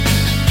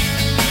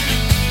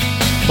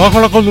Bajo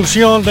la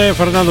conducción de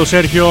Fernando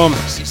Sergio,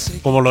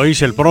 como lo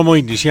dice el promo,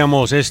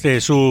 iniciamos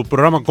su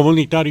programa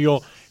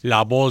comunitario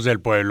La Voz del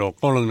Pueblo,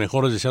 con los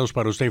mejores deseos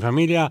para usted y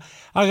familia,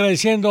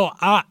 agradeciendo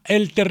a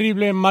el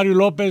terrible Mario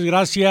López,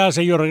 gracias,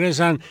 ellos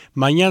regresan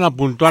mañana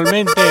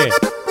puntualmente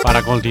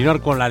para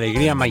continuar con la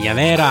alegría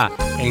mañanera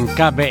en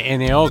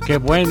KBNO, qué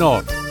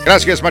bueno.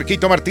 Gracias,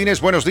 Marquito Martínez.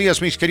 Buenos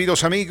días, mis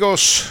queridos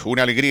amigos.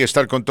 Una alegría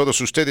estar con todos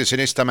ustedes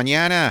en esta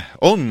mañana,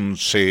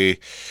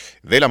 11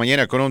 de la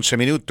mañana con 11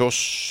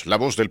 minutos. La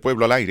Voz del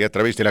Pueblo al aire a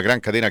través de la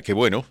gran cadena Qué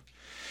Bueno.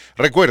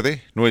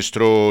 Recuerde,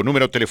 nuestro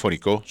número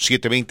telefónico,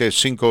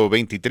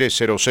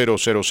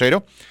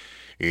 720-523-0000.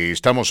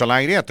 Estamos al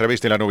aire a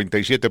través de la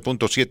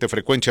 97.7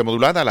 frecuencia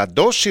modulada, la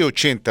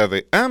 1280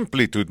 de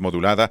amplitud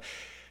modulada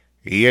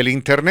y el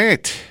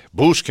internet.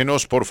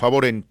 Búsquenos, por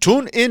favor, en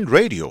TuneIn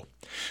Radio.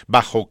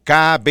 Bajo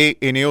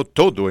KBNO,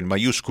 todo en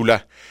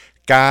mayúscula,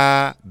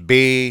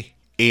 KBNO.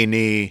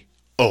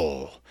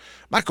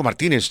 Marco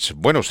Martínez,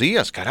 buenos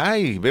días,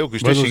 caray. Veo que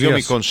usted siguió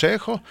mi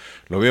consejo.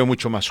 Lo veo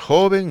mucho más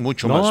joven,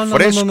 mucho más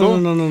fresco,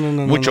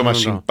 mucho más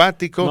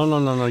simpático.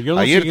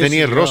 Ayer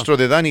tenía el rostro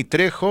de Dani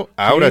Trejo,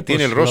 ahora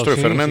tiene el rostro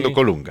de Fernando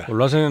Colunga. Pues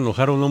lo hacen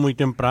enojar uno muy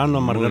temprano,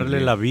 amargarle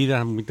la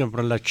vida, muy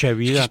temprano, la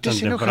chevida tan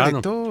temprano.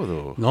 De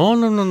todo.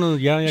 No,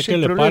 ya que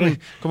le paren.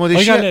 Como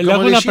decía, Oiga, le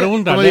hago una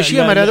pregunta. Como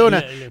decía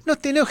Maradona, no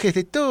te enojes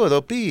de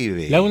todo,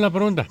 pibe. Le hago una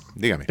pregunta.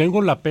 Dígame.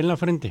 Tengo la P en la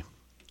frente.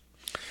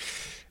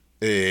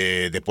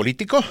 ¿De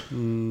político?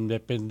 De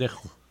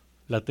pendejo.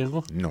 ¿La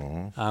tengo?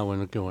 No. Ah,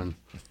 bueno, qué bueno.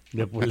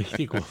 De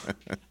político.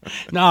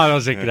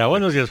 No se crea.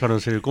 Buenos días,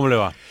 Fernando. ¿Cómo le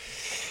va?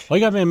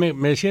 Oiga, me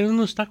decían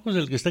unos tacos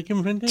del que está aquí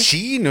enfrente.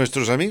 Sí,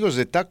 nuestros amigos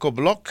de Taco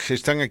Block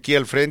están aquí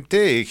al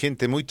frente,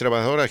 gente muy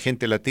trabajadora,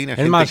 gente latina,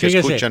 gente que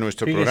escucha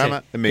nuestro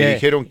programa. Me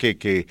dijeron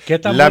que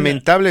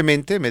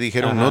lamentablemente, me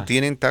dijeron, no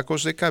tienen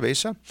tacos de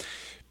cabeza,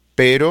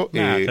 pero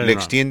le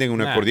extienden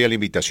una cordial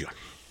invitación.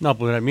 No,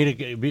 pues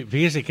mire,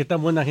 fíjese qué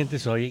tan buena gente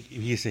soy,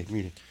 fíjese,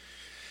 mire.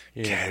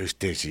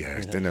 Usted es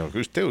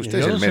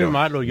el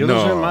mero. Yo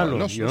no soy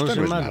malo. Yo no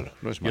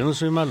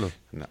soy malo.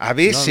 A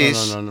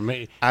veces,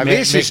 me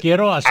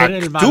quiero hacer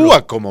el malo.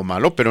 Actúa como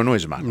malo, pero no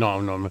es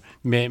malo. No,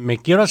 me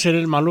quiero hacer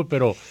el malo,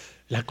 pero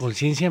la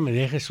conciencia me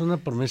deja, es una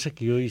promesa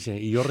que yo hice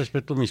y yo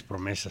respeto mis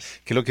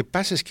promesas. Que lo que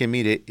pasa es que,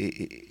 mire,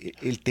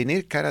 el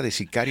tener cara de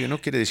sicario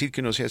no quiere decir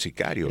que no sea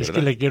sicario, ¿verdad? Es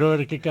que le quiero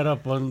ver qué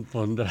cara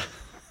pondrá.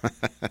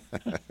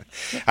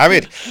 A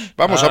ver,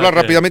 vamos a hablar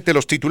rápidamente de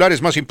los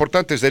titulares más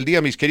importantes del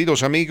día, mis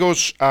queridos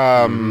amigos.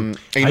 En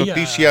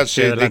noticias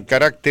de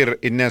carácter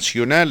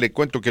nacional, le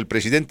cuento que el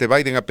presidente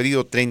Biden ha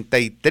pedido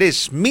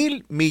 33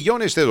 mil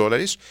millones de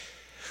dólares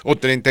o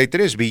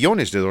 33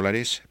 billones de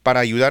dólares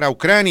para ayudar a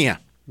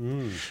Ucrania.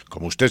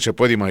 Como usted se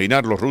puede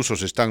imaginar, los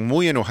rusos están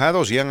muy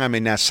enojados y han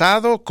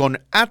amenazado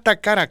con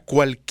atacar a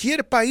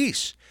cualquier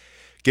país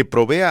que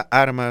provea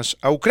armas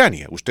a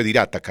Ucrania. Usted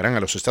dirá, ¿atacarán a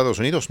los Estados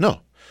Unidos?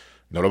 No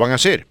lo van a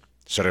hacer.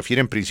 Se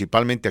refieren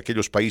principalmente a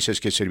aquellos países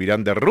que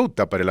servirán de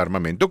ruta para el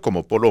armamento,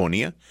 como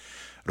Polonia,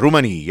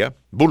 Rumanía,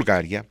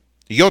 Bulgaria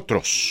y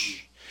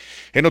otros.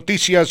 En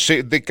noticias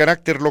de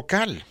carácter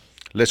local,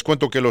 les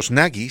cuento que los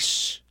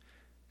Nuggets,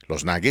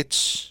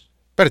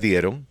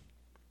 perdieron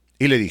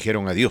y le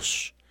dijeron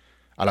adiós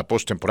a la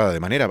postemporada de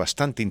manera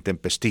bastante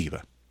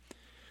intempestiva.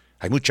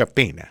 Hay mucha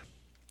pena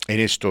en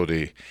esto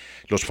de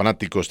los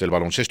fanáticos del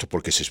baloncesto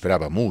porque se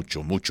esperaba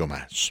mucho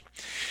más.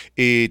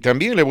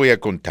 También le voy a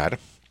contar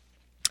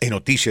en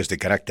noticias de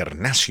carácter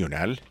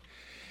nacional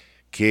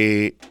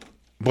que,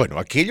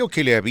 aquello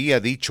que le había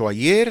dicho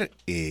ayer,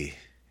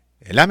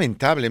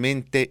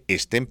 lamentablemente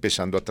está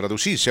empezando a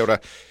traducirse.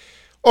 Ahora,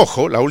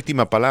 ojo, la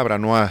última palabra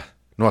no ha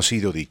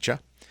sido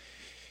dicha,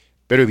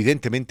 pero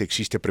evidentemente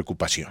existe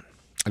preocupación.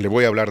 Le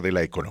voy a hablar de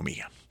la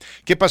economía.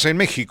 ¿Qué pasa en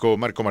México,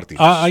 Marco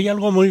Martínez? Hay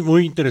algo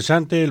muy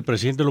interesante. El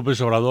presidente López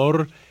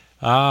Obrador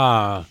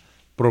ha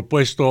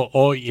propuesto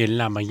hoy en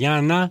la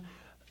mañana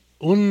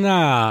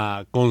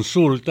una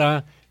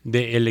consulta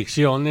de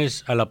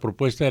elecciones a la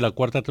propuesta de la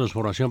Cuarta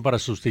Transformación para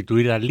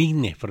sustituir al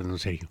INE, Fernando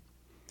Sergio.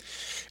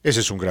 Ese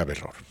es un grave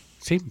error.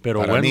 Sí, pero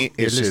para mí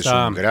ese es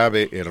un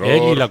grave error.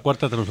 Él y la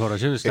Cuarta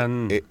Transformación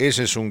están...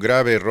 Ese es un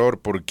grave error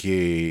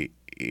porque,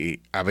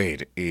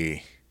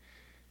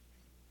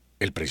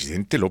 el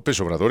presidente López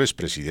Obrador es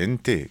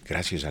presidente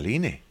gracias al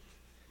INE.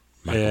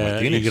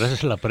 Y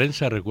gracias a la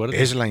prensa, recuerda.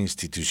 Es la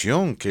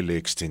institución que le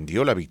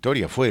extendió la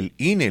victoria. Fue el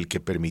INE el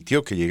que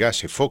permitió que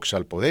llegase Fox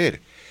al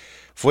poder.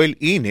 Fue el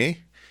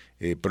INE,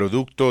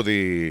 producto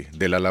de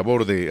la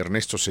labor de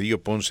Ernesto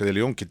Zedillo Ponce de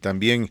León, que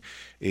también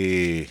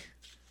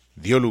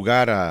dio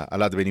lugar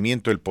al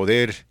advenimiento del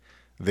poder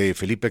de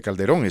Felipe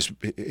Calderón.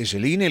 Es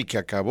el INE el que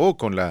acabó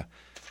con la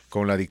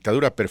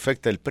dictadura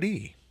perfecta del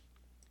PRI.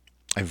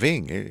 En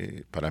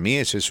fin, para mí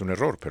ese es un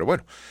error, pero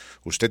bueno,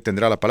 usted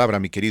tendrá la palabra,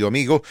 mi querido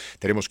amigo.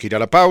 Tenemos que ir a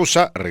la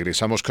pausa,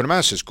 regresamos con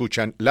más.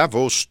 Escuchan La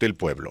Voz del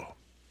Pueblo.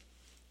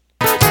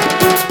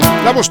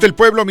 La voz del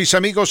pueblo, mis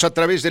amigos, a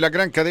través de la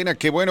gran cadena.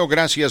 Qué bueno,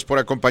 gracias por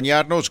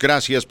acompañarnos,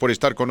 gracias por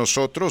estar con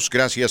nosotros,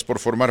 gracias por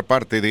formar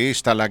parte de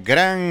esta, la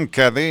gran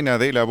cadena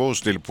de la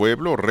voz del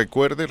pueblo.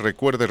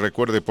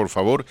 Recuerde, por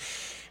favor,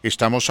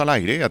 estamos al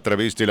aire a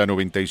través de la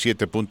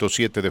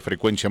 97.7 de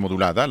frecuencia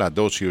modulada, la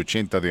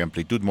 1280 de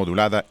amplitud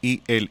modulada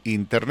y el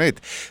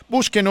internet.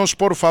 Búsquenos,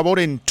 por favor,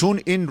 en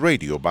TuneIn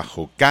Radio,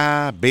 bajo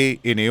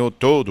KBNO,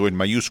 todo en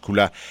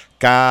mayúscula,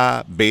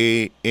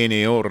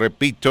 KBNO,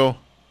 repito,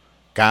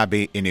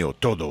 KBNO,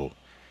 todo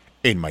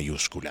en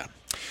mayúscula.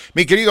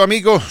 Mi querido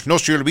amigo, no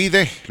se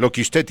olvide, lo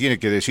que usted tiene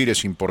que decir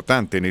es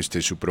importante en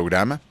este su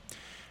programa.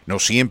 No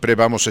siempre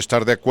vamos a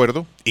estar de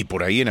acuerdo y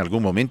por ahí en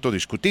algún momento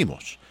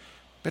discutimos.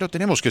 Pero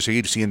tenemos que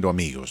seguir siendo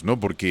amigos, ¿no?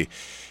 Porque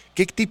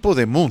 ¿qué tipo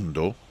de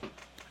mundo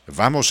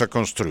vamos a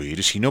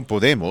construir si no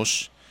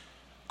podemos,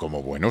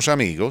 como buenos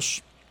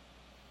amigos,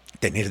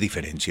 tener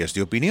diferencias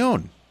de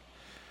opinión?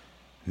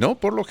 No,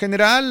 por lo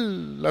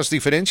general, las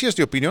diferencias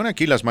de opinión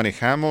aquí las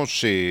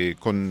manejamos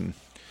con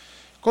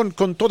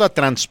toda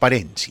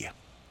transparencia.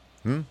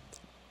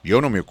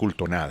 Yo no me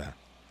oculto nada.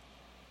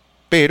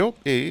 Pero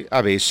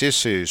a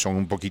veces son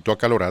un poquito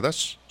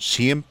acaloradas,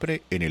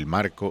 siempre en el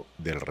marco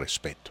del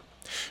respeto.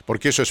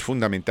 Porque eso es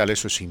fundamental,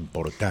 eso es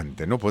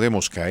importante. No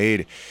podemos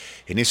caer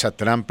en esa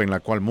trampa en la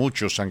cual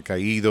muchos han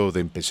caído de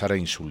empezar a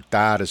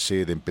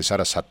insultarse, de empezar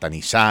a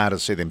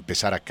satanizarse, de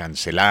empezar a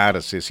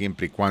cancelarse,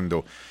 siempre y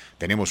cuando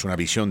tenemos una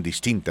visión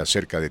distinta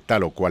acerca de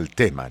tal o cual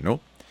tema, ¿no?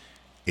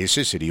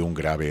 Ese sería un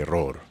grave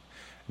error.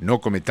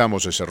 No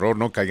cometamos ese error,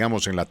 no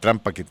caigamos en la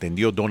trampa que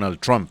tendió Donald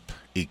Trump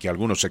y que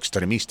algunos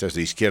extremistas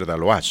de izquierda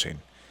lo hacen.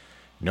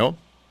 No,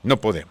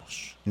 no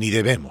podemos, ni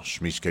debemos,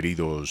 mis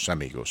queridos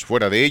amigos.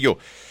 Fuera de ello,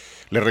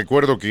 le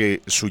recuerdo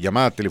que su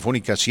llamada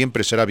telefónica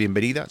siempre será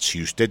bienvenida.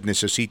 Si usted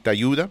necesita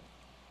ayuda,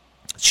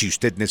 si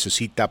usted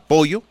necesita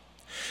apoyo,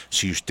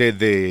 si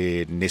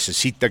usted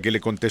necesita que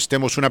le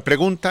contestemos una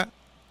pregunta,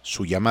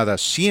 su llamada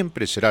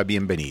siempre será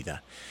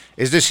bienvenida.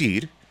 Es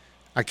decir,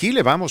 aquí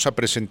le vamos a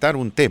presentar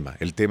un tema,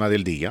 el tema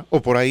del día,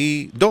 o por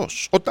ahí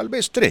 2, o tal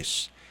vez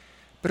 3.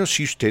 Pero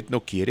si usted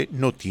no quiere,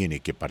 no tiene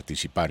que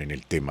participar en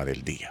el tema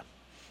del día.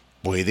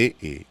 Puede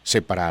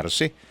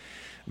separarse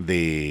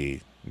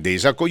de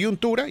esa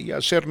coyuntura y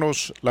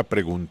hacernos la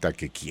pregunta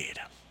que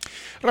quiera.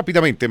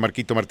 Rápidamente,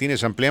 Marquito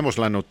Martínez, ampliamos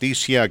la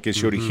noticia que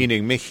se origina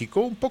en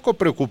México, un poco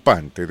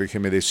preocupante,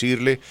 déjeme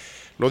decirle.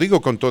 Lo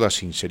digo con toda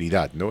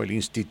sinceridad, ¿no? El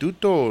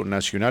Instituto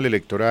Nacional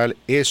Electoral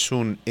es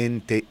un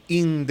ente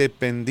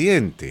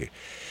independiente.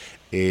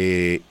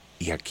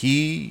 Y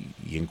aquí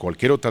y en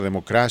cualquier otra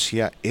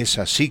democracia es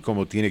así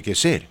como tiene que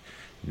ser,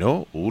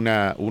 ¿no?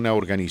 Una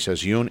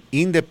organización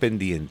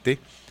independiente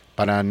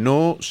para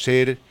no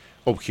ser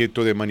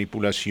objeto de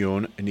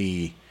manipulación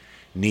ni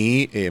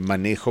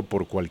manejo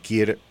por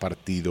cualquier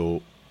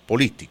partido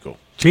político.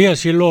 Sí,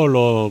 así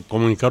lo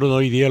comunicaron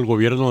hoy día el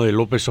gobierno de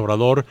López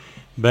Obrador.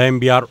 Va a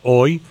enviar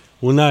hoy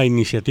una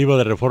iniciativa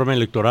de reforma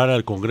electoral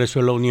al Congreso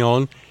de la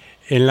Unión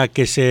en la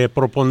que se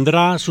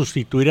propondrá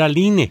sustituir al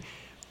INE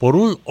por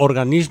un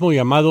organismo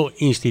llamado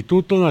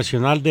Instituto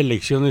Nacional de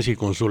Elecciones y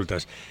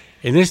Consultas.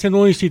 En este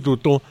nuevo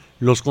instituto,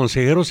 los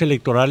consejeros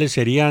electorales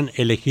serían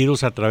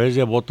elegidos a través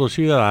de voto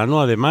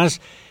ciudadano, además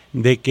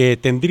de que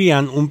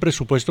tendrían un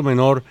presupuesto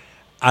menor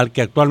al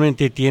que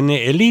actualmente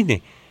tiene el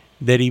INE.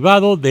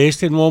 Derivado de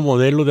este nuevo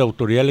modelo de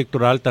autoridad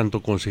electoral,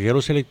 tanto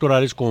consejeros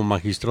electorales como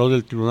magistrados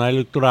del Tribunal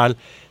Electoral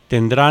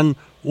tendrán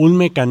un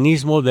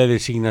mecanismo de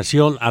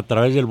designación a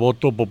través del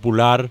voto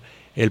popular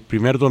el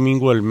primer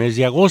domingo del mes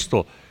de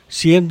agosto,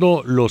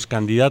 siendo los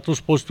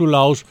candidatos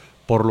postulados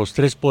por los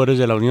 3 poderes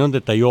de la Unión,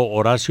 detalló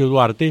Horacio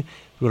Duarte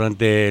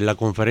durante la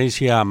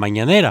conferencia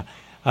mañanera.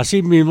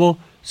 Asimismo,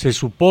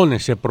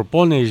 se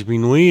propone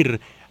disminuir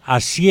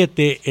a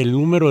 7 el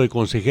número de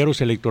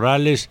consejeros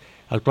electorales.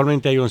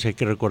 Actualmente hay 11, hay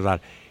que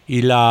recordar,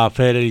 y la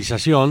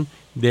federalización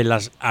de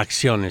las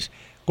acciones.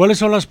 ¿Cuáles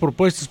son las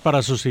propuestas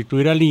para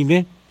sustituir al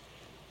INE?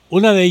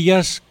 Una de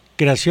ellas,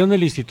 creación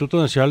del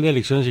Instituto Nacional de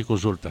Elecciones y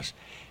Consultas,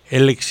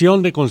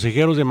 elección de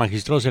consejeros de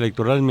magistrados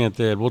electorales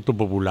mediante el voto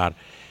popular.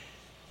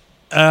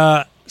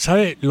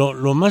 ¿Sabe?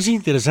 Lo más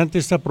interesante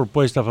de esta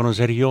propuesta, Fernando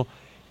Sergio,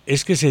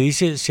 es que se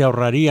dice se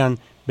ahorrarían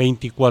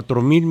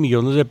 24 mil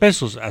millones de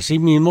pesos.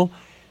 Asimismo,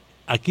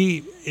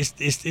 aquí,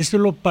 esto es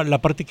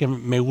la parte que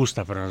me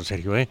gusta, Fernando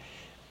Sergio.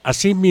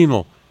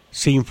 Asimismo,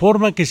 se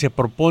informa que se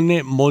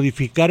propone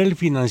modificar el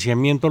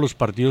financiamiento a los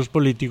partidos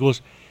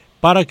políticos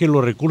para que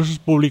los recursos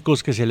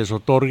públicos que se les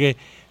otorgue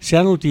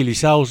sean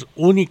utilizados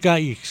única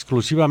y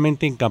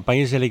exclusivamente en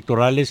campañas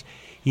electorales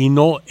y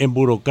no en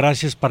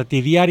burocracias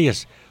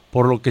partidarias,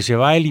 por lo que se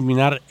va a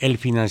eliminar el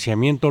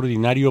financiamiento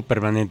ordinario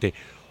permanente.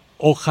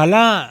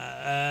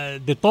 Ojalá,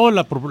 de todas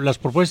las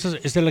propuestas,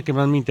 esta es la que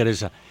más me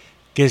interesa,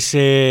 que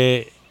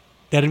se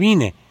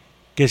termine,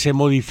 que se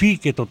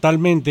modifique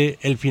totalmente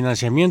el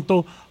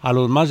financiamiento a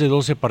los más de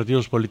 12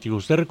 partidos políticos.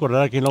 Usted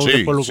recordará que en la Voz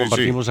del Pueblo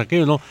compartimos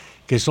aquello, ¿no?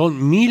 Que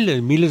son miles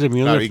de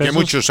millones de pesos. Y que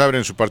muchos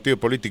abren su partido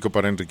político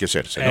para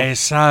enriquecerse, ¿no?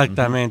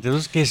 Exactamente.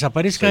 Entonces, que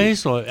desaparezca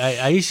eso.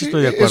 Ahí sí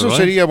estoy de acuerdo. Eso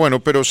sería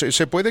bueno, pero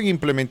se pueden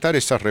implementar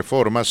estas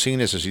reformas sin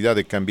necesidad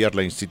de cambiar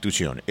la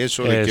institución.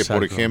 Eso de que,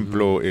 por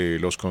ejemplo,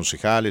 los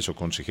concejales o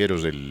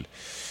consejeros del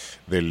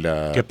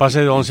que pase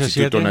de 11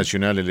 Instituto a 7.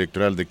 Nacional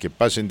Electoral, de que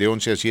pasen de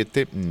 11 a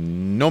 7,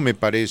 no me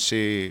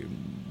parece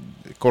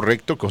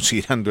correcto,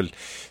 considerando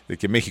de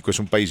que México es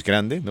un país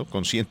grande, ¿no?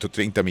 Con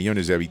 130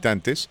 millones de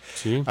habitantes.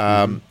 Sí.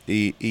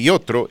 Y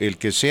otro, el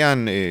que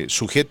sean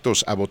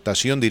sujetos a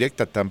votación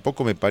directa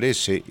tampoco me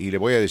parece, y le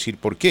voy a decir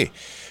por qué.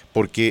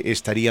 Porque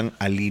estarían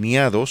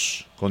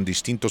alineados con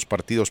distintos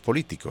partidos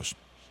políticos,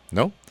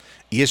 ¿no?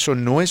 Y eso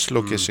no es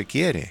lo que se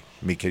quiere,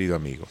 mi querido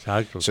amigo.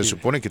 Exacto, se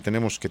supone que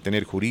tenemos que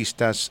tener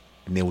juristas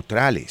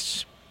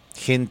neutrales,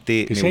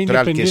 gente que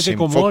neutral que se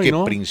enfoque hoy,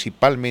 ¿no?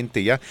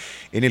 principalmente ya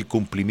en el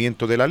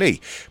cumplimiento de la ley.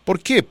 ¿Por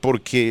qué?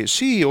 Porque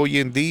sí, hoy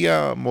en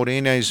día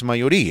Morena es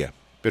mayoría,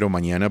 pero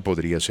mañana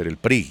podría ser el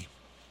PRI.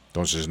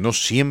 Entonces, no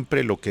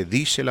siempre lo que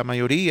dice la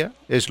mayoría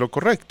es lo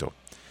correcto.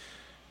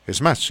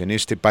 Es más, en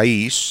este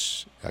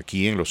país,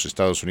 aquí en los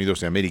Estados Unidos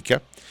de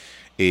América,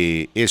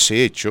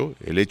 ese hecho,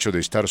 el hecho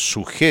de estar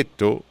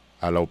sujeto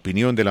a la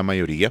opinión de la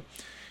mayoría,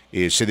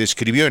 se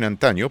describió en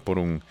antaño por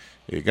un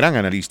gran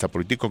analista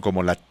político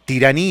como la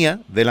tiranía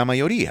de la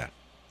mayoría,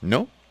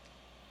 ¿no?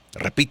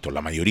 Repito,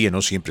 la mayoría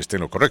no siempre está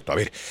en lo correcto. A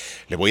ver,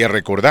 le voy a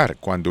recordar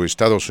cuando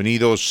Estados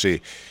Unidos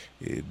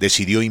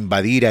decidió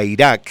invadir a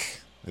Irak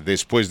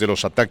después de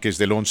los ataques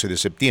del 11 de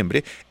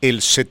septiembre,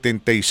 el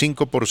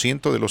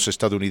 75% de los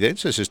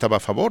estadounidenses estaba a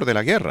favor de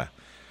la guerra,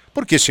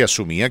 porque se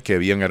asumía que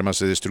habían armas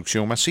de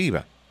destrucción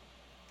masiva.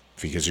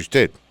 Fíjese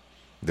usted,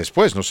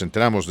 después nos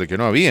enteramos de que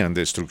no habían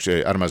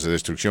armas de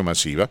destrucción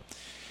masiva.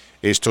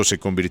 Esto se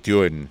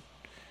convirtió en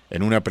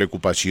una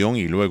preocupación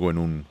y luego en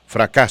un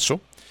fracaso,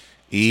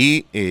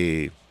 y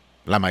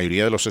la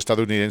mayoría de los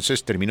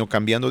estadounidenses terminó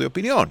cambiando de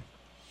opinión.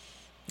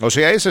 O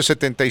sea, ese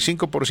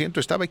 75%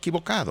 estaba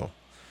equivocado,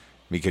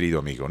 mi querido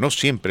amigo. No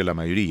siempre la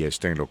mayoría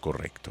está en lo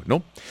correcto,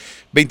 ¿no?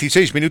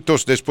 26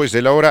 minutos después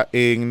de la hora,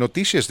 en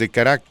noticias de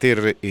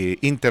carácter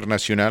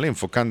internacional,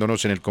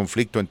 enfocándonos en el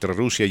conflicto entre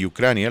Rusia y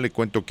Ucrania, le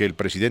cuento que el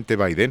presidente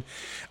Biden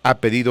ha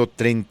pedido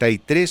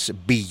 33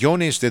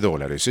 billones de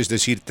dólares, es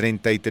decir,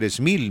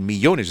 33,000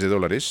 millones de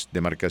dólares, de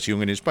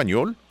marcación en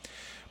español,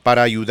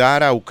 para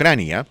ayudar a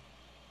Ucrania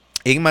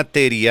en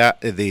materia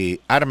de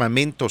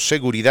armamento,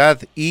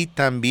 seguridad y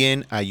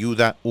también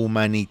ayuda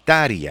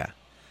humanitaria.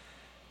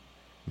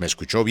 Me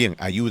escuchó bien,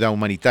 ayuda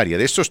humanitaria.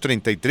 De estos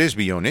 33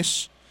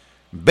 billones,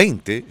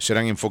 20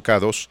 serán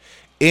enfocados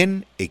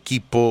en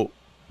equipo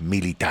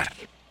militar.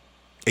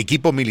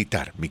 Equipo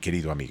militar, mi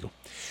querido amigo.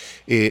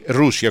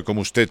 Rusia,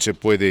 como usted se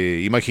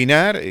puede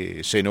imaginar,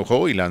 se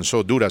enojó y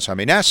lanzó duras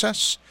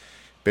amenazas,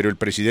 pero el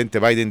presidente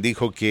Biden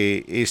dijo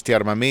que este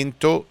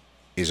armamento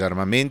es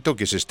armamento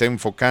que se está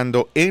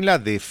enfocando en la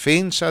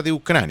defensa de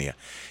Ucrania.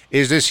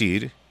 Es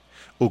decir,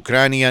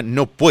 Ucrania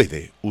no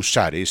puede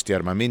usar este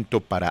armamento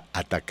para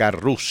atacar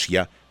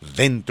Rusia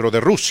dentro de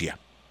Rusia.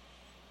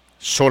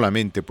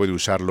 Solamente puede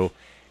usarlo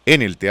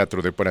en el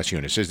teatro de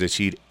operaciones, es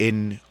decir,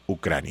 en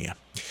Ucrania.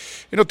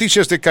 En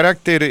noticias de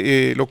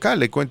carácter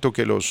local, le cuento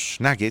que los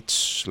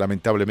Nuggets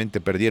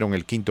lamentablemente perdieron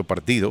el quinto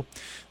partido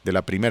de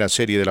la primera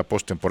serie de la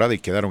postemporada y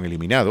quedaron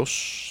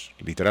eliminados.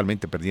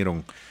 Literalmente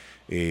perdieron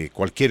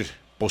cualquier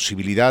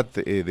posibilidad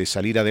de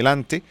salir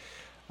adelante.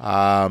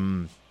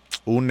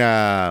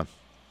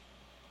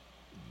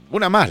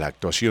 Una mala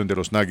actuación de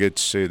los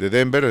Nuggets de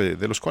Denver,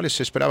 de los cuales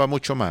se esperaba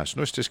mucho más,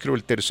 ¿no? Este es, creo,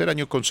 el tercer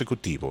año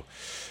consecutivo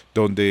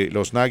donde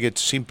los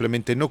Nuggets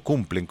simplemente no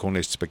cumplen con la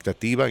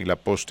expectativa en la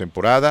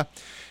postemporada.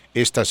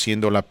 Está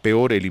siendo la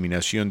peor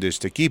eliminación de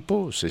este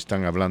equipo. Se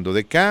están hablando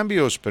de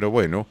cambios, pero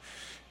bueno,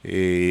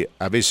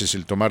 a veces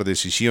el tomar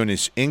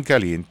decisiones en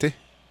caliente,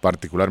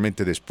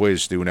 particularmente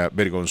después de una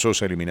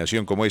vergonzosa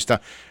eliminación como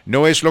esta,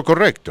 no es lo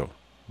correcto.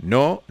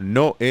 No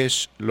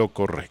es lo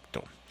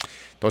correcto.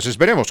 Entonces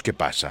veremos qué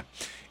pasa.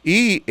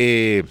 Y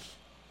en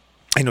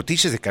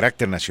noticias de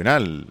carácter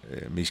nacional,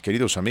 mis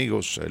queridos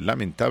amigos,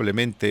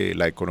 lamentablemente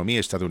la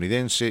economía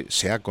estadounidense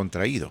se ha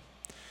contraído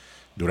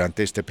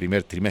durante este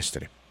primer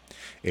trimestre.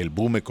 El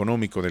boom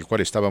económico del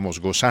cual estábamos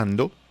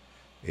gozando,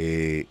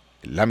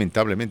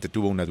 lamentablemente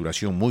tuvo una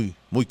duración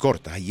muy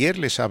corta. Ayer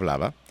les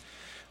hablaba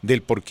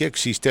del por qué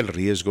existe el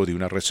riesgo de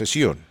una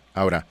recesión.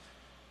 Ahora,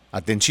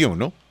 atención,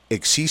 ¿no?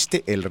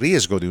 Existe el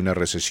riesgo de una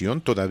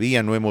recesión,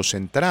 todavía no hemos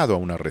entrado a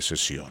una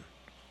recesión.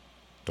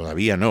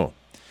 Todavía no.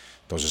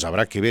 Entonces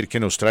habrá que ver qué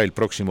nos trae el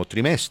próximo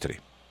trimestre.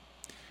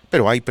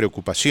 Pero hay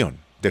preocupación,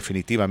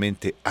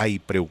 definitivamente hay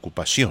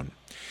preocupación.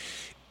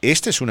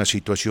 Esta es una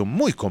situación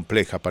muy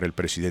compleja para el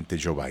presidente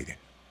Joe Biden.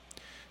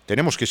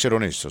 Tenemos que ser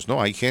honestos,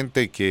 ¿no? Hay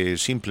gente que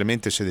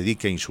simplemente se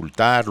dedica a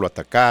insultarlo,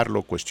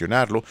 atacarlo,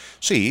 cuestionarlo.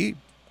 Sí,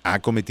 ha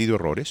cometido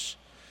errores.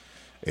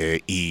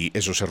 Y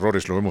esos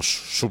errores lo hemos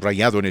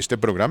subrayado en este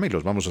programa y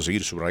los vamos a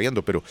seguir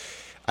subrayando, pero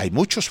hay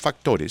muchos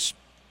factores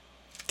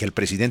que el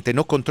presidente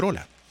no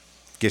controla,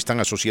 que están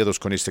asociados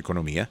con esta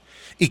economía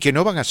y que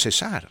no van a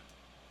cesar.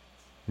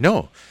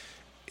 No.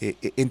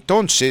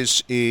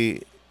 Entonces,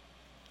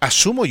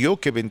 asumo yo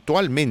que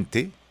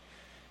eventualmente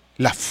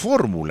la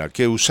fórmula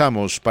que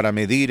usamos para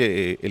medir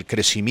el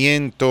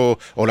crecimiento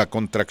o la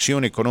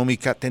contracción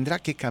económica tendrá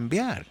que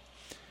cambiar.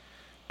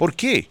 ¿Por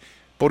qué?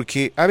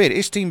 Porque, a ver,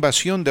 esta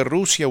invasión de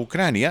Rusia a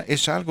Ucrania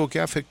es algo que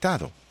ha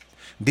afectado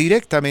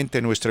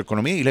directamente nuestra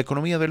economía y la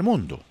economía del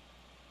mundo.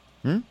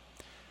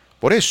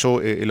 Por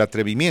eso el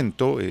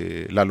atrevimiento,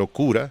 la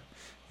locura,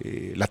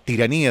 la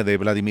tiranía de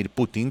Vladimir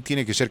Putin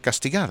tiene que ser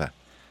castigada,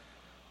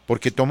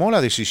 porque tomó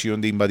la decisión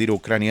de invadir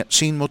Ucrania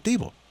sin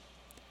motivo,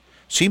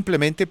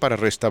 simplemente para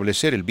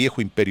restablecer el viejo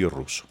imperio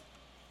ruso,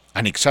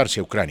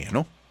 anexarse a Ucrania,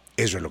 ¿no?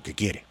 Eso es lo que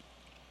quiere,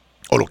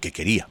 o lo que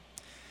quería.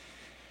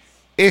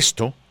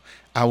 Esto,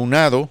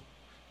 aunado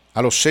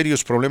a los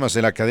serios problemas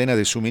de la cadena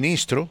de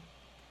suministro,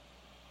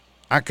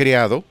 ha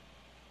creado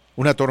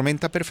una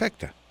tormenta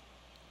perfecta.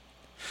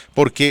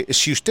 Porque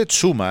si usted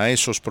suma a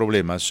esos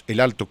problemas el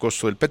alto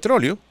costo del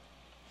petróleo,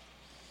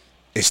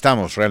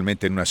 estamos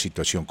realmente en una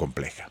situación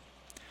compleja.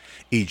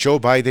 Y Joe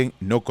Biden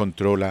no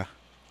controla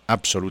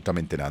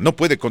absolutamente nada. No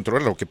puede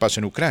controlar lo que pasa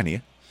en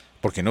Ucrania,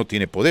 porque no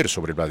tiene poder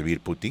sobre Vladimir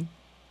Putin.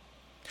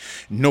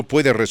 No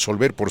puede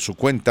resolver por su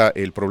cuenta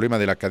el problema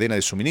de la cadena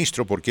de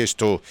suministro, porque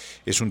esto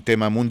es un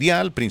tema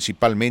mundial,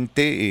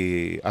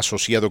 principalmente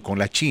asociado con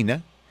la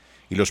China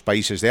y los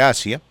países de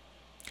Asia.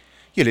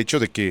 Y el hecho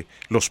de que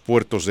los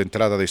puertos de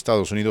entrada de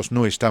Estados Unidos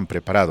no están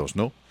preparados,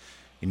 ¿no?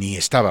 Ni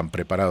estaban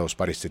preparados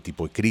para este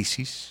tipo de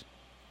crisis.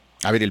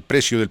 A ver, el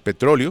precio del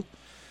petróleo,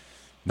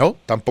 no,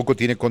 tampoco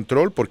tiene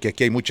control porque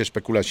aquí hay mucha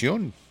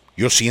especulación.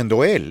 Yo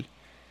siendo él,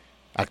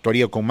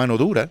 actuaría con mano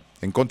dura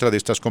en contra de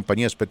estas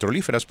compañías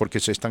petrolíferas porque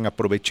se están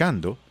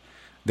aprovechando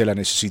de la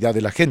necesidad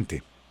de la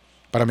gente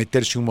para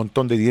meterse un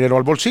montón de dinero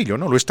al bolsillo,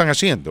 ¿no? Lo están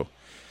haciendo.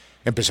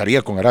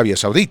 Empezaría con Arabia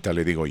Saudita,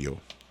 le digo yo.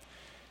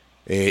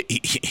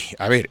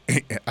 A ver,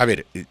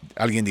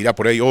 alguien dirá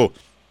por ahí, oh,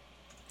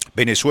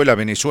 Venezuela.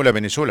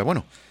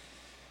 Bueno,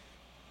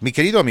 mi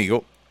querido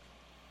amigo,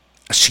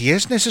 si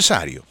es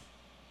necesario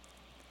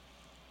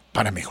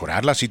para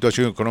mejorar la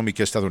situación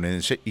económica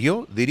estadounidense,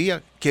 yo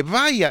diría que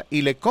vaya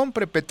y le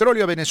compre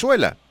petróleo a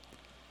Venezuela.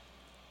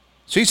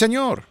 Sí,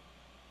 señor,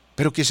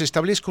 pero que se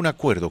establezca un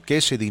acuerdo que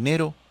ese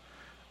dinero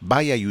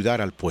vaya a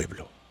ayudar al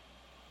pueblo.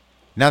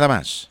 Nada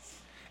más.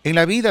 En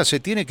la vida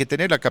se tiene que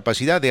tener la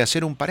capacidad de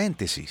hacer un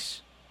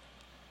paréntesis.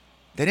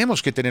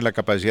 Tenemos que tener la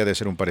capacidad de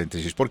hacer un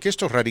paréntesis, porque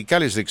estos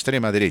radicales de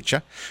extrema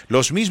derecha,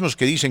 los mismos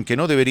que dicen que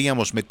no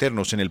deberíamos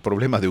meternos en el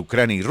problema de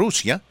Ucrania y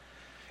Rusia,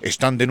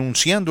 están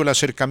denunciando el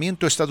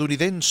acercamiento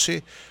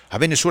estadounidense a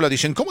Venezuela.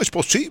 Dicen, ¿cómo es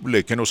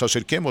posible que nos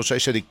acerquemos a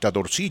ese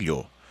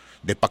dictadorcillo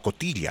de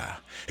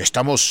pacotilla?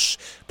 Estamos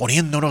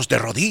poniéndonos de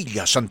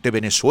rodillas ante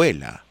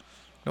Venezuela,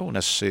 ¿no?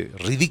 Unas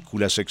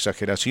ridículas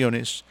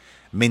exageraciones,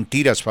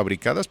 mentiras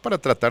fabricadas para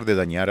tratar de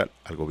dañar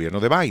al gobierno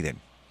de Biden.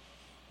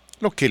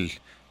 Lo que el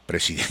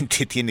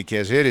presidente tiene que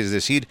hacer es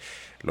decir,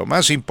 lo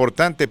más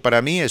importante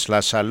para mí es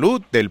la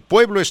salud del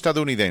pueblo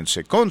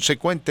estadounidense.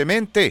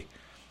 Consecuentemente,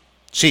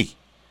 sí,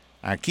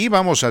 aquí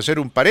vamos a hacer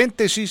un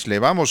paréntesis, le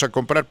vamos a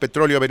comprar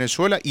petróleo a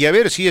Venezuela y a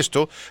ver si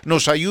esto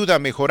nos ayuda a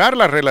mejorar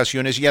las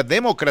relaciones y a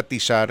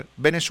democratizar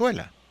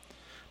Venezuela.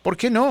 ¿Por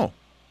qué no?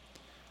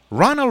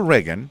 Ronald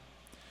Reagan,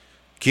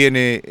 quien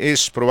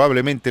es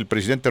probablemente el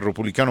presidente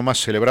republicano más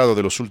celebrado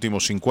de los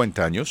últimos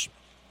 50 años,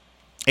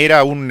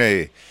 era un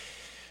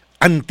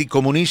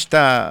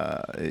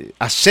anticomunista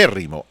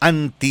acérrimo,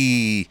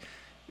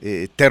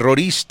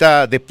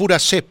 antiterrorista de pura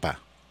cepa.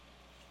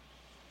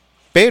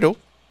 Pero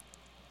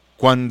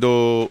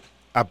cuando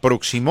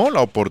aproximó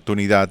la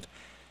oportunidad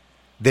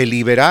de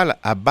liberar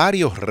a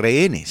varios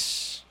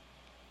rehenes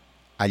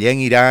allá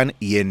en Irán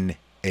y en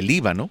el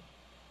Líbano,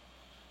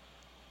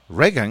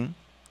 Reagan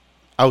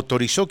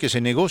autorizó que se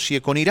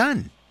negocie con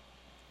Irán,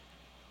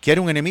 que era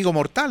un enemigo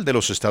mortal de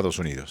los Estados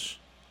Unidos.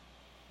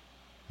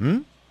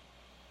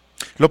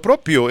 Lo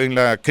propio en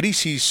la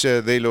crisis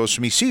de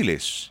los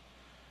misiles,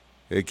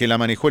 que la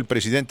manejó el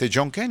presidente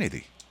John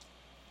Kennedy.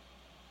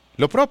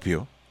 Lo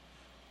propio.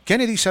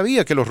 Kennedy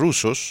sabía que los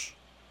rusos,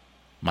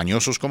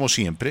 mañosos como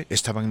siempre,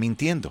 estaban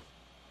mintiendo.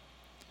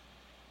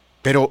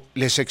 Pero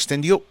les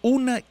extendió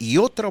una y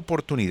otra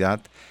oportunidad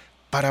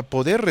para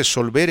poder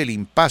resolver el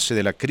impasse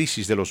de la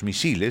crisis de los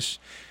misiles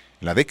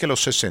en la década de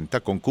los 60,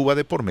 con Cuba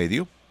de por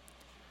medio,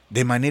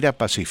 de manera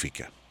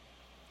pacífica.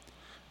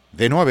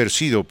 De no haber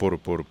sido por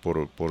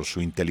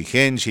su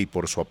inteligencia y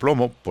por su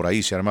aplomo, por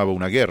ahí se armaba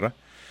una guerra,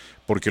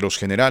 porque los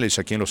generales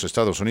aquí en los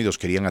Estados Unidos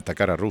querían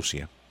atacar a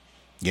Rusia,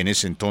 y en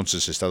ese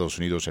entonces Estados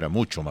Unidos era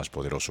mucho más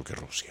poderoso que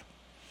Rusia.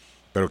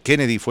 Pero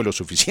Kennedy fue lo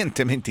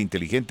suficientemente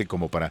inteligente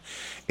como para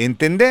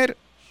entender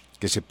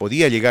que se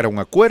podía llegar a un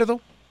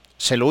acuerdo.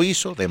 Se lo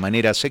hizo de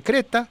manera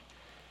secreta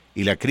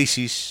y la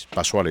crisis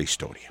pasó a la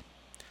historia.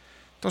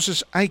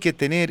 Entonces hay que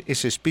tener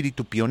ese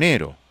espíritu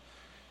pionero.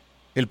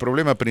 El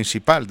problema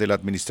principal de la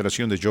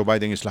administración de Joe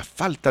Biden es la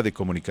falta de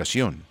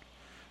comunicación.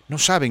 No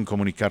saben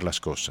comunicar las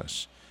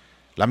cosas.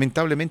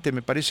 Lamentablemente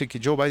me parece que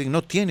Joe Biden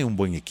no tiene un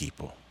buen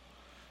equipo,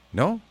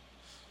 ¿no?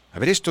 A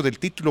ver, esto del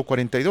título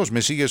 42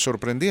 me sigue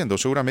sorprendiendo,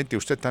 seguramente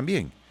usted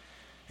también.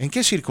 ¿En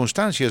qué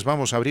circunstancias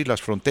vamos a abrir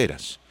las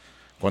fronteras?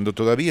 ¿Cuando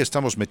todavía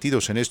estamos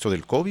metidos en esto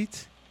del COVID?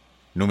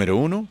 Número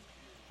 1.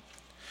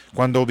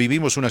 ¿Cuando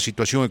vivimos una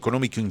situación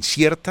económica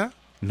incierta?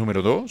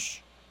 Número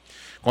 2.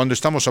 ¿Cuando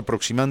estamos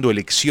aproximando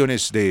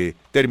elecciones de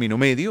término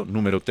medio?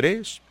 Número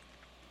 3.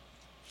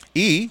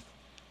 Y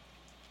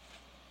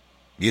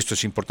esto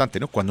es importante,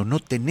 ¿no? Cuando no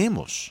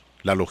tenemos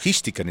la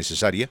logística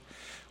necesaria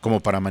como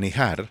para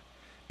manejar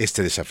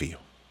este desafío.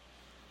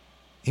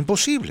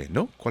 Imposible,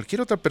 ¿no?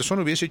 Cualquier otra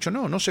persona hubiese dicho,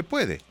 no se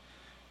puede.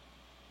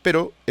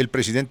 Pero el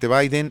presidente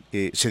Biden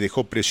se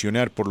dejó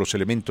presionar por los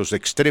elementos de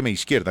extrema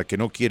izquierda que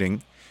no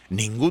quieren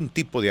ningún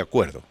tipo de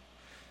acuerdo.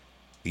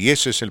 Y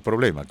ese es el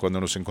problema,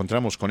 cuando nos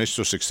encontramos con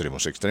estos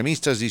extremos,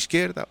 extremistas de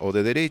izquierda o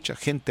de derecha,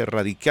 gente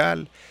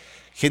radical,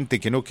 gente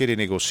que no quiere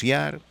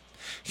negociar,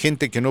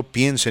 gente que no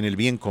piensa en el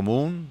bien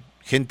común,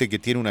 gente que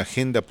tiene una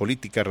agenda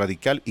política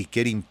radical y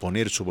quiere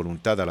imponer su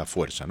voluntad a la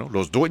fuerza, ¿no?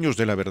 Los dueños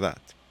de la verdad.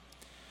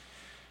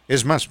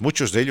 Es más,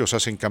 muchos de ellos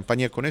hacen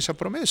campaña con esa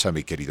promesa,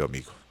 mi querido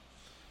amigo.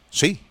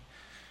 Sí,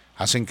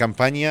 hacen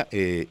campaña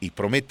y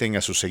prometen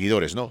a sus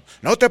seguidores, no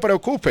te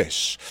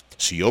preocupes,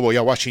 si yo voy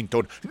a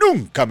Washington,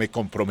 nunca me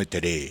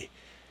comprometeré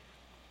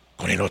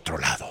con el otro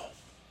lado.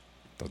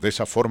 Entonces, de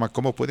esa forma,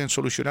 ¿cómo pueden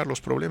solucionar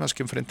los problemas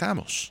que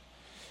enfrentamos?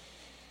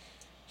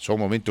 Son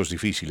momentos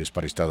difíciles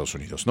para Estados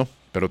Unidos, ¿no?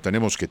 Pero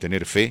tenemos que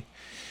tener fe,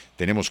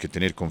 tenemos que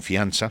tener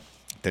confianza,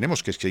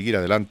 tenemos que seguir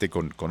adelante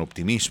con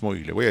optimismo,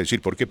 y le voy a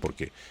decir por qué,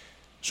 porque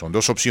son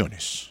dos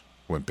opciones.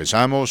 O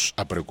empezamos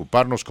a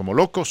preocuparnos como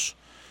locos,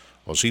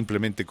 o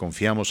simplemente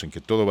confiamos en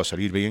que todo va a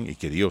salir bien y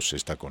que Dios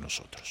está con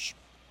nosotros.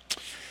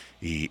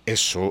 Y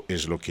eso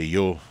es lo que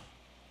yo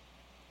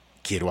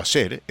quiero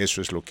hacer,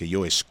 eso es lo que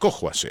yo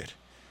escojo hacer.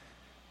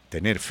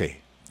 Tener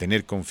fe,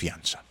 tener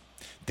confianza,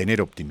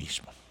 tener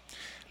optimismo.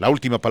 La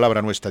última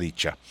palabra no está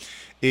dicha.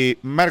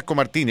 Marco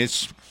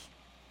Martínez,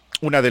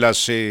 una de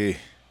las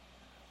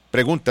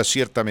preguntas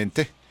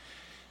ciertamente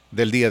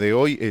del día de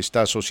hoy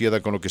está asociada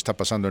con lo que está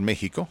pasando en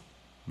México.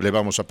 Le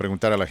vamos a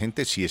preguntar a la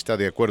gente si está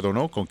de acuerdo o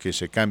no con que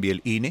se cambie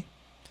el INE.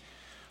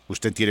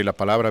 Usted tiene la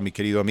palabra, mi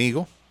querido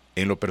amigo.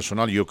 En lo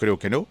personal yo creo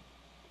que no.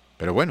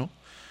 Pero bueno,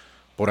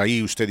 por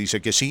ahí usted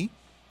dice que sí.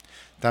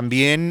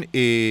 También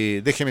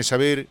déjeme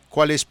saber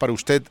cuál es para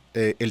usted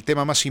el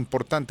tema más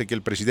importante que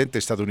el presidente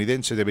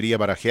estadounidense debería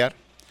barajear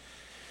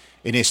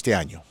en este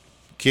año.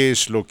 ¿Qué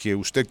es lo que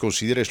usted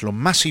considera es lo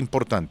más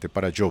importante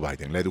para Joe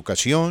Biden? ¿La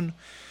educación,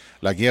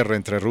 la guerra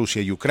entre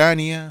Rusia y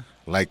Ucrania,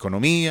 la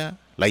economía,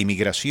 la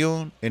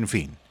inmigración, en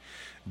fin?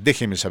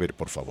 Déjeme saber,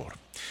 por favor.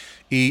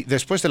 Y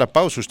después de la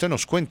pausa, usted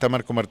nos cuenta,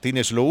 Marco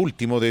Martínez, lo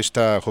último de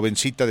esta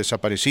jovencita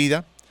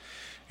desaparecida.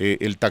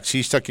 El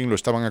taxista, quien lo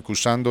estaban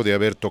acusando de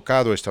haber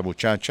tocado a esta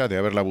muchacha, de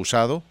haberla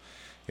abusado,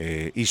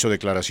 hizo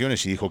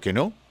declaraciones y dijo que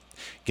no,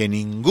 que en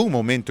ningún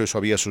momento eso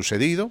había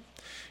sucedido.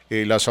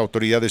 Las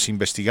autoridades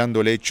investigando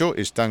el hecho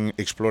están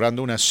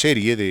explorando una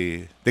serie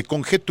de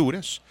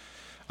conjeturas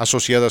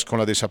asociadas con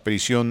la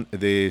desaparición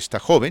de esta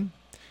joven,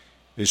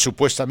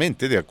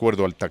 supuestamente, de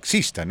acuerdo al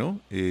taxista, ¿no?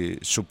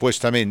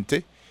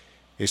 Supuestamente,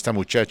 esta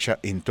muchacha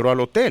entró al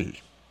hotel,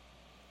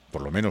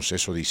 por lo menos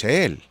eso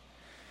dice él.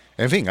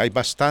 En fin, hay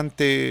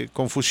bastante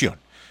confusión,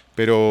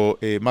 pero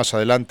más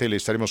adelante le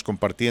estaremos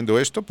compartiendo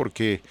esto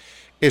porque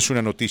es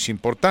una noticia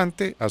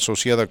importante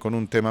asociada con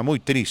un tema muy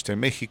triste en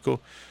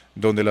México,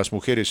 donde las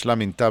mujeres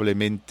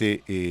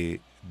lamentablemente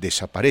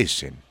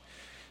desaparecen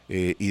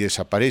y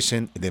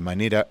desaparecen de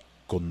manera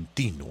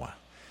continua.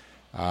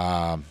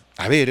 A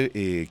ver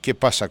qué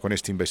pasa con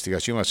esta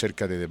investigación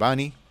acerca de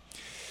Devani,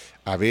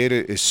 a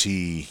ver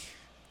si,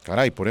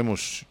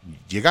 podemos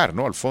llegar,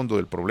 ¿no?, al fondo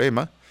del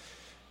problema.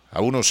 A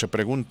uno se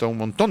pregunta un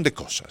montón de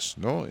cosas,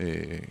 ¿no?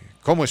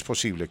 ¿Cómo es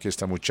posible que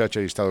esta muchacha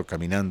haya estado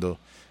caminando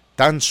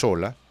tan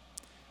sola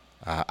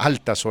a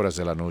altas horas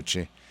de la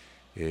noche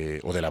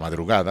o de la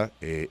madrugada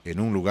en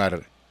un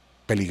lugar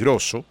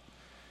peligroso,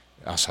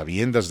 a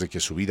sabiendas de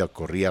que su vida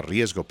corría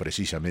riesgo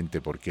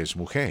precisamente porque es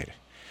mujer?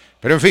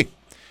 Pero en fin,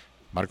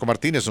 Marco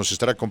Martínez nos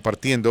estará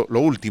compartiendo lo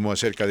último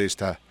acerca de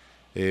esta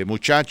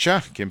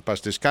muchacha, que en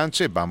paz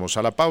descanse. Vamos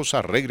a la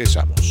pausa,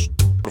 regresamos.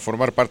 Por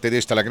formar parte de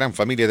esta, la gran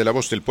familia de la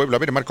Voz del Pueblo. A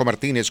ver, Marco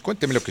Martínez,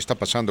 cuénteme lo que está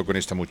pasando con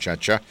esta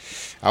muchacha.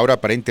 Ahora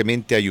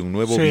aparentemente hay un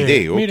nuevo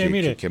video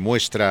que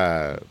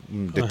muestra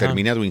un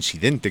determinado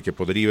incidente que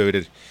podría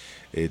haber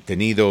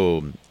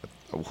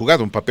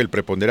jugado un papel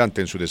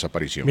preponderante en su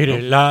desaparición.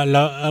 Mire,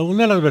 ¿no?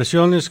 Una de las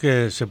versiones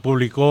que se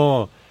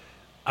publicó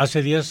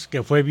hace días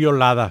que fue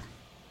violada.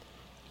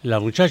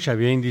 La muchacha,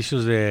 había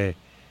indicios de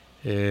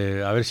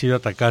haber sido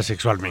atacada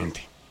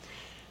sexualmente.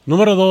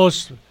 Número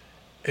 2,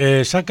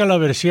 saca la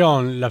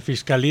versión la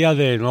Fiscalía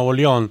de Nuevo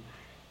León,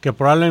 que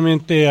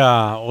probablemente,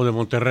 o de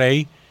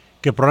Monterrey,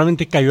 que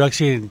probablemente cayó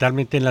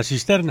accidentalmente en la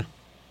cisterna.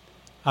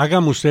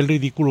 Hágame usted el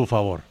ridículo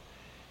favor.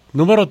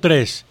 Número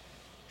 3,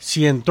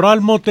 si entró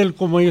al motel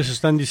como ellos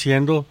están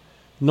diciendo,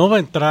 no va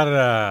a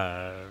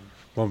entrar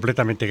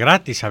completamente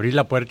gratis, abrir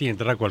la puerta y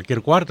entrar a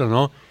cualquier cuarto,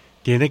 ¿no?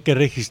 tiene que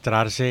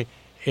registrarse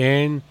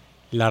en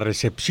la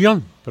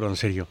recepción, pero en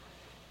serio,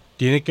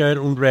 tiene que haber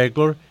un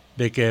récord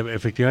de que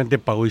efectivamente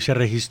pagó y se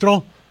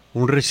registró,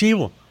 un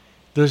recibo.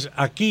 Entonces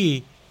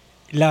aquí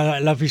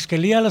la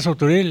Fiscalía, las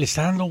autoridades le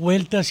están dando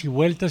vueltas y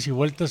vueltas y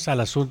vueltas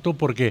al asunto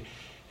porque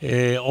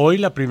hoy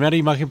la primera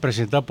imagen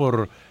presentada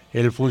por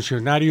el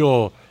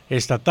funcionario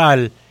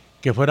estatal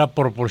que fuera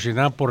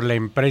proporcionada por la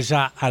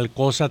empresa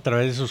Alcosa a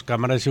través de sus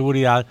cámaras de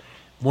seguridad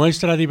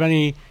muestra a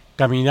Devani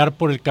caminar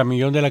por el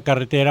camellón de la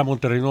carretera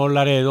Monterrey-Nuevo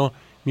Laredo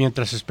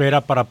mientras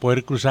espera para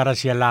poder cruzar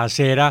hacia la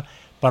acera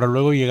para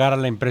luego llegar a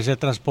la empresa de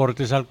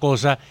transportes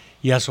Alcosa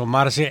y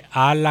asomarse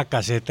a la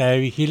caseta de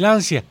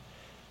vigilancia.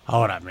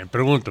 Ahora, me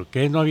pregunto,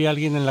 ¿qué no había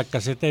alguien en la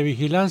caseta de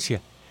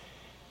vigilancia?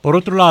 Por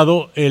otro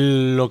lado,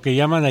 lo que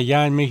llaman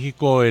allá en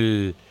México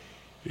el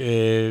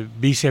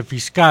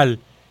vicefiscal,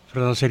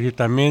 Fernando Sergio,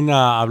 también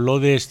habló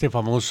de este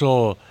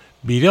famoso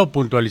video,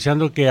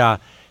 puntualizando que a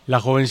la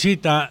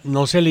jovencita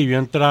no se le vio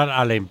entrar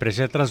a la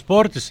empresa de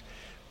transportes,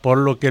 por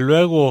lo que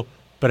luego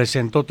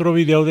presentó otro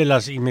video de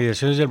las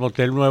inmediaciones del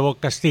Motel Nuevo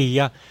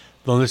Castilla,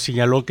 donde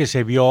señaló que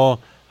se vio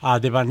a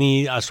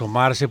Devani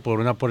asomarse por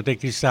una puerta de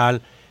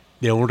cristal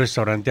de un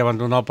restaurante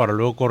abandonado para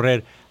luego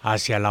correr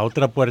hacia la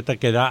otra puerta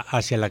que da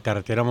hacia la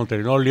carretera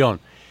Monterrey-Nuevo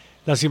León.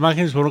 Las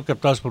imágenes fueron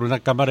captadas por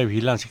una cámara de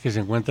vigilancia que se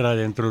encuentra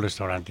dentro del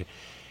restaurante.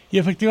 Y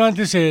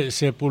efectivamente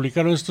se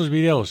publicaron estos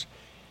videos.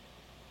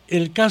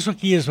 El caso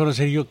aquí es, en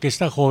serio, que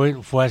esta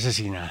joven fue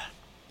asesinada.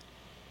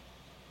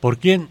 ¿Por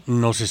quién?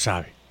 No se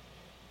sabe.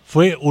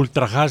 Fue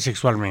ultrajada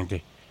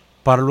sexualmente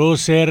para luego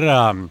ser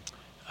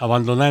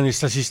abandonada en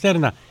esta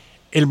cisterna.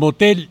 El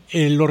motel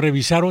lo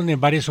revisaron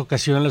en varias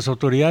ocasiones las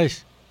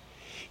autoridades.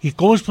 ¿Y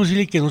cómo es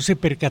posible que no se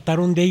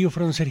percataron de ello,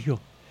 Fran Sergio?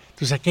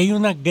 Entonces aquí hay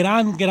una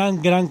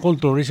gran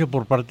controversia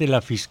por parte de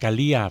la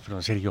Fiscalía,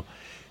 Fran Sergio.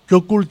 ¿Qué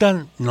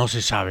ocultan? No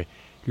se sabe.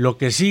 Lo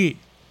que sí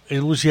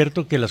es muy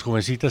cierto que las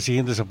jovencitas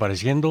siguen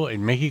desapareciendo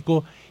en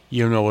México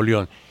y en Nuevo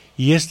León.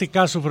 Y este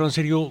caso, Fran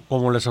Sergio,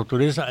 como las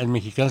autoridades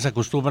mexicanas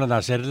acostumbran a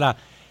hacerla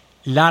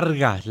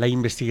larga, la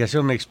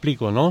investigación, me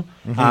explico, ¿no?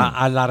 Uh-huh. A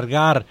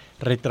alargar,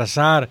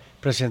 retrasar,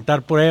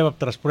 presentar prueba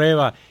tras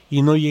prueba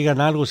y no llegan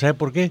a algo. ¿Sabe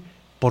por qué?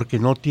 Porque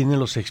no tienen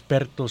los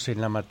expertos en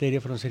la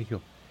materia, Fran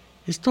Sergio.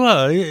 Esto,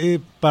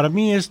 para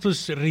mí esto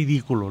es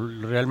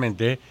ridículo,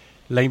 realmente.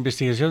 La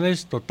investigación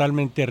es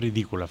totalmente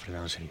ridícula,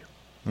 Fran Sergio.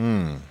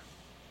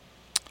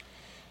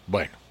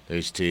 Bueno,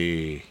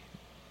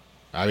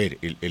 a ver,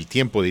 el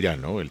tiempo dirá,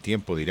 ¿no? El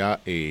tiempo dirá,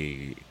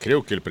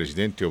 creo que el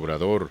presidente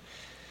Obrador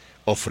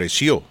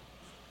ofreció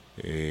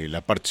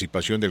la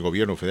participación del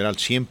gobierno federal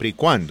siempre y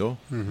cuando,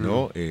 uh-huh,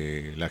 ¿no?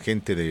 La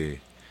gente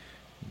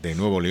de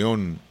Nuevo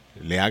León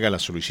le haga la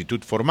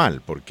solicitud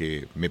formal,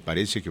 porque me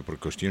parece que por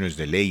cuestiones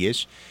de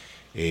leyes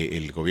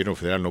el gobierno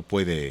federal no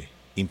puede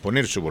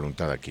imponer su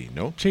voluntad aquí,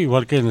 ¿no? Sí,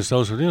 igual que en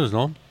Estados Unidos,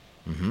 ¿no?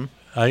 Uh-huh.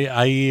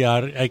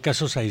 Hay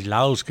casos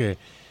aislados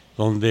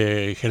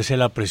donde ejerce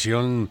la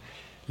presión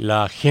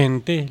la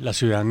gente, la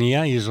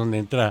ciudadanía, y es donde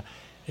entra,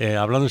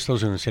 hablando de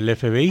Estados Unidos, el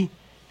FBI,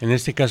 en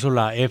este caso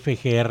la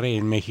FGR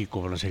en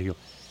México, en serio.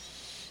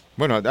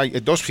 Bueno, hay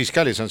 2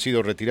 fiscales han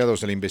sido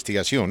retirados de la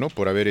investigación, ¿no?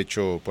 Por haber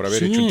hecho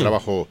un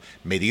trabajo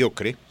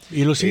mediocre.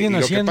 Y lo siguen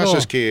haciendo. Lo que pasa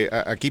es que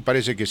aquí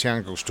parece que se han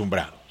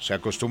acostumbrado. Se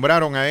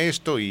acostumbraron a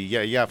esto y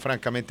ya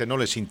francamente no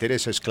les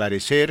interesa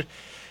esclarecer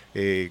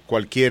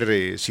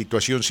cualquier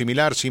situación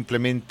similar,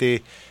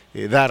 simplemente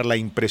dar la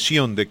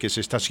impresión de que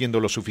se está haciendo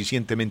lo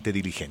suficientemente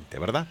diligente,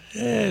 ¿verdad?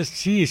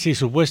 Sí,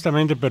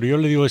 supuestamente, pero yo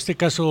le digo, este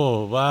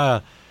caso va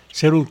a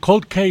ser un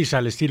cold case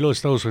al estilo de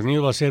Estados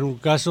Unidos, va a ser un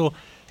caso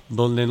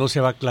donde no se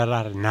va a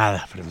aclarar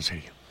nada, en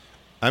serio.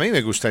 A mí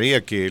me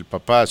gustaría que el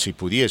papá, si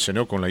pudiese,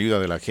 ¿no?, con la ayuda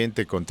de la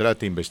gente,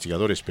 contrate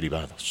investigadores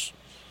privados.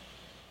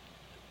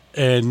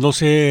 No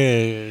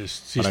sé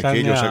si para que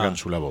ellos hagan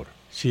su labor.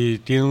 Si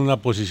tienen una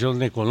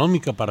posición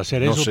económica para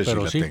hacer no eso, sé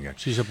pero si la tengan.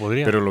 Sí se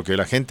podría. Pero lo que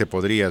la gente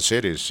podría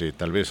hacer es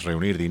tal vez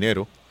reunir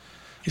dinero,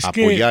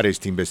 apoyar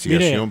esta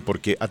investigación, mire,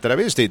 porque a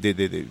través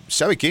de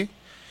 ¿sabe qué?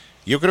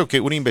 Yo creo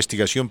que una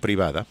investigación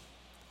privada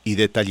y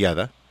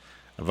detallada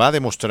va a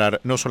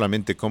demostrar no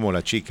solamente cómo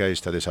la chica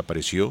esta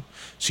desapareció,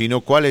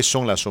 sino cuáles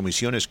son las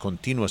omisiones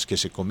continuas que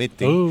se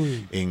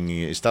cometen en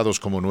estados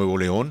como Nuevo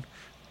León,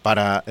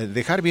 para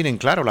dejar bien en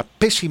claro la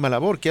pésima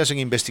labor que hacen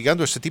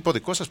investigando este tipo de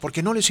cosas,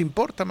 porque no les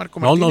importa, Marco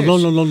Martínez.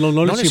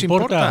 No les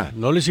importa.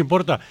 No les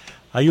importa.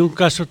 Hay un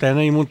caso también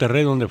ahí en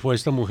Monterrey donde fue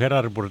esta mujer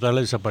a reportar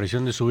la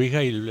desaparición de su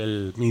hija y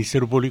el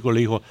Ministerio Público le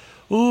dijo,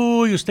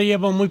 usted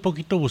lleva muy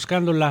poquito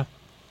buscándola.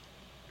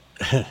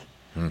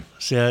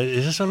 O sea,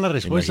 esas son las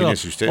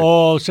respuestas.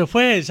 O se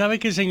fue, ¿sabe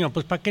qué, señor?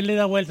 Pues ¿para qué le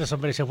da vueltas,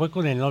 hombre? Se fue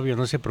con el novio,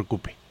 no se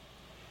preocupe.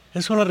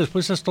 Esas son las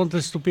respuestas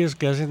tontas, estúpidas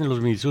que hacen en los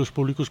ministerios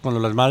públicos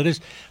cuando las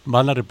madres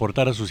van a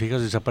reportar a sus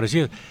hijas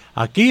desaparecidas.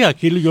 Aquí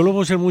yo lo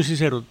voy a ser muy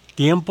sincero,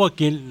 tiempo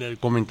aquí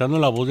comentando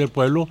La Voz del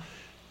Pueblo,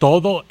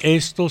 todo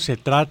esto se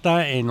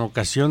trata en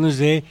ocasiones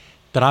de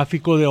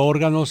tráfico de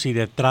órganos y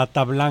de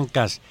trata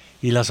blancas,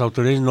 y las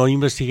autoridades no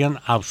investigan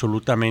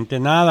absolutamente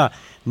nada,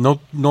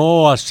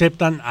 no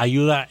aceptan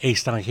ayuda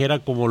extranjera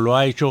como lo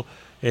ha hecho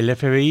el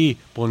FBI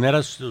poner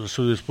a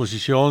su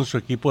disposición su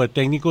equipo de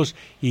técnicos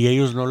y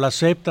ellos no lo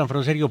aceptan,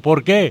 Fran Sergio.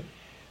 ¿Por qué?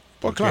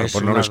 Pues claro,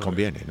 pues no les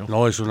conviene, ¿no?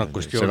 No, es una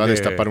cuestión se va a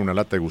destapar una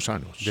lata de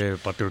gusanos. De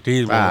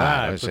patriotismo.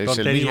 Es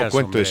el mismo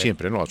cuento de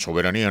siempre, ¿no?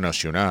 Soberanía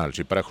nacional,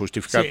 sí, para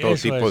justificar todo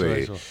tipo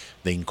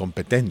de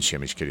incompetencia,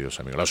 mis queridos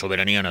amigos. La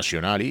soberanía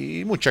nacional,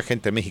 y mucha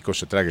gente en México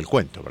se traga el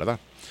cuento, ¿verdad?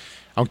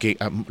 Aunque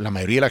la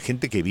mayoría de la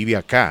gente que vive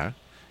acá,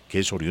 que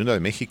es oriunda de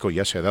México,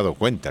 ya se ha dado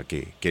cuenta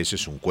que ese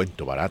es un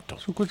cuento barato.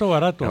 Es un cuento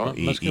barato, ¿no?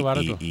 Más que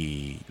barato.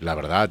 Y la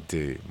verdad,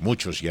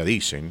 muchos ya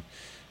dicen,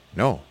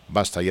 no,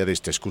 basta ya de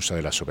esta excusa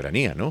de la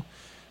soberanía, ¿no?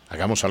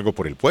 Hagamos algo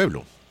por el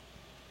pueblo.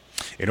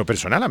 En lo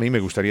personal, a mí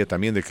me gustaría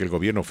también de que el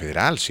gobierno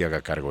federal se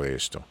haga cargo de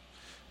esto.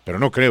 Pero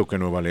no creo que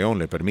Nueva León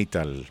le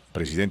permita al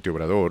presidente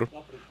Obrador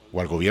o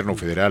al gobierno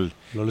federal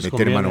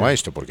meter mano a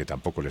esto, porque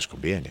tampoco les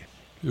conviene.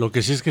 Lo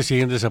que sí es que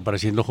siguen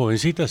desapareciendo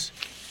jovencitas.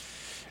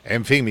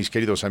 En fin, mis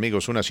queridos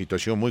amigos, una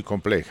situación muy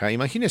compleja.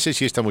 Imagínense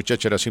si esta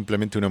muchacha era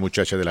simplemente una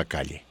muchacha de la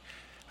calle.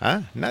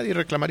 ¿Ah? Nadie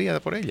reclamaría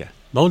por ella.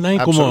 No, nadie,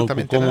 como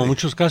nadie.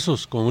 Muchos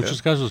casos,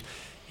 muchos casos.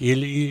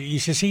 Y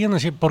se siguen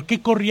así. ¿Por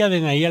qué corría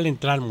de ahí al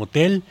entrar al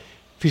motel?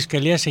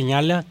 Fiscalía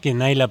señala que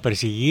nadie la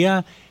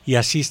perseguía y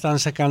así están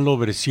sacando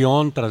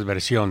versión tras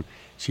versión.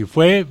 Si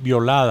fue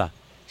violada,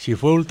 si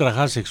fue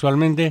ultrajada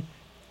sexualmente,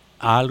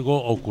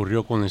 algo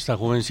ocurrió con esta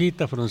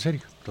jovencita, Fran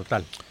Sergio,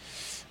 total.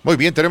 Muy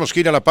bien, tenemos que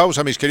ir a la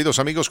pausa, mis queridos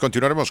amigos.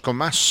 Continuaremos con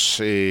más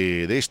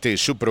de este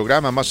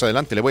subprograma. Más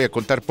adelante le voy a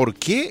contar por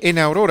qué en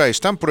Aurora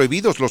están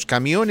prohibidos los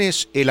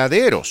camiones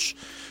heladeros.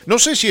 No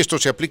sé si esto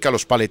se aplica a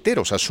los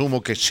paleteros,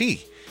 asumo que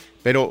sí.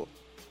 Pero,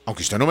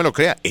 aunque usted no me lo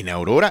crea, en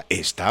Aurora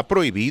está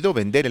prohibido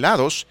vender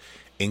helados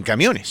en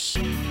camiones.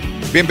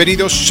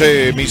 Bienvenidos,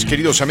 mis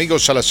queridos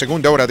amigos, a la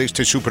segunda hora de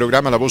este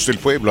subprograma La Voz del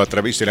Pueblo a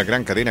través de la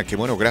gran cadena. Que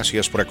bueno,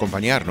 gracias por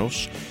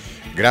acompañarnos.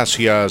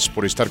 Gracias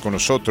por estar con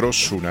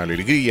nosotros. Una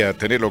alegría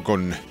tenerlo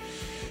con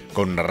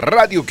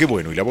Radio Qué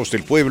Bueno y La Voz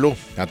del Pueblo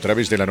a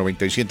través de la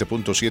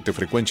 97.7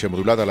 frecuencia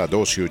modulada, la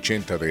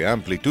 1280 de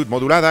amplitud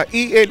modulada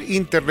y el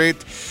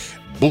internet.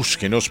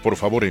 Búsquenos por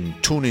favor en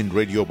TuneIn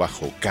Radio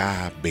bajo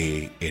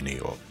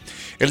KBNO.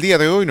 El día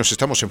de hoy nos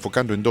estamos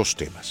enfocando en dos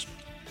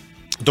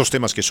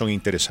temas que son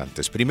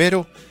interesantes.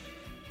 Primero,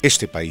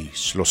 este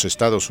país, los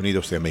Estados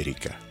Unidos de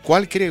América.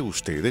 ¿Cuál cree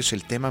usted es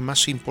el tema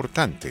más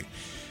importante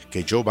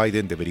que Joe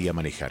Biden debería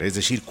manejar? Es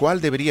decir,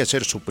 ¿cuál debería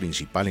ser su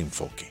principal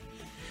enfoque?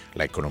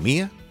 ¿La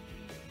economía?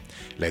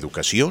 ¿La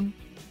educación?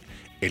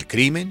 ¿El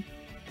crimen?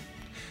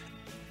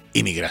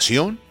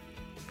 ¿Inmigración?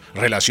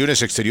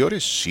 ¿Relaciones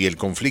exteriores? ¿Y el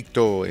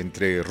conflicto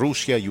entre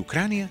Rusia y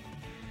Ucrania?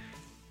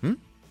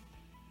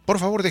 Por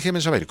favor, déjeme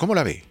saber, ¿cómo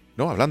la ve?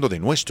 ¿No? Hablando de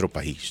nuestro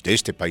país, de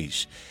este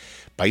país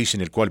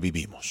en el cual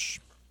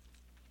vivimos.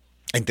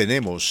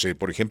 Entendemos,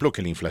 por ejemplo,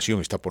 que la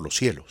inflación está por los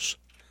cielos.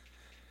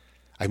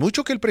 Hay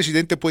mucho que el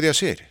presidente puede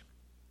hacer,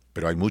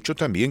 pero hay mucho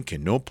también que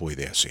no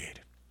puede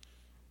hacer.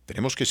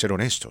 Tenemos que ser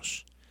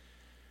honestos.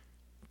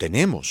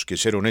 Tenemos que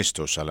ser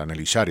honestos al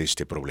analizar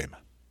este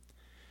problema.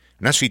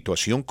 Una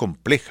situación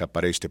compleja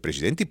para este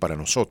presidente y para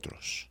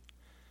nosotros.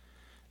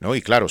 ¿No?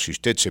 Y claro, si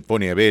usted se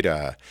pone a ver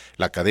a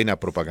la cadena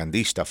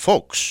propagandista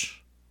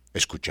Fox,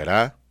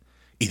 escuchará,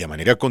 y de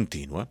manera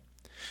continua,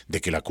 de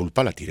que la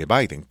culpa la tiene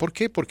Biden. ¿Por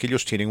qué? Porque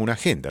ellos tienen una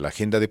agenda, la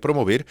agenda de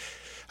promover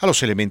a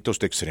los elementos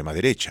de extrema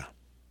derecha.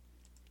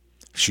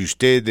 Si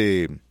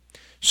usted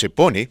se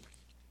pone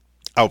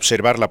a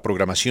observar la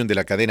programación de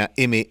la cadena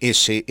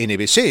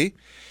MSNBC,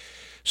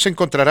 se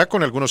encontrará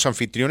con algunos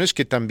anfitriones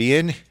que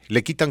también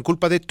le quitan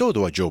culpa de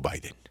todo a Joe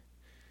Biden.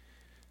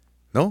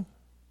 ¿No?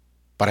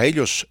 Para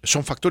ellos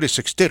son factores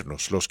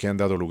externos los que han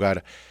dado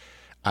lugar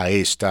a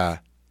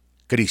esta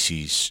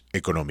crisis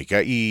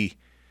económica y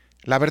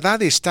la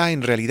verdad está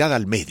en realidad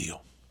al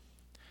medio.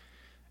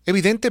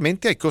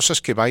 Evidentemente hay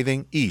cosas que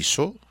Biden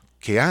hizo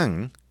que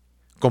han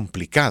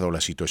complicado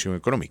la situación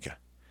económica,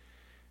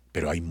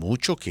 pero hay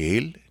mucho que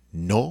él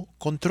no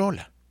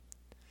controla.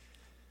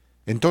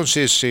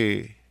 Entonces,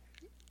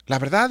 la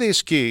verdad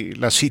es que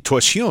la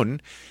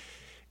situación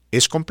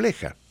es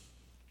compleja.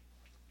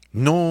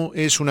 No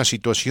es una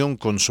situación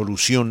con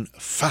solución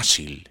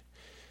fácil,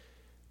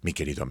 mi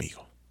querido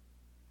amigo.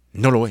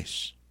 No lo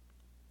es.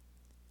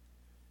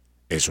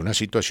 Es una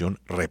situación,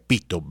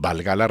 repito,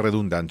 valga la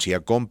redundancia,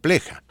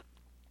 compleja.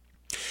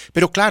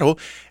 Pero claro,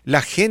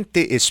 la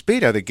gente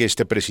espera de que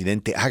este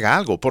presidente haga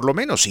algo, por lo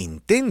menos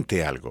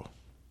intente algo.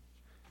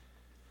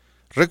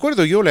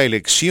 Recuerdo yo la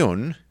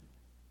elección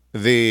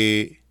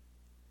de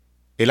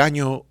el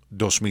año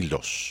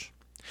 2002,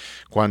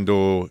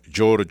 cuando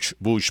George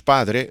Bush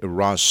padre,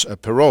 Ross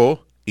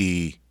Perot,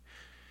 y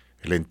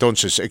el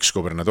entonces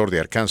exgobernador de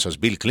Arkansas,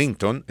 Bill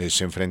Clinton,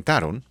 se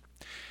enfrentaron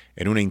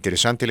en una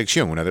interesante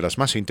elección, una de las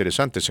más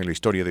interesantes en la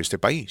historia de este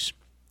país.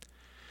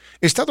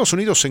 Estados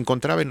Unidos se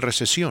encontraba en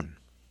recesión.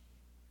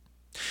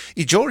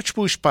 Y George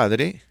Bush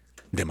padre,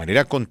 de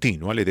manera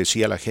continua, le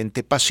decía a la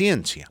gente,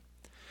 paciencia,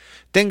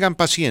 tengan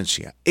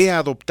paciencia, he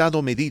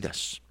adoptado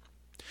medidas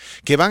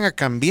que van a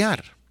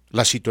cambiar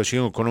la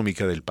situación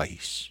económica del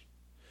país.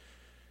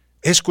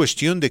 Es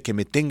cuestión de que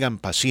me tengan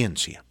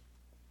paciencia.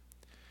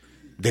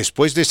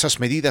 después de esas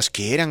medidas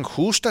que eran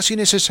justas y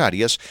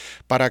necesarias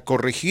para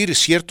corregir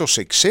ciertos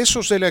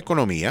excesos de la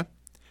economía,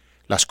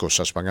 las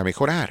cosas van a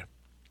mejorar.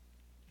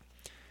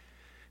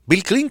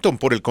 Bill Clinton,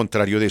 por el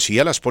contrario,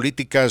 decía las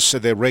políticas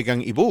de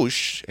Reagan y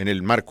Bush en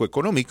el marco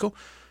económico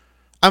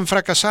han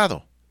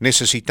fracasado,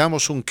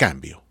 necesitamos un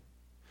cambio.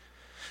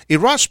 Y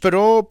Ross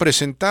Perot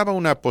presentaba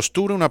una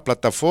postura, una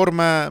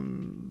plataforma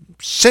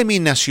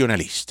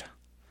seminacionalista.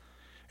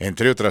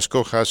 Entre otras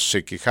cosas,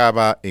 se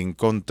quejaba en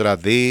contra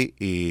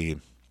de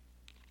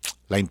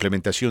la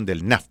implementación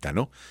del NAFTA,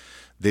 ¿no?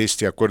 De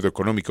este acuerdo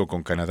económico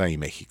con Canadá y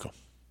México.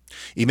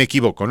 Y me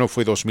equivoco, no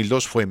fue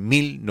 2002, fue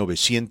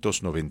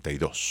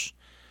 1992.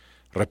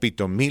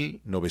 Repito,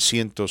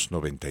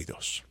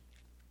 1992.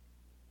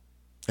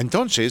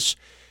 Entonces,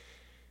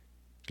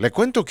 le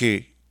cuento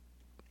que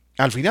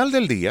al final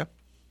del día,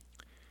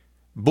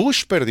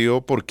 Bush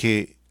perdió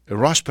porque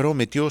Ross Perot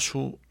metió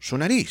su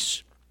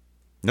nariz,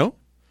 ¿no?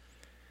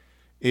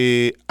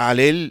 Al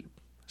él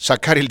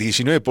sacar el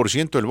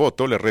 19% del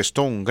voto, le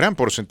restó un gran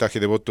porcentaje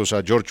de votos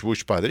a George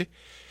Bush padre,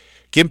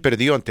 quien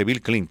perdió ante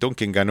Bill Clinton,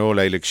 quien ganó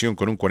la elección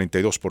con un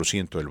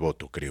 42% del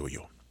voto, creo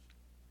yo.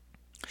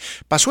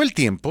 Pasó el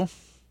tiempo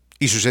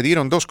y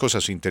sucedieron dos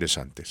cosas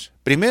interesantes.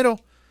 Primero,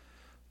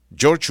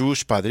 George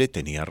Bush padre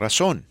tenía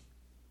razón.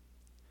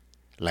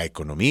 La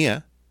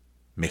economía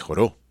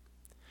mejoró.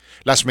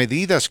 Las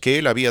medidas que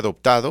él había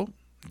adoptado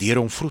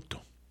dieron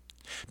fruto.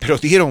 Pero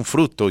dieron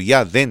fruto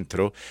ya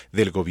dentro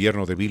del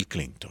gobierno de Bill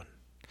Clinton.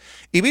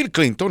 Y Bill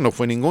Clinton no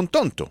fue ningún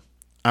tonto.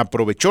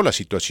 Aprovechó la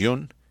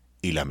situación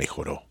y la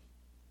mejoró.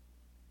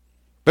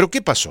 ¿Pero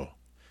qué pasó?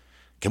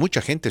 Que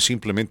mucha gente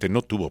simplemente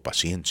no tuvo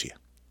paciencia.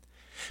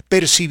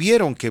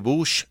 Percibieron que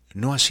Bush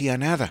no hacía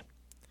nada,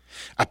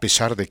 a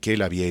pesar de que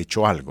él había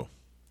hecho algo.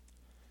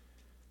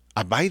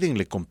 A Biden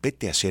le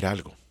compete hacer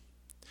algo.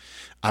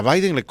 A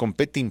Biden le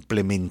compete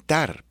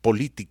implementar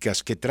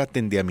políticas que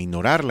traten de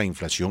aminorar la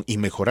inflación y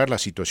mejorar la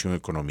situación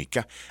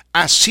económica,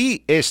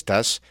 así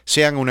éstas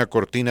sean una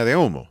cortina de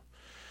humo.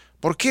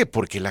 ¿Por qué?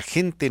 Porque la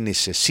gente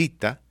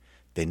necesita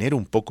tener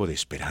un poco de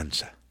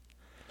esperanza.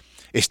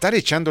 Estar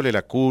echándole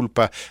la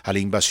culpa a la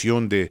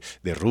invasión de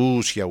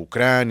Rusia,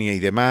 Ucrania y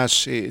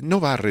demás no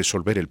va a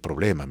resolver el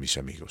problema, mis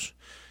amigos.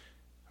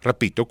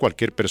 Repito,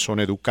 cualquier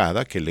persona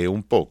educada que lee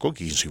un poco,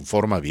 que se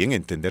informa bien,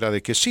 entenderá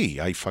de que sí,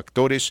 hay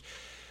factores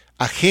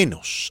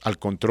ajenos al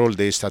control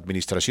de esta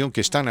administración que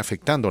están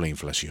afectando la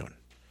inflación.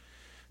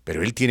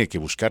 Pero él tiene que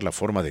buscar la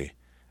forma de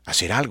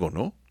hacer algo,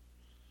 ¿no?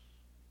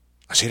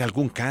 Hacer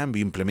algún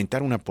cambio,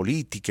 implementar una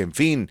política, en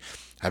fin,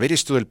 a ver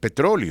esto del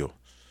petróleo.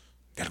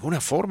 De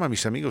alguna forma,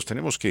 mis amigos,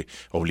 tenemos que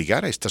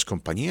obligar a estas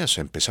compañías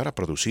a empezar a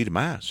producir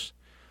más.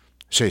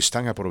 Se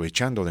están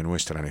aprovechando de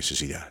nuestra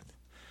necesidad.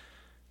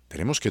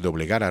 Tenemos que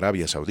doblegar a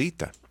Arabia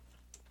Saudita.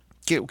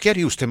 ¿Qué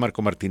haría usted,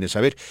 Marco Martínez?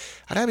 A ver,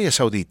 Arabia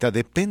Saudita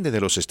depende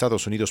de los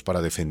Estados Unidos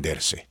para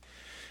defenderse.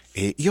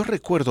 Yo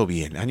recuerdo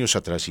bien, años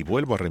atrás, y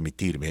vuelvo a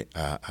remitirme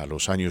a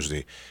los años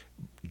de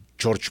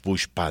George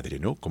Bush padre,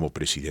 ¿no? Como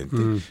presidente.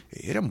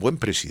 Era un buen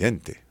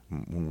presidente,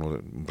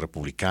 un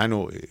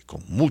republicano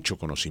con mucho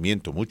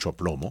conocimiento, mucho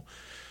aplomo,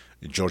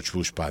 George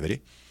Bush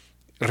padre.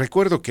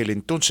 Recuerdo que el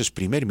entonces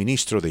primer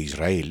ministro de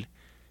Israel,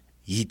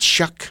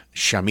 Yitzhak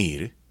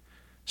Shamir,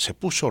 se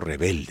puso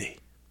rebelde.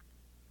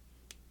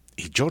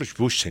 Y George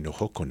Bush se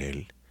enojó con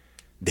él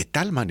de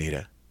tal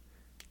manera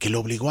que lo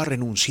obligó a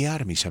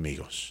renunciar, mis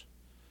amigos.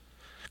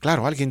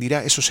 Claro, alguien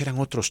dirá, esos eran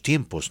otros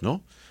tiempos,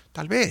 ¿no?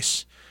 Tal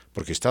vez,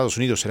 porque Estados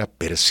Unidos era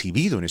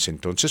percibido en ese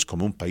entonces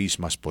como un país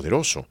más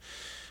poderoso.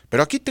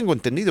 Pero aquí tengo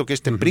entendido que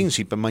este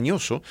príncipe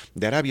mañoso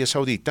de Arabia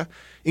Saudita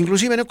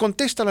inclusive no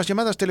contesta las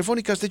llamadas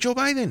telefónicas de Joe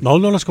Biden. No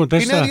las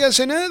contesta. Y nadie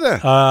hace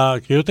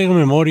nada. Que yo tengo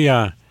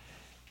memoria,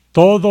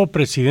 todo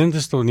presidente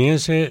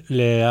estadounidense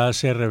le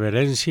hace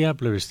reverencia,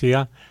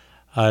 plebiscita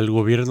al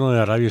gobierno de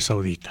Arabia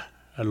Saudita,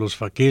 a los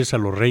faquíes, a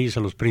los reyes, a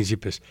los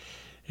príncipes.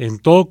 En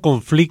todo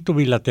conflicto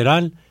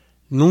bilateral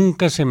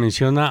nunca se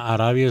menciona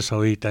Arabia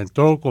Saudita. En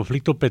todo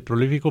conflicto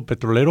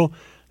petrolero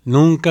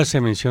nunca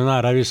se menciona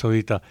Arabia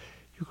Saudita.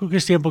 Yo creo que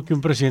es tiempo que un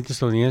presidente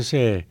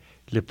estadounidense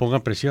le ponga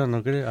presión,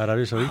 ¿no cree?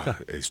 Arabia Saudita.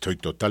 Estoy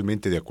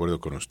totalmente de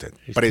acuerdo con usted.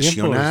 Es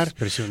Presionar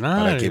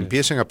para que eh.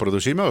 empiecen a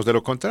producir más. De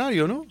lo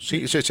contrario, ¿no?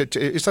 Sí,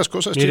 estas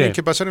cosas Mire, tienen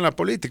que pasar en la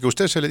política.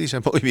 Usted se le dice,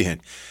 muy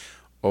bien.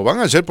 O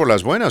van a ser por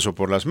las buenas o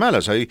por las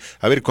malas. Ahí,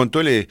 a ver,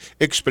 contó el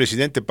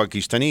expresidente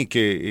pakistaní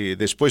que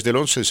después del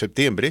 11 de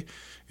septiembre,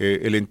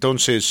 el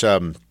entonces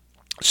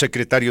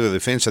secretario de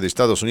Defensa de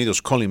Estados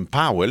Unidos, Colin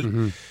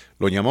Powell,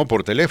 lo llamó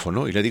por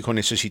teléfono y le dijo,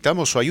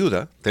 necesitamos su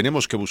ayuda,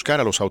 tenemos que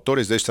buscar a los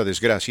autores de esta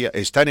desgracia,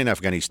 están en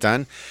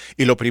Afganistán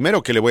y lo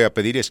primero que le voy a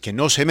pedir es que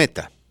no se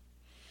meta.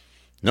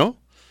 ¿No?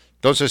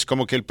 Entonces,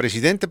 como que el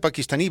presidente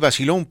pakistaní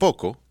vaciló un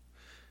poco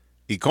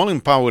y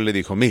Colin Powell le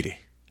dijo,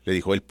 mire, le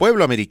dijo, el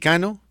pueblo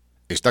americano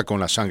está con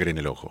la sangre en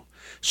el ojo.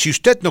 Si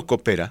usted no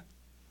coopera,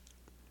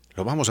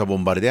 lo vamos a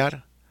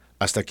bombardear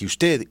hasta que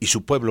usted y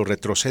su pueblo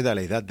retroceda a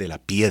la edad de la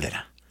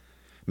piedra.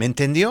 ¿Me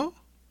entendió?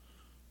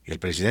 Y el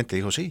presidente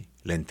dijo, sí,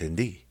 le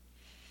entendí.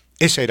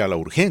 Esa era la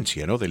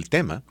urgencia, ¿no?, del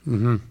tema.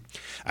 Uh-huh.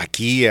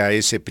 Aquí a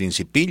ese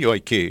principillo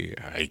hay que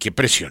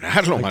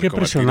presionarlo, Hay Marco que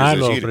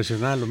presionarlo, Martínez,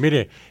 presionarlo.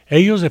 Mire,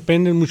 ellos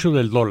dependen mucho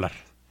del dólar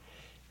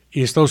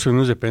y Estados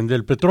Unidos depende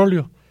del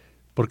petróleo.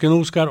 ¿Por qué no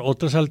buscar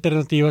otras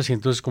alternativas y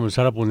entonces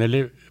comenzar a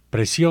ponerle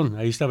presión?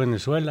 Ahí está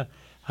Venezuela,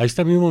 ahí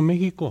está mismo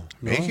México,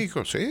 ¿no?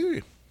 México,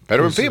 sí.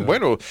 Pero Pues, en fin,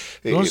 bueno,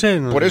 no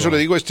sé, por eso le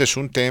digo, este es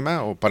un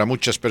tema, o para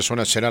muchas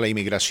personas será la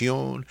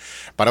inmigración,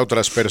 para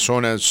otras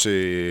personas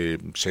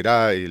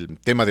será el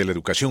tema de la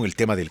educación, el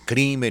tema del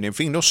crimen, en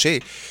fin, no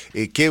sé.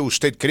 ¿Qué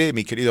usted cree,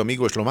 mi querido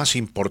amigo, es lo más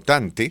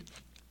importante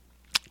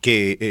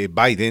que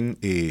Biden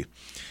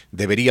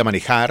debería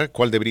manejar?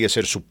 ¿Cuál debería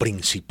ser su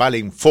principal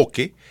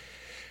enfoque?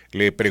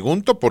 Le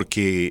pregunto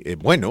porque,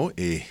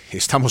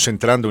 estamos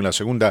entrando en la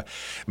segunda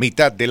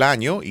mitad del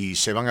año y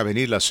se van a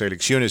venir las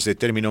elecciones de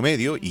término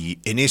medio y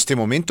en este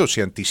momento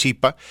se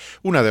anticipa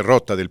una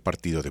derrota del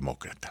Partido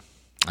Demócrata.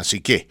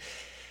 Así que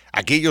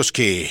aquellos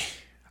que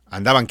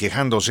andaban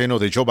quejándose, ¿no?,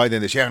 de Joe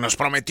Biden decían, nos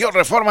prometió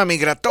reforma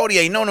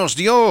migratoria y no nos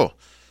dio.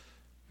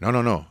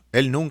 No,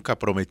 él nunca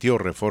prometió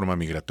reforma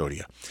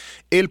migratoria.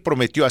 Él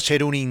prometió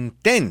hacer un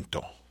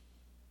intento,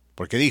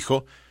 porque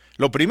dijo,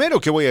 lo primero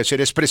que voy a hacer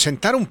es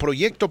presentar un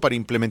proyecto para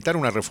implementar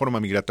una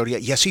reforma migratoria,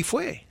 y así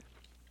fue.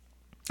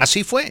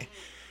 Así fue.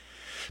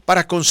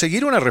 Para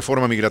conseguir una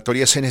reforma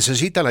migratoria se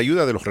necesita la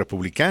ayuda de los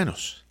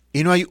republicanos,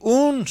 y no hay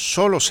un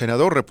solo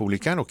senador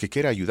republicano que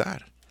quiera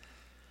ayudar.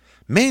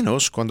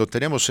 Menos cuando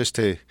tenemos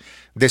este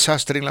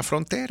desastre en la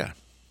frontera.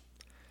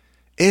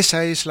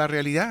 Esa es la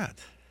realidad.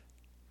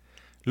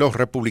 Los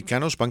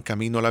republicanos van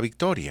camino a la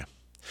victoria.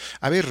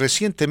 A ver,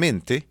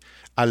 recientemente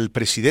al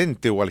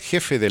presidente o al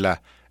jefe de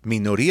la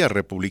minoría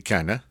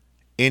republicana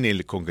en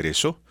el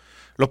Congreso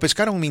lo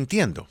pescaron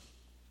mintiendo.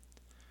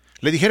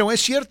 Le dijeron,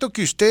 ¿es cierto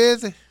que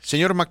usted,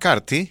 señor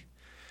McCarthy,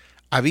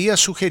 había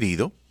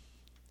sugerido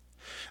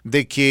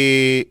de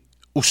que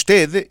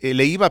usted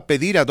le iba a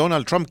pedir a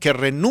Donald Trump que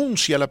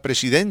renuncie a la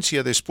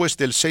presidencia después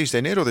del 6 de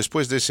enero,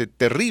 después de ese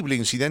terrible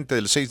incidente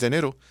del 6 de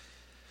enero?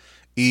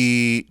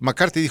 Y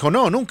McCarthy dijo,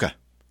 no, nunca.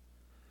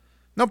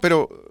 No,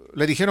 pero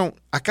le dijeron,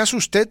 ¿acaso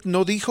usted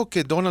no dijo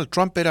que Donald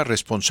Trump era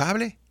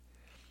responsable?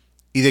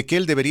 Y de que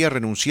él debería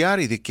renunciar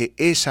y de que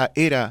esa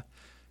era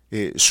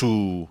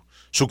su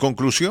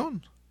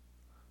conclusión.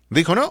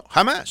 Dijo, no,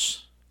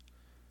 jamás.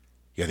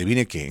 Y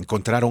adivine que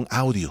encontraron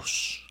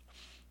audios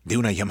de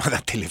una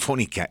llamada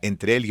telefónica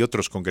entre él y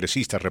otros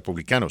congresistas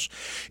republicanos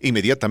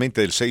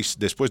inmediatamente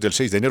después del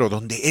 6 de enero,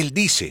 donde él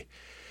dice,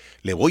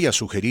 le voy a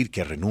sugerir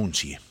que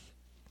renuncie,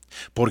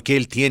 porque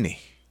él tiene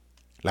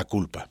la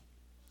culpa.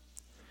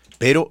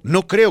 Pero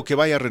no creo que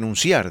vaya a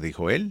renunciar,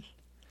 dijo él,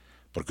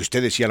 porque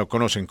ustedes ya lo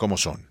conocen cómo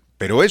son.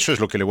 Pero eso es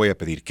lo que le voy a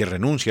pedir, que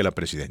renuncie a la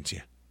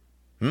presidencia.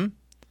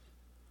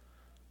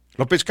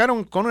 Lo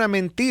pescaron con una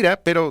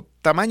mentira, pero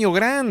tamaño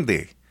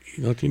grande.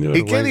 No tiene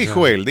vergüenza. ¿Y qué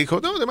dijo él?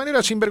 Dijo, no, de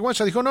manera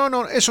sinvergüenza, dijo,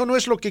 no, eso no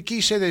es lo que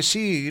quise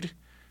decir.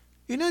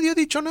 Y nadie ha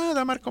dicho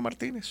nada, Marco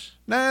Martínez.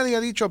 Nadie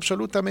ha dicho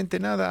absolutamente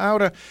nada.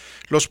 Ahora,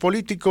 los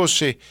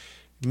políticos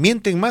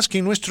mienten más que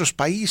en nuestros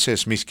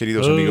países, mis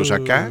queridos amigos,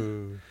 acá.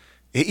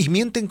 Y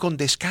mienten con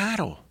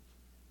descaro.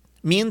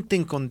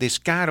 Mienten con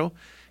descaro.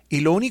 Y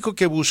lo único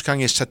que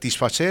buscan es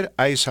satisfacer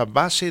a esa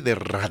base de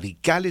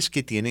radicales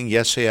que tienen,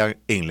 ya sea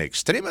en la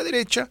extrema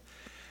derecha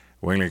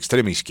o en la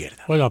extrema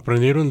izquierda. Bueno,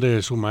 aprendieron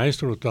de su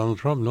maestro, Donald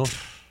Trump, ¿no?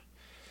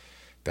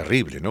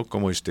 Terrible, ¿no?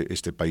 Cómo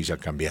este país ha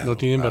cambiado. No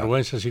tienen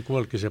vergüenza, así como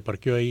el que se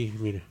parqueó ahí,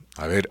 mire.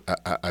 A ver,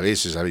 a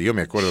veces, yo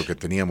me acuerdo que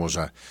teníamos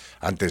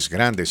antes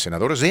grandes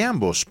senadores de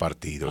ambos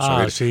partidos.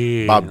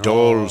 Sí, Bob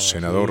Dole,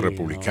 senador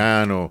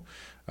republicano.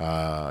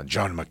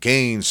 John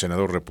McCain,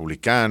 senador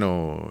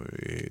republicano,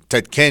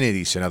 Ted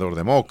Kennedy, senador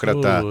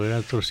demócrata. Eran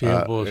otros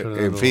tiempos.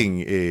 En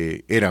fin,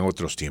 eran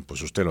otros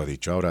tiempos, usted lo ha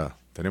dicho. Ahora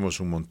tenemos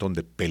un montón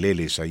de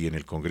peleles ahí en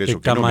el Congreso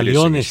que no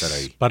merecen estar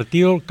ahí.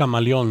 Partido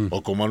camaleón.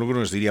 O como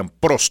algunos dirían,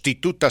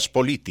 prostitutas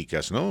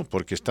políticas, ¿no?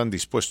 Porque están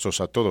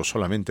dispuestos a todo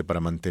solamente para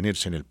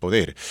mantenerse en el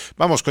poder.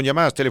 Vamos con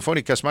llamadas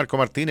telefónicas, Marco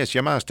Martínez,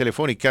 llamadas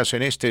telefónicas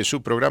en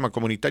su programa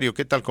comunitario.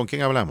 ¿Qué tal? ¿Con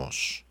quién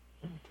hablamos?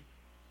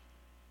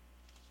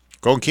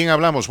 ¿Con quién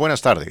hablamos?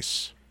 Buenas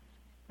tardes.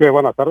 Sí,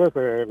 buenas tardes.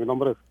 Mi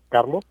nombre es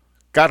Carlos.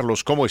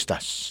 Carlos, ¿cómo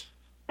estás?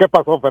 ¿Qué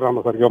pasó,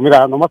 Fernando Sergio?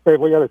 Mira, nomás te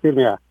voy a decir,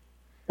 mira,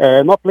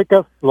 no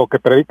aplicas lo que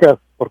predicas,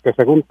 porque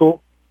según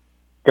tú,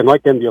 que no hay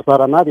que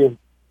endiosar a nadie.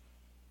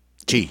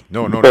 Sí,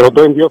 no. Pero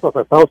tú endiosas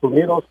a Estados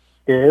Unidos,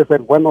 que es el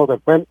bueno del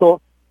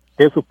cuento,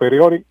 que es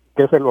superior y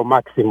que es lo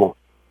máximo.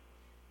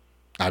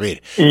 A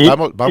ver, y,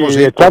 vamos y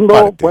a ir echando,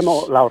 por partes.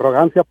 Bueno, la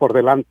arrogancia por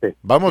delante.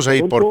 Vamos a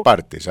ir por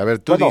partes. A ver,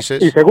 tú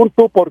dices... Y según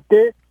tú, ¿por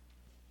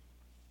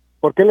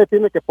qué le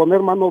tiene que poner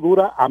mano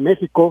dura a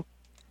México?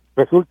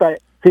 Resulta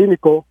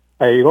cínico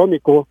e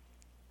irónico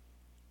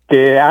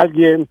que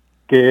alguien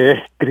que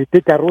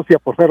critica a Rusia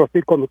por ser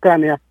hostil con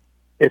Ucrania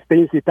esté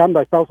incitando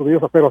a Estados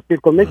Unidos a ser hostil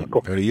con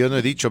México. Pero yo no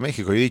he dicho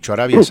México, yo he dicho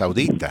Arabia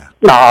Saudita.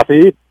 No,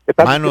 sí.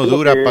 Mano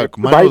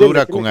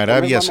dura con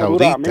Arabia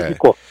Saudita.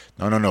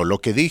 No. Lo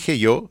que dije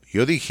yo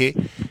dije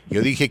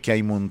Yo dije que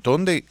hay un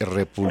montón de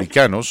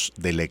republicanos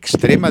de la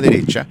extrema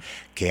derecha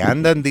que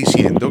andan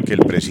diciendo que el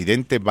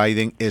presidente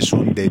Biden es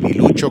un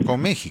debilucho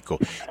con México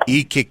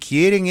y que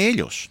quieren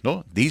ellos,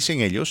 ¿no?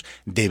 Dicen ellos,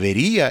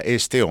 debería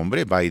este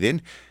hombre,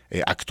 Biden,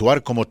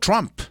 actuar como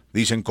Trump,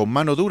 dicen con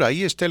mano dura.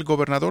 Ahí está el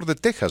gobernador de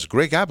Texas,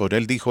 Greg Abbott,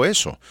 él dijo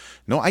eso.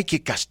 No, hay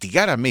que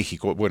castigar a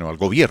México, bueno, al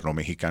gobierno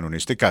mexicano en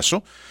este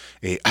caso,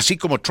 así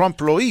como Trump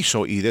lo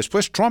hizo, y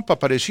después Trump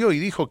apareció y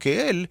dijo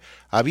que él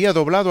había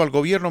doblado al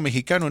gobierno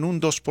mexicano en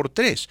un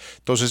 2x3.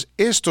 Entonces,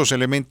 estos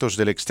elementos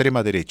de la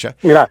extrema derecha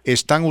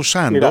están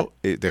usando,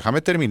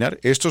 déjame terminar,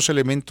 estos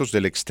elementos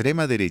de la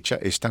extrema derecha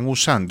están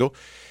usando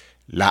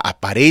la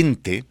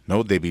aparente,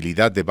 ¿no?,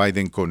 debilidad de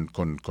Biden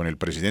con el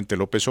presidente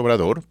López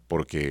Obrador,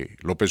 porque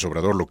López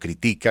Obrador lo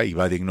critica y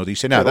Biden no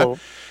dice nada,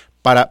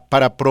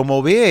 para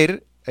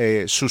promover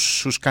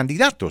sus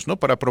candidatos, ¿no?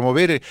 Para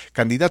promover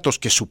candidatos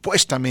que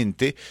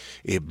supuestamente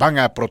van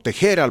a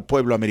proteger al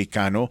pueblo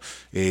americano,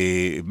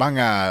 van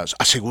a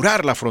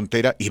asegurar la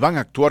frontera y van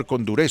a actuar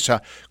con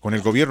dureza con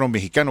el gobierno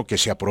mexicano que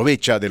se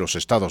aprovecha de los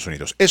Estados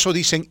Unidos. Eso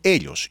dicen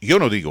ellos, yo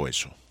no digo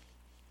eso.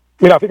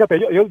 Mira, fíjate,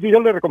 yo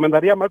le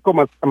recomendaría a Marco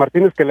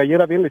Martínez que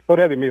leyera bien la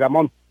historia de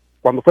Miramón,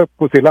 cuando fue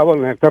fusilado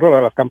en el Cerro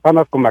de las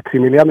Campanas con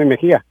Maximiliano y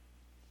Mejía.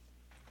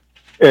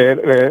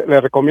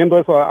 Le recomiendo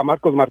eso a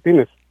Marcos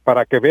Martínez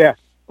para que vea.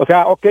 O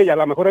sea, ok, a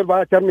lo mejor él va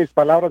a echar mis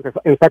palabras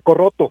en saco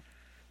roto,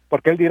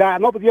 porque él dirá,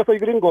 no, pues yo soy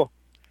gringo,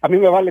 a mí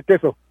me vale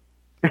queso.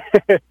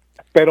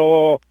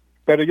 pero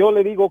yo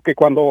le digo que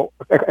cuando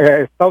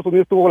Estados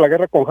Unidos tuvo la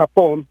guerra con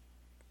Japón,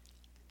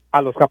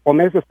 a los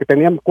japoneses que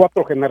tenían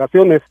 4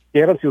 generaciones, que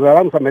eran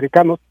ciudadanos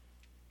americanos,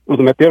 los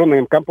metieron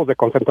en campos de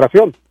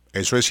concentración.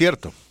 Eso es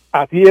cierto.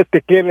 Así es que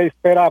 ¿qué le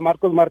espera a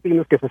Marcos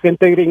Martínez, que se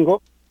siente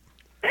gringo,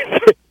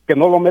 que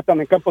no lo metan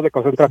en campos de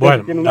concentración?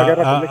 Bueno, tiene una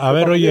guerra con a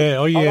ver,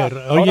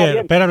 oye,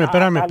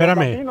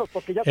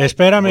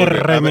 espérame,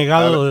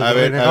 renegado.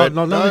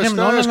 No,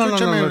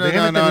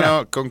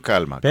 con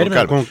calma.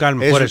 Con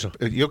calma, por eso.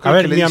 Yo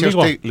creo que le dice a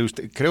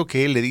usted, creo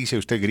que él le dice a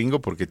usted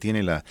gringo porque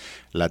tiene la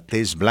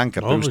tez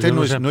blanca, pero usted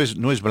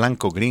no es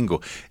blanco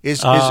gringo,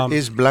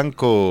 es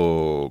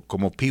blanco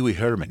como Pee Wee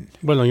Herman.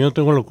 Bueno, yo no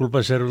tengo la culpa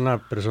de ser una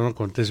persona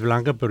con tez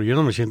blanca, pero yo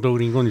no me siento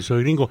gringo ni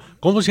soy gringo.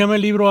 ¿Cómo se llama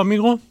el libro,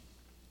 amigo?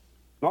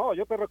 No,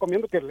 yo te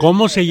recomiendo que...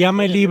 ¿Cómo se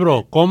llama el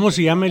libro? ¿Cómo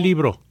se llama el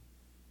libro?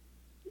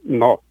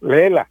 No,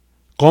 léela.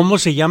 ¿Cómo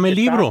se llama el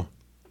libro?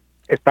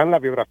 Está en la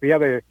biografía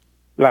de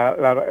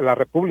la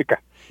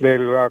República, de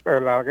la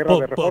Guerra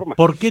de Reforma.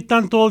 ¿Por qué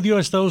tanto odio a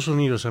Estados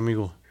Unidos,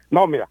 amigo?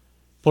 No, mira.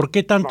 ¿Por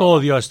qué tanto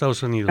odio a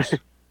Estados Unidos?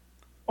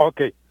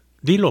 Ok.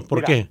 Dilo,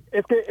 ¿por qué?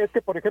 Es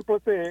que, por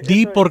ejemplo...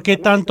 Di por qué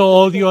tanto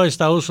odio a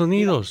Estados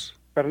Unidos.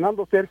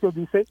 Fernando Sergio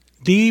dice...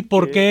 Di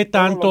por qué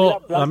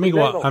tanto...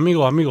 Amigo.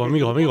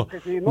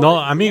 No,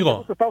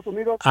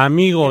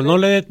 amigo, no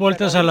le des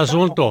vueltas al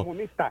asunto.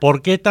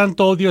 ¿Por qué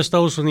tanto odio a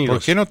Estados Unidos?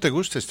 ¿Por qué no te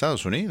gusta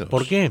Estados Unidos?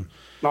 ¿Por qué?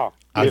 No.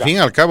 Al fin y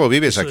al cabo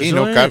vives aquí,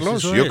 ¿no,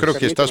 Carlos? Yo creo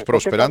que estás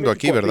prosperando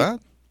aquí, ¿verdad?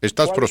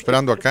 ¿Estás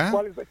prosperando acá?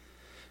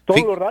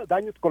 Todos los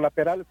daños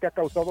colaterales que ha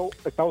causado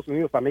Estados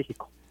Unidos a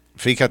México.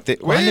 Fíjate,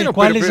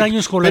 ¿cuáles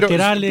daños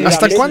colaterales?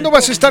 ¿Hasta cuándo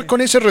vas a estar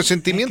con ese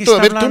resentimiento? A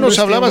ver, tú nos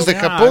hablabas de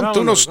Japón,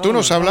 tú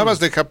nos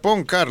hablabas de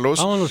Japón, Carlos.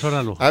 Vámonos,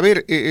 Fernando. A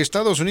ver,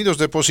 Estados Unidos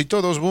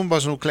depositó 2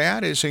 bombas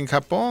nucleares en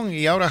Japón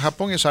y ahora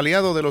Japón es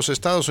aliado de los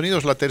Estados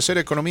Unidos, la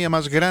tercera economía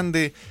más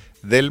grande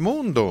del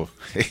mundo.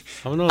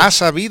 ¿Ha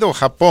sabido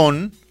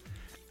Japón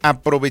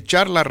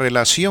aprovechar la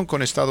relación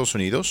con Estados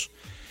Unidos,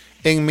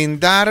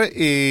 enmendar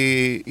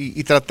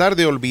y tratar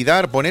de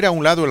olvidar, poner a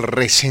un lado el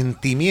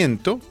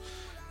resentimiento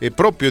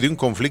propio de un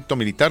conflicto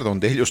militar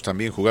donde ellos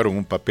también jugaron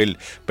un papel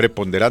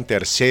preponderante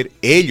al ser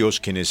ellos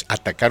quienes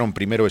atacaron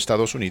primero a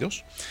Estados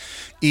Unidos,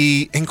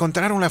 y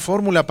encontraron la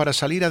fórmula para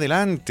salir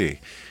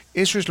adelante?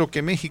 Eso es lo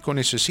que México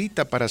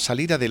necesita para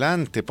salir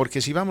adelante,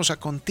 porque si vamos a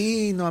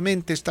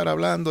continuamente estar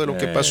hablando de lo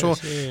que pasó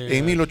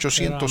en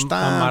 1800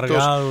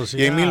 tantos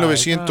y en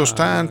 1900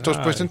 tantos,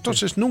 pues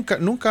entonces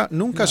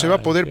nunca se va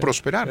a poder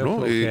prosperar,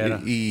 ¿no?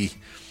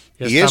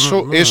 Y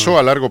eso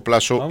a largo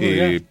plazo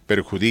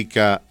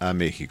perjudica a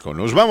México.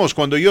 Nos vamos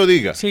cuando yo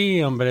diga.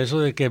 Sí, hombre, eso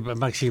de que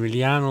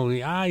Maximiliano,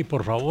 ay,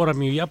 por favor,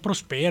 amigo, ya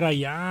prospera,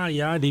 ya,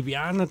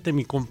 aliviánate,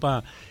 mi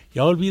compa.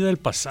 Ya olvida el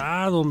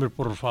pasado, hombre,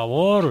 por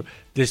favor.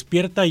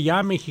 Despierta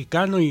ya,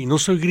 mexicano. Y no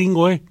soy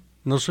gringo,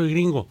 no soy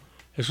gringo.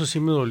 Eso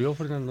sí me dolió,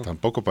 Fernando.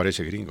 Tampoco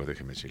parece gringo,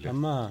 déjeme decirle.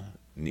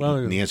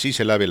 Ni así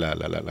se lave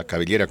la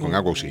cabellera con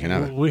agua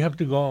oxigenada. We have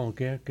to go,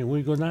 okay? Can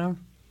we go now?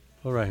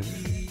 All right.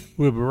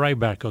 We'll be right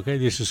back, okay?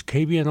 This is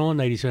KBNO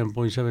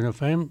 97.7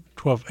 FM,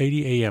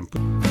 1280 AM.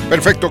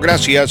 Perfecto,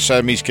 gracias,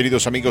 mis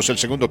queridos amigos. El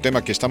segundo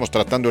tema que estamos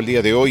tratando el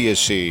día de hoy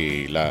es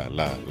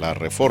la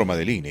reforma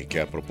del INE que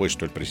ha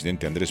propuesto el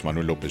presidente Andrés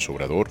Manuel López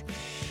Obrador.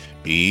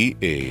 Y,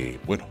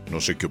 bueno, no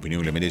sé qué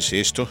opinión le merece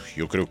esto.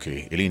 Yo creo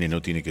que el INE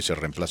no tiene que ser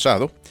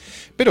reemplazado,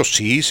 pero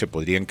sí se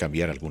podrían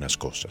cambiar algunas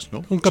cosas,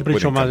 ¿no? Un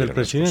capricho más del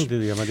presidente,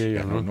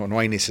 llamaría yo, ¿no? No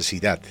hay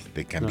necesidad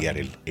de cambiar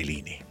el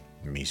INE.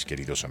 Mis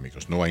queridos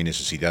amigos, no hay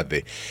necesidad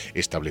de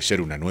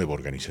establecer una nueva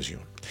organización.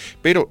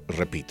 Pero,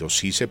 repito,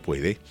 sí se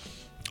puede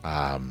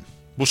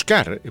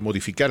buscar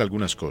modificar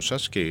algunas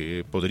cosas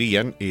que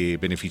podrían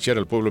beneficiar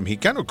al pueblo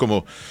mexicano,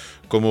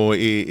 como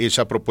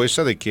esa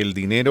propuesta de que el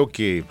dinero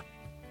que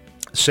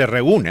se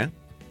reúna,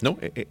 ¿no?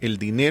 El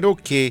dinero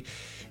que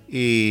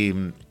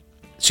el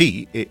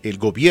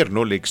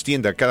gobierno le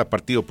extienda a cada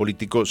partido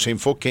político se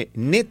enfoque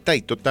neta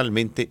y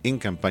totalmente en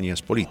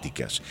campañas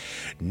políticas,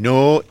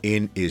 no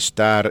en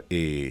estar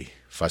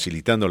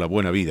facilitando la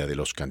buena vida de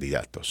los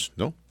candidatos,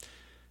 ¿no?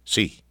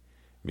 Sí,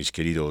 mis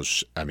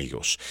queridos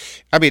amigos.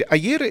 A ver,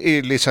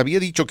 ayer les había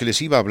dicho que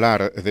les iba a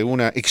hablar de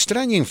una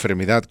extraña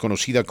enfermedad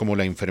conocida como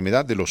la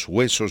enfermedad de los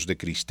huesos de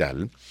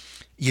cristal,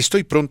 y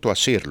estoy pronto a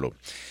hacerlo.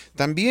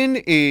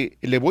 También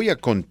le voy a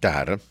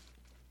contar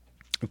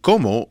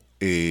cómo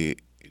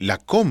la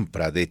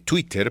compra de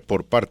Twitter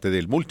por parte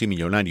del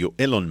multimillonario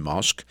Elon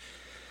Musk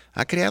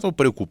ha creado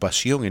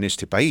preocupación en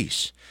este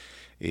país.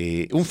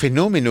 Un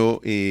fenómeno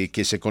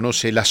que se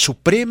conoce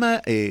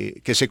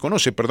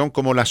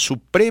como la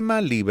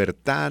suprema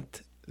libertad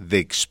de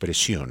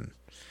expresión.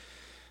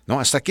 ¿No?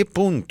 ¿Hasta qué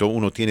punto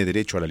uno tiene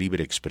derecho a la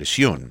libre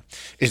expresión?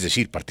 Es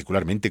decir,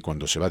 particularmente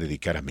cuando se va a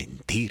dedicar a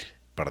mentir,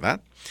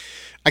 ¿verdad?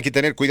 Hay que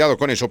tener cuidado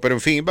con eso, pero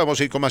en fin, vamos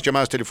a ir con más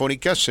llamadas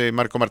telefónicas.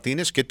 Marco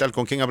Martínez, ¿qué tal?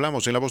 ¿Con quién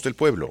hablamos en La Voz del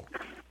Pueblo?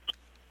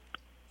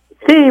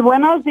 Sí,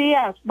 buenos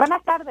días.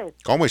 Buenas tardes.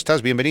 ¿Cómo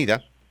estás?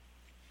 Bienvenida.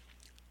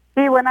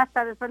 Sí, buenas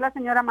tardes. Soy la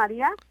señora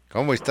María.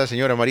 ¿Cómo está,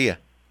 señora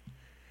María?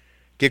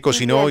 ¿Qué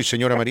cocinó hoy,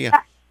 señora María?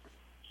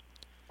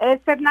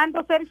 ¿Es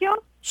Fernando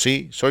Sergio?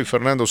 Sí, soy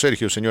Fernando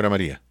Sergio, señora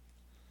María.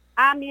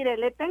 Mire,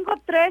 le tengo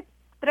tres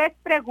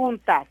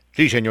preguntas.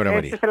 Sí, señora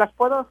María. ¿Se las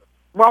puedo?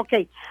 Ok.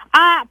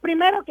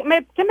 Primero, ¿qué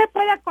me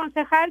puede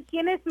aconsejar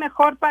quién es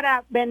mejor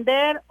para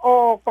vender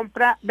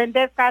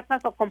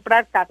casas o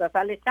comprar casas?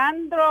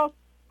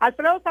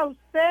 ¿Alfredo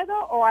Saucedo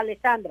o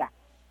Alejandra?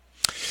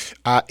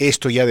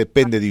 Esto ya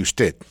depende de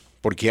usted,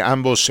 porque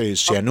ambos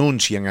se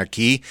anuncian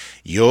aquí.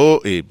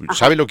 Yo,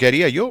 ¿sabe lo que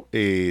haría yo?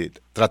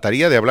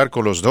 Trataría de hablar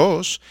con los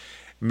dos,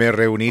 me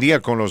reuniría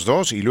con los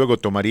dos y luego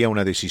tomaría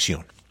una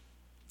decisión.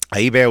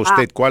 Ahí vea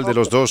usted cuál de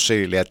los dos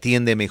le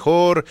atiende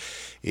mejor,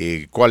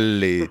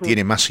 cuál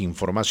tiene más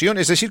información,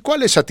 es decir,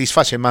 cuál le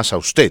satisface más a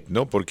usted,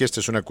 ¿no? Porque esta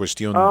es una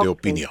cuestión de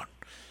opinión.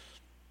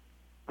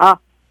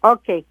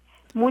 Ok.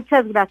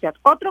 Muchas gracias.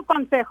 Otro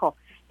consejo.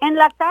 En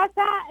la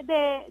casa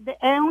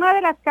en una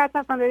de las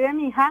casas donde vive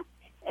mi hija,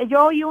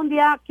 yo oí un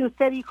día que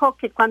usted dijo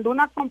que cuando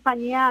una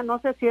compañía, no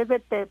sé si es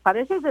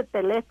parece es de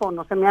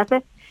teléfono, se me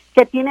hace,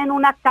 que tienen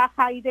una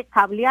caja ahí de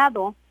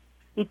cableado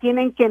y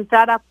tienen que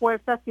entrar a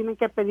fuerzas, tienen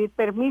que pedir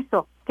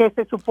permiso, que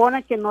se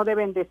supone que no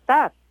deben de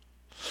estar.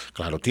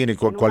 Claro, tiene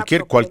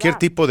cualquier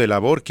tipo de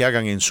labor que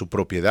hagan en su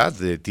propiedad,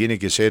 tiene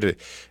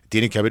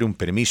que haber un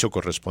permiso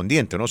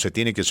correspondiente, ¿no? Se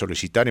tiene que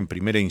solicitar en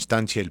primera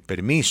instancia el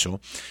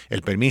permiso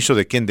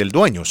de quién, del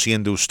dueño,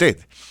 siendo usted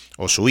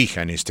o su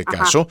hija en este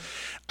caso,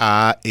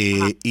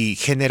 y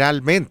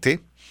generalmente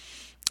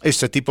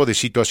este tipo de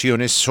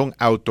situaciones son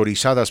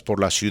autorizadas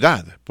por la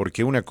ciudad,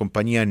 porque una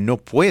compañía no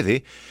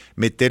puede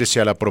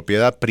meterse a la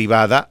propiedad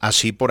privada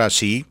así por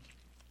así,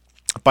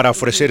 para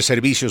ofrecer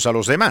servicios a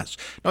los demás.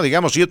 No,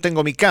 digamos, yo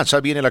tengo mi casa,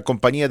 viene la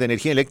compañía de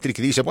energía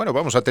eléctrica y dice, bueno,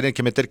 vamos a tener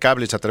que meter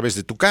cables a través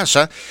de tu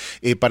casa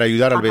para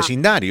ayudar al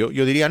vecindario.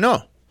 Yo diría,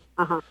 no,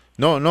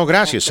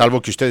 gracias,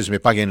 salvo que ustedes me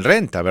paguen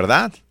renta,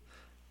 ¿verdad?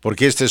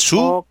 Porque esta es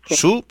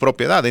su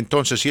propiedad.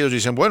 Entonces, si ellos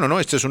dicen, bueno, no,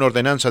 esta es una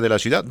ordenanza de la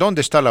ciudad,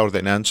 ¿dónde está la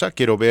ordenanza?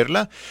 Quiero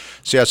verla.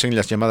 Se hacen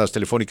las llamadas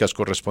telefónicas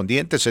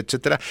correspondientes,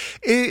 etcétera.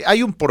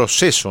 Hay un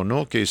proceso,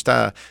 ¿no?, que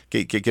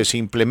se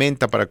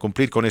implementa para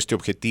cumplir con este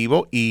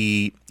objetivo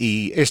y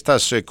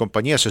estas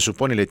compañías se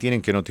supone le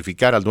tienen que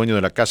notificar al dueño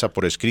de la casa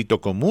por escrito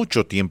con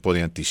mucho tiempo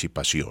de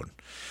anticipación.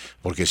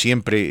 Porque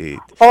siempre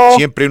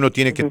uno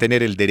tiene que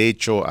tener el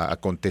derecho a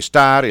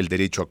contestar, el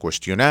derecho a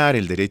cuestionar,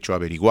 el derecho a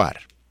averiguar.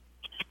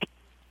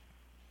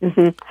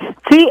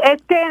 Sí,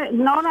 es que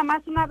no, nada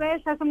más una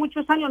vez, hace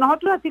muchos años,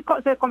 nosotros así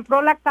se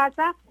compró la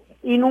casa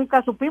y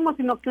nunca supimos,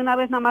 sino que una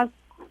vez nada más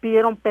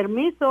pidieron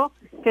permiso,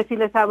 que si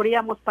les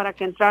abríamos para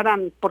que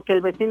entraran, porque el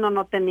vecino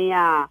no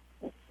tenía,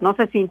 no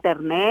sé si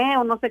internet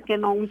o no sé qué,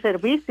 no, un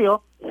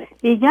servicio,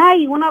 y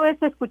una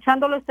vez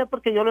escuchándolo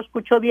porque yo lo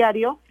escucho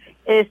diario,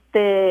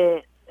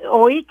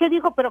 oí que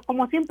dijo, pero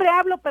como siempre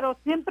hablo, pero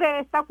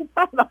siempre está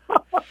ocupado.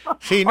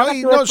 Sí,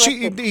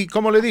 y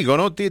como le digo,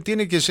 no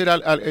tiene que ser,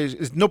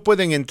 no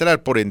pueden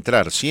entrar por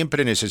entrar,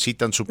 siempre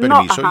necesitan su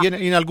permiso. Y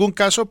en algún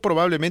caso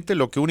probablemente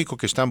lo único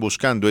que están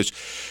buscando es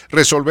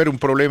resolver un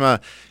problema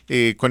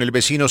con el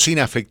vecino sin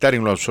afectar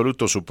en lo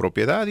absoluto su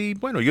propiedad. Y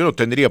bueno, yo no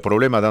tendría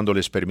problema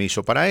dándoles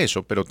permiso para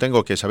eso, pero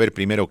tengo que saber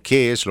primero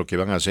qué es lo que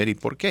van a hacer y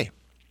por qué.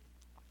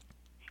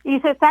 ¿Y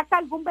se saca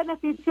algún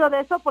beneficio de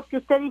eso? Porque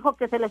usted dijo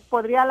que se les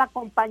podría a la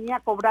compañía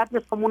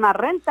cobrarles como una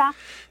renta.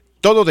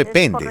 Todo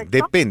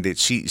depende.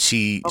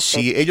 Si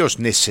ellos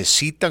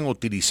necesitan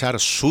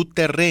utilizar su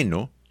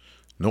terreno,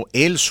 no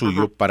el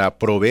suyo, para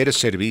proveer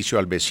servicio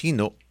al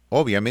vecino,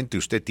 obviamente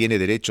usted tiene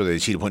derecho de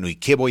decir, bueno, ¿y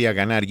qué voy a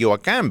ganar yo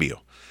a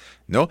cambio?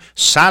 ¿no?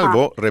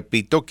 Salvo,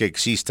 repito, que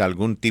exista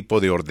algún tipo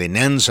de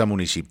ordenanza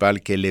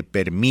municipal que le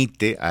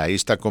permite a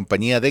esta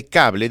compañía de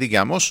cable,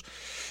 digamos,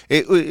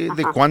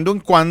 de cuando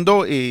en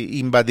cuando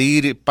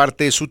invadir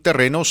parte de su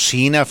terreno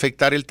sin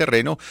afectar el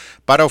terreno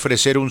para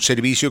ofrecer un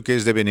servicio que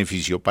es de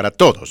beneficio para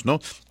todos, ¿no?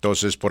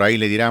 Entonces, por ahí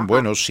le dirán,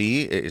 bueno,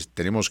 sí,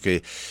 tenemos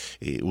que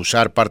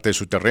usar parte de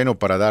su terreno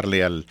para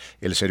darle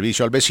el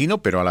servicio al vecino,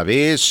 pero a la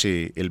vez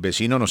el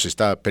vecino nos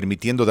está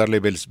permitiendo darle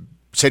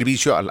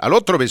servicio al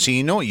otro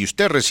vecino y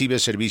usted recibe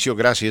servicio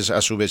gracias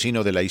a su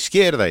vecino de la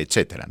izquierda,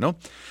 etcétera, ¿no?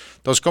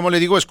 Entonces, como le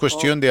digo, es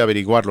cuestión de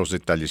averiguar los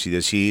detalles y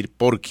decir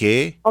por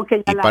qué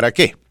y para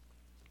qué.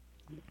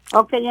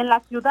 Ok, en la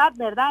ciudad,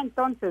 ¿verdad?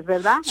 Entonces,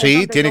 ¿verdad?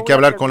 Sí, tiene que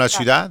hablar con la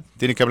ciudad,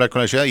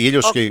 y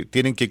ellos que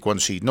tienen que,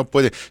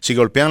 si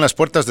golpean las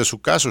puertas de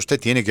su casa, usted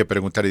tiene que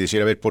preguntar y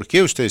decir, a ver, ¿por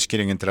qué ustedes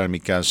quieren entrar a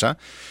mi casa?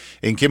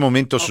 ¿En qué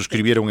momento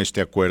suscribieron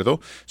este acuerdo?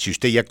 Si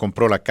usted ya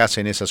compró la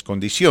casa en esas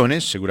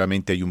condiciones,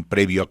 seguramente hay un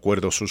previo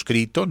acuerdo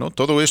suscrito, ¿no?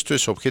 Todo esto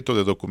es objeto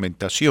de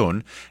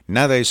documentación,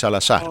 nada es al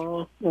azar.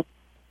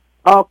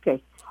 Ok.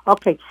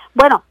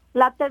 Bueno,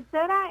 la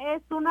tercera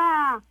es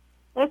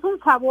un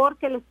favor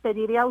que les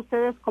pediría a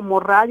ustedes como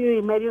radio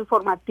y medio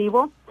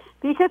informativo.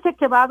 Fíjese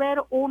que va a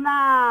haber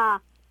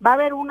una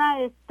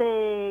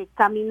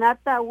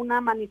caminata,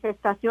 una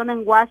manifestación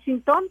en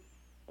Washington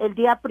el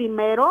día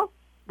primero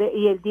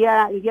y el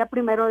día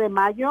primero de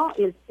mayo,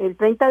 el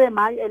 30 de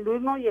mayo, el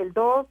 1 y el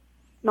 2,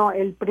 no,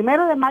 el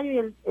 1 de mayo y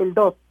el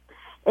 2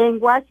 en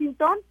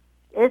Washington,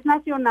 es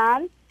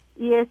nacional.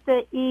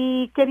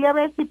 Y quería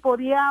ver si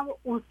podía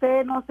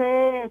usted, no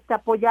sé,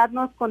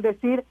 apoyarnos con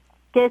decir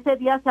que ese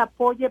día se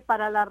apoye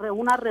para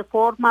una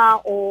reforma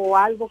o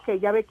algo, que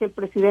ya ve que el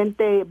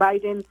presidente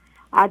Biden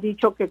ha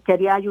dicho que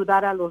quería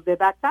ayudar a los de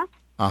DACA.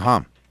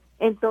 Ajá.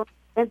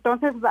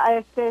 Entonces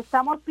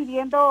estamos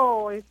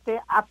pidiendo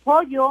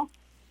apoyo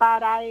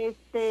para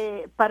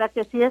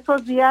que si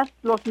esos días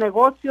los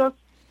negocios,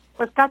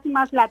 pues casi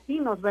más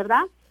latinos,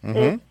 ¿verdad?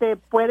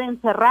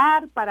 Pueden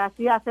cerrar, para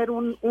así hacer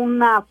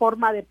una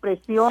forma de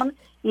presión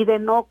y de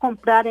no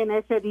comprar en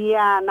ese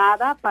día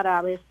nada,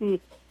 para ver si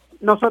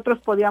nosotros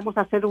podíamos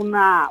hacer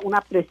una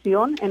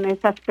presión en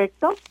ese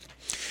aspecto.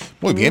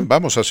 Muy bien,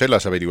 vamos a hacer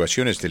las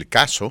averiguaciones del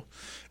caso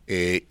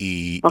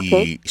y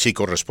si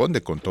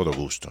corresponde, con todo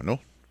gusto, ¿no?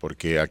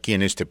 Porque aquí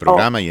en este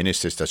programa y en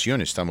esta estación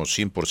estamos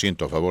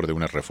 100% a favor de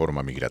una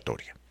reforma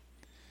migratoria.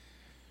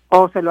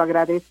 Se lo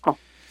agradezco.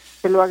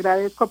 Se lo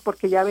agradezco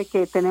porque ya ve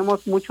que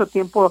tenemos mucho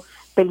tiempo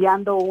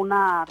peleando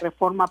una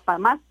reforma para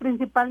más,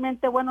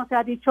 principalmente, bueno, se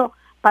ha dicho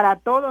para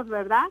todos,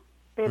 ¿verdad?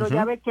 Pero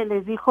ya ve que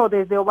les dijo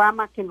desde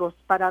Obama que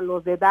para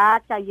los de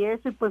DACA y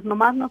eso, y pues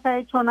nomás no se ha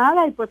hecho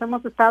nada, y pues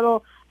hemos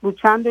estado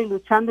luchando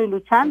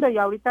y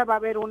ahorita va a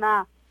haber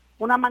una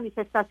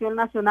manifestación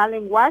nacional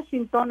en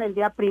Washington el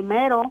día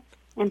primero,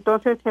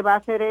 entonces se va a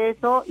hacer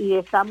eso y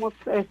estamos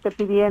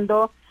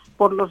pidiendo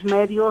por los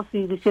medios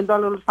y diciendo a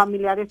los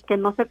familiares que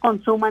no se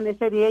consuman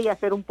ese día y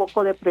hacer un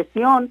poco de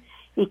presión,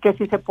 y que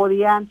si se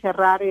podían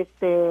cerrar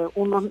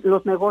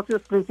los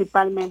negocios,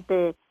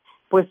 principalmente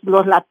pues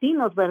los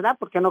latinos, ¿verdad?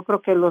 Porque no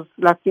creo que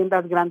las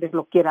tiendas grandes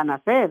lo quieran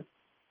hacer,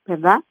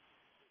 ¿verdad?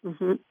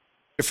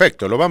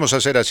 Perfecto, lo vamos a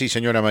hacer así,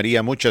 señora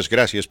María. Muchas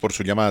gracias por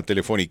su llamada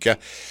telefónica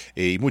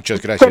y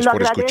muchas gracias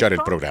por escuchar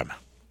el programa.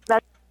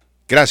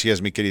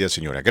 Gracias, mi querida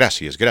señora.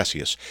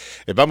 Gracias.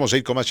 Vamos a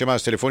ir con más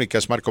llamadas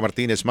telefónicas. Marco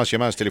Martínez, más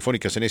llamadas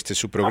telefónicas en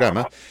su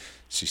programa.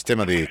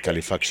 Sistema de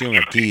calefacción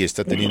aquí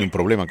está teniendo un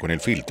problema con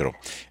el filtro.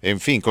 En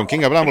fin, ¿con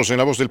quién hablamos en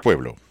La Voz del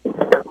Pueblo?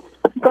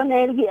 Con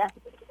Elvia.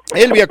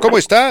 Elvia, ¿cómo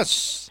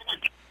estás?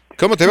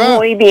 ¿Cómo te va?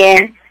 Muy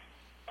bien.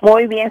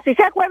 ¿Sí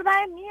se acuerda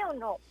de mí o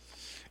no?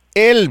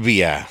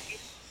 Elvia,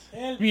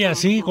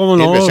 sí, ¿cómo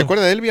no? Elvia, ¿se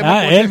acuerda de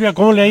Elvia? Elvia,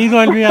 ¿cómo le ha ido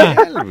a Elvia?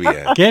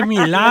 Elvia. ¡Qué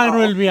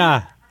milagro,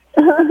 Elvia!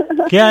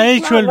 ¿Qué ha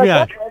hecho,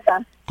 Elvia?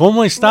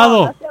 ¿Cómo ha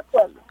estado?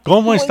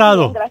 ¿Cómo ha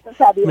estado?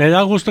 Bien, Me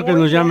da gusto que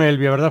nos llame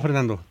Elvia, ¿verdad,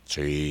 Fernando?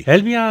 Sí.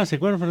 Elvia, ¿se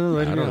acuerda, Fernando?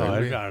 Claro,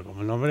 Elvia,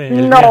 como nombre.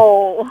 Elvia.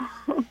 No.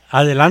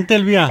 Adelante,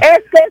 Elvia.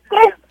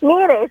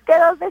 Mire, es que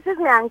 2 veces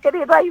me han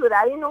querido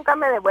ayudar y nunca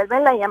me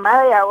devuelven la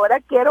llamada, y ahora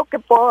quiero que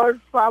por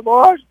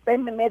favor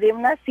me dé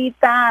una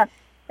cita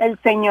el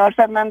señor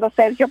Fernando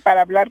Sergio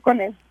para hablar con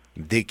él.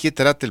 ¿De qué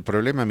trata el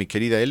problema, mi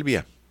querida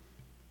Elvia?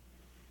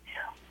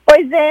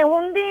 Pues de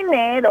un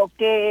dinero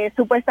que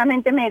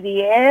supuestamente me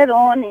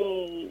dieron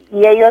y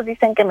ellos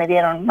dicen que me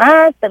dieron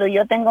más, pero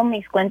yo tengo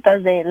mis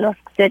cuentas de los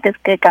cheques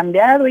que he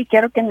cambiado y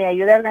quiero que me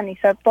ayude a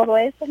organizar todo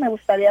eso. Me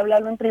gustaría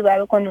hablarlo en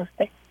privado con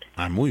usted.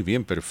 Muy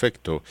bien,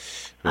 perfecto.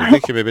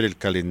 Déjeme ver el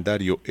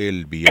calendario,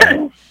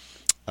 Elvia.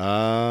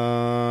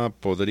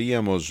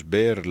 Podríamos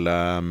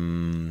verla.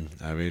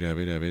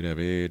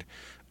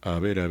 A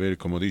ver,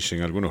 como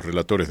dicen algunos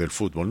relatores del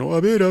fútbol, ¿no?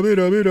 A ver.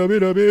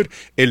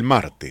 El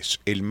martes.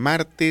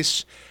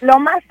 Lo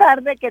más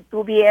tarde que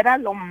tuviera,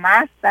 lo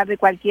más tarde,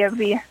 cualquier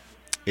día.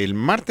 El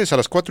martes a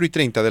las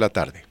 4:30 de la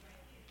tarde.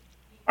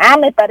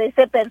 Me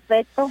parece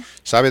perfecto.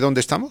 ¿Sabe dónde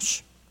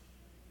estamos?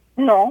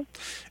 No.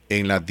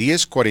 En la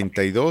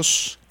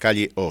 1042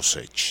 calle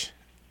Osage.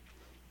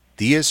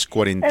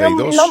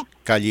 1042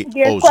 calle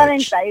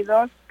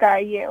 1042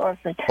 calle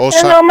Osage.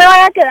 Osage. Pero no me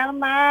vaya a quedar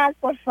mal,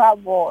 por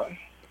favor.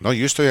 No,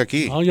 yo estoy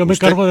aquí. No, yo me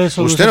cargo de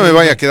eso. Usted no me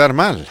vaya a quedar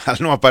mal al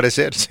no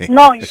aparecerse.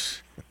 No,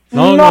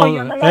 no,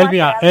 yo me voy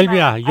a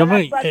quedar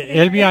mal.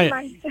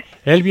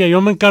 Elvia,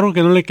 yo me encargo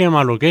que no le quede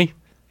mal, ¿ok?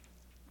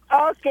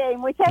 Ok,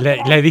 muchas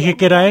gracias. Le dije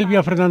que era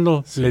Elvia,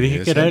 Fernando. Sí, le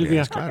dije que era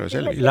Elvia. Claro, es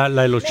Elvia.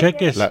 La de los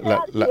cheques.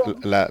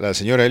 La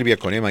señora Elvia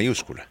con E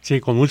mayúscula. Sí,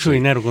 con mucho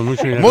dinero, con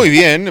mucho dinero. Muy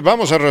bien,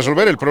 vamos a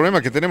resolver el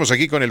problema que tenemos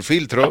aquí con el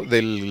filtro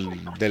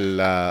del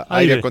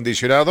aire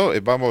acondicionado.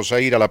 Vamos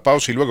a ir a la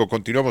pausa y luego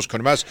continuamos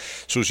con más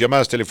sus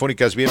llamadas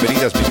telefónicas.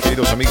 Bienvenidas, mis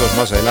queridos amigos.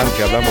 Más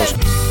adelante hablamos.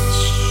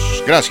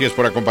 Gracias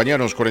por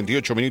acompañarnos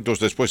 48 minutos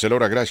después de la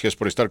hora. Gracias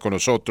por estar con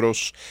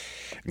nosotros.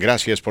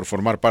 Gracias por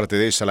formar parte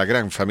de esa, la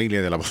gran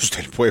familia de la Voz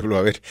del Pueblo.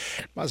 A ver,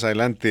 más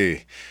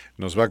adelante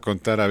nos va a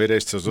contar a ver a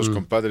estos dos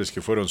compadres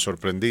que fueron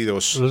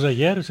sorprendidos. Los de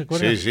ayer, ¿se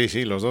acuerdan?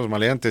 Sí, los dos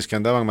maleantes que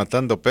andaban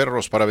matando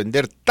perros para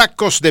vender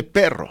tacos de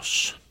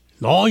perros.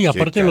 No, y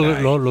aparte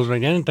los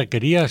vendían en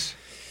taquerías.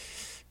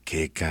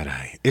 ¡Qué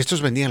caray!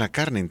 ¿Estos vendían la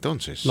carne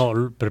entonces?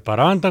 No,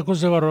 preparaban tacos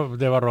de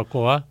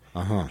barbacoa.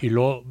 Ajá. Y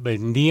lo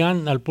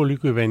vendían al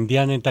público y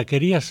vendían en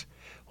taquerías.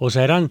 O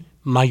sea, eran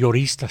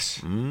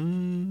mayoristas.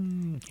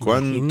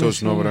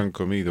 ¿Cuántos no habrán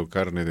comido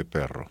carne de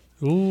perro?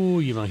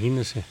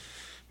 Imagínese.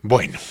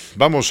 Bueno,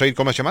 vamos a ir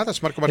con más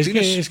llamadas, Marco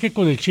Martínez. Es que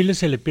con el chile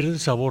se le pierde el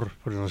sabor.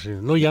 Pero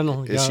no, ya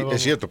no.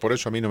 Es cierto, por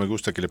eso a mí no me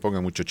gusta que le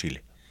pongan mucho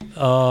chile.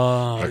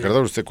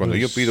 Recordar usted, cuando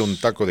yo pido un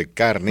taco de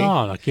carne,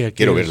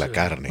 quiero ver la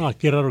carne. No,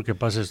 aquí es raro que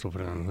pase esto,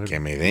 Fernando. Que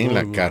me den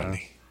la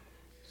carne.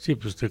 Sí,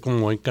 pues usted como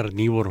buen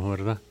carnívoro,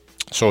 ¿verdad?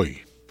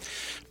 Soy.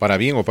 Para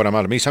bien o para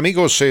mal. Mis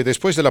amigos,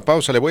 después de la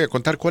pausa le voy a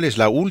contar cuál es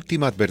la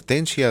última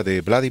advertencia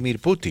de Vladimir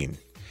Putin.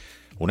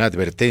 Una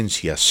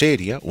advertencia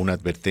seria, una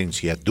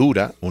advertencia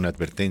dura, una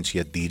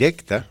advertencia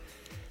directa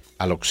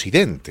al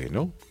occidente,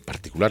 ¿no?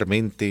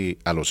 Particularmente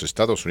a los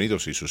Estados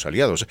Unidos y sus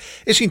aliados.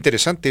 Es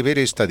interesante ver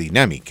esta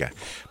dinámica,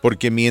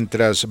 porque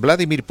mientras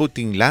Vladimir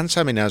Putin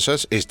lanza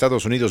amenazas,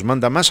 Estados Unidos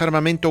manda más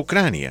armamento a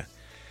Ucrania.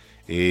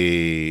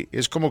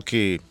 Es como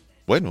que,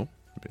 bueno,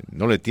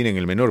 no le tienen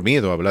el menor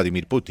miedo a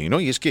Vladimir Putin,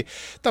 ¿no? Y es que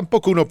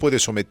tampoco uno puede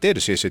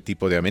someterse a ese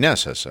tipo de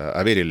amenazas.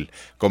 A ver, el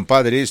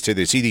compadre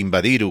decide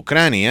invadir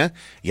Ucrania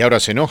y ahora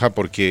se enoja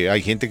porque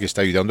hay gente que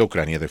está ayudando a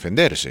Ucrania a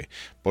defenderse.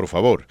 Por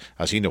favor,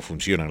 así no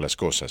funcionan las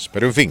cosas.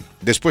 Pero en fin,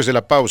 después de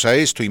la pausa,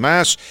 esto y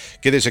más,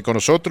 quédese con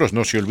nosotros,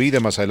 no se olvide,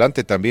 más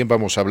adelante también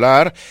vamos a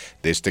hablar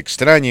de esta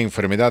extraña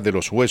enfermedad de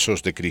los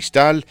huesos de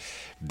cristal,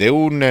 de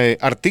un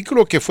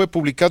artículo que fue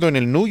publicado en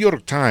el New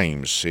York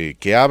Times,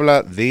 que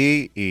habla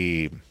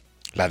de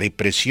la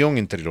depresión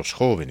entre los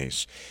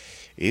jóvenes.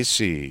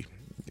 Es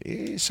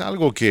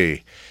algo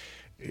que,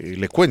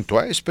 le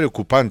cuento, es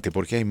preocupante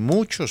porque hay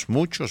muchos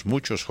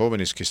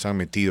jóvenes que están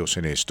metidos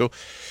en esto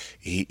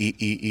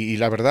y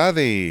la verdad,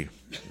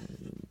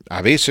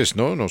 a veces,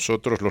 ¿no?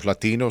 Nosotros los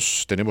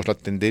latinos tenemos la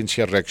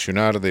tendencia a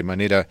reaccionar de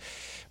manera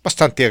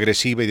bastante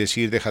agresiva y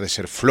decir, deja de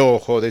ser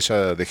flojo,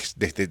 deja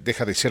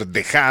de ser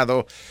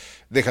dejado,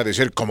 deja de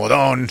ser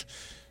comodón,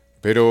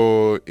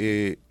 pero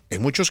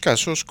en muchos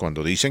casos,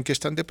 cuando dicen que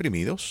están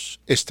deprimidos,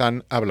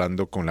 están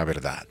hablando con la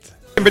verdad.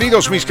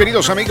 Bienvenidos, mis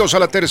queridos amigos, a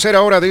la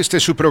tercera hora de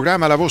su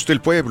programa La Voz del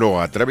Pueblo,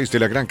 a través de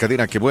la gran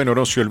cadena que, bueno,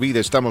 no se olvide,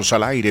 estamos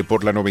al aire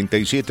por la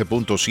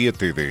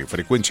 97.7 de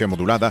frecuencia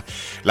modulada,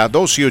 la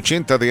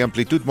 1280 de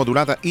amplitud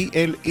modulada y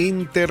el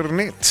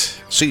internet.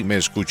 Sí, me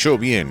escuchó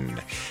bien.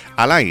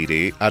 Al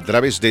aire a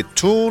través de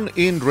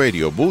TuneIn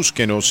Radio.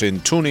 Búsquenos en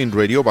TuneIn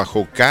Radio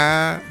bajo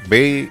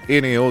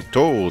KBNO,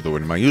 todo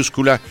en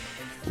mayúscula.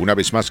 Una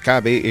vez más,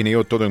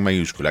 KBNO, todo en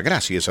mayúscula.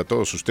 Gracias a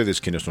todos ustedes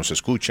quienes nos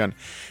escuchan.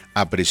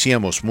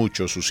 Apreciamos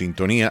mucho su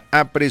sintonía,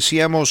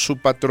 apreciamos su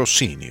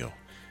patrocinio.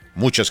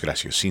 Muchas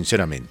gracias,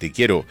 sinceramente. Y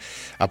quiero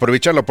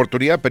aprovechar la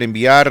oportunidad para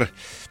enviar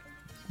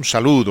un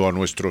saludo a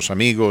nuestros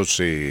amigos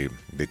de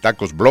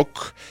Tacos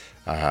Block,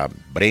 a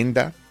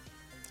Brenda,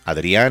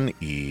 Adrián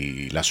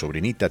y la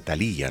sobrinita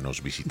Talía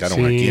nos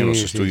visitaron aquí en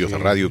los estudios de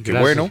radio. Qué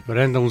Gracias, bueno.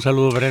 Brenda, un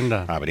saludo,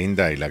 Brenda. A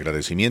Brenda el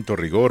agradecimiento,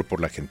 rigor, por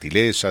la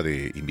gentileza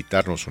de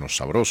invitarnos unos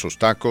sabrosos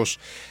tacos.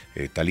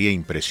 Talía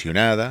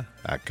impresionada.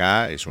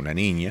 Acá es una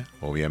niña,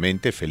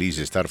 obviamente, feliz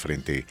de estar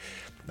frente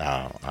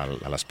a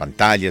las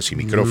pantallas y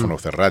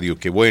micrófonos de radio.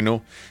 Qué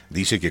bueno.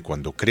 Dice que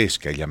cuando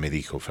crezca, ella me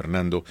dijo,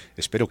 Fernando,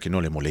 espero que no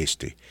le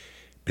moleste,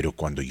 pero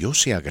cuando yo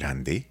sea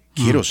grande,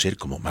 quiero ser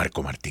como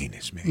Marco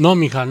Martínez. No,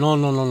 mija, no.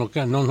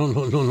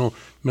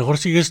 Mejor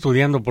sigue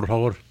estudiando, por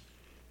favor.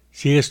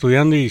 Sigue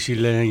estudiando y si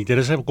le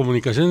interesa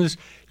comunicaciones,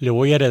 le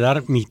voy a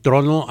heredar mi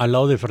trono al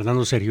lado de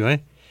Fernando Sergio,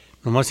 ¿eh?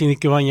 Nomás tiene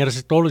que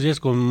bañarse todos los días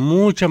con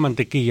mucha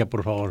mantequilla,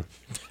 por favor.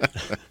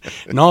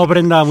 No,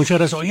 Brenda, muchas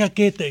gracias. Oiga,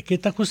 ¿qué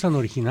tacos tan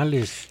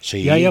originales?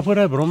 Sí. Ya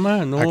fuera de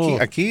broma, ¿no?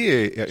 Aquí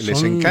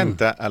les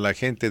encanta a la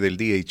gente del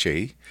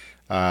DHA.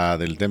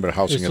 Del Denver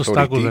Housing Estos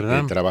Authority,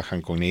 tacos,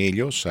 trabajan con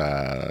ellos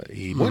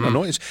y bueno,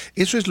 no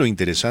eso es lo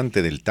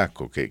interesante del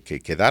taco,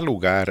 que da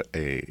lugar,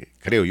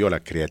 creo yo, a la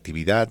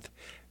creatividad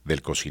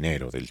del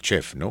cocinero, del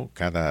chef, ¿no?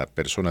 Cada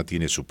persona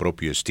tiene su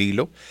propio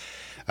estilo.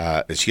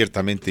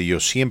 Ciertamente yo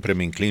siempre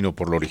me inclino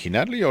por lo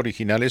original, y lo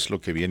original es lo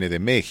que viene de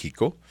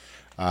México.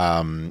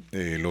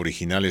 Lo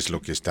original es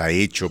lo que está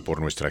hecho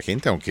por nuestra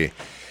gente, aunque,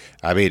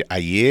 a ver,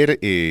 ayer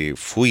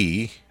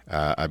fui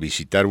a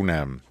visitar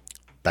una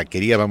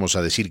taquería, vamos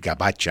a decir,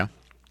 gabacha,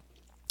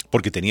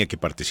 porque tenía que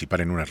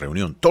participar en una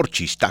reunión,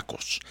 Torchis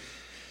Tacos.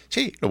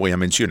 Sí, lo voy a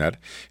mencionar.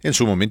 En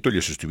su momento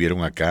ellos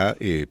estuvieron acá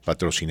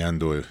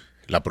patrocinando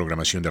la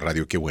programación de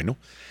radio, qué bueno.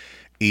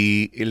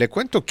 Y le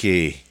cuento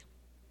que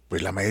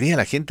pues la mayoría de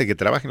la gente que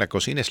trabaja en la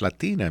cocina es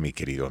latina, mi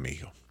querido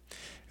amigo.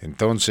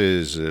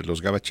 Entonces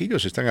los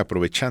gabachillos están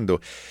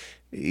aprovechando.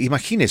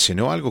 Imagínense,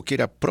 ¿no? Algo que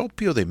era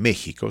propio de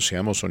México,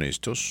 seamos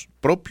honestos,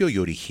 propio y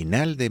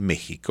original de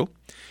México,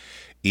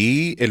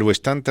 y lo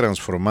están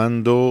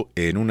transformando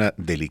en una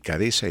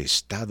delicadeza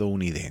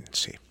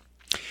estadounidense.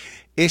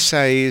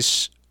 Esa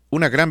es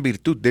una gran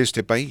virtud de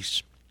este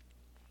país,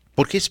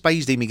 porque es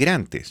país de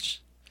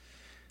inmigrantes.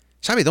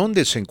 ¿Sabe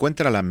dónde se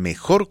encuentra la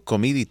mejor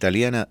comida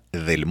italiana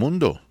del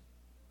mundo?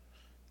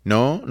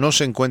 No, no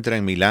se encuentra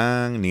en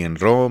Milán, ni en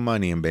Roma,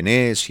 ni en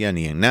Venecia,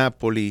 ni en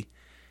Nápoli,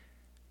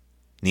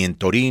 ni en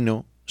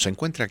Torino. Se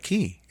encuentra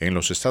aquí, en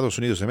los Estados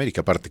Unidos de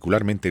América,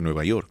 particularmente en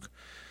Nueva York,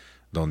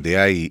 donde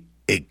hay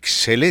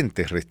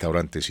excelentes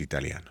restaurantes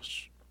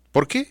italianos.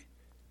 ¿Por qué?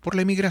 Por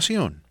la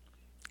inmigración.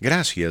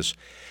 Gracias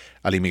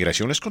a la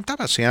inmigración. Les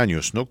contaba hace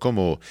años, ¿no?,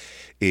 cómo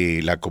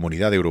la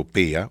comunidad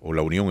europea o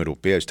la Unión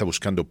Europea está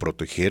buscando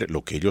proteger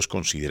lo que ellos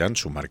consideran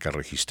su marca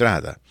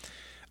registrada.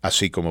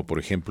 Así como, por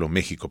ejemplo,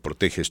 México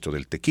protege esto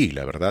del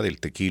tequila, ¿verdad? El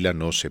tequila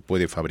no se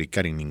puede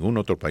fabricar en ningún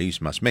otro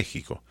país más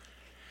México.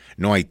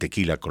 No hay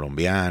tequila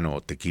colombiano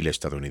o tequila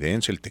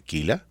estadounidense. El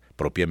tequila,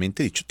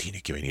 propiamente dicho,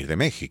 tiene que venir de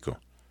México.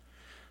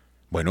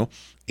 Bueno,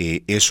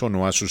 eso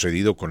no ha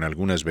sucedido con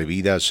algunas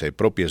bebidas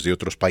propias de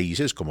otros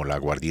países, como la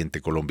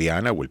aguardiente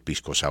colombiana o el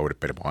pisco sour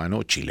peruano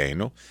o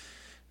chileno.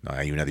 No,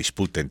 hay una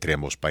disputa entre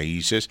ambos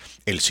países.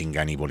 El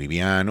Singani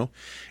boliviano,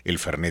 el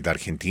Fernet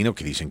argentino,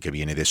 que dicen que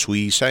viene de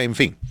Suiza, en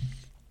fin.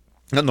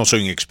 No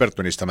soy un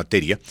experto en esta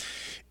materia,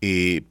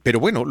 pero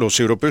bueno, los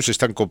europeos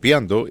están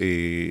copiando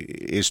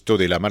esto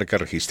de la marca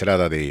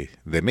registrada de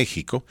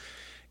México,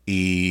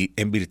 y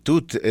en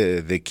virtud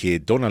de que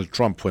Donald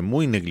Trump fue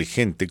muy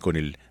negligente con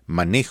el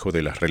manejo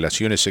de las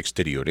relaciones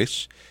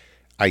exteriores,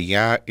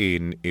 allá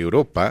en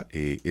Europa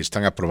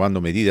están aprobando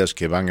medidas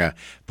que van a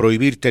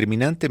prohibir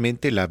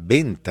terminantemente la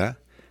venta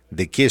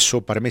de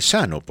queso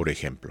parmesano, por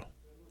ejemplo,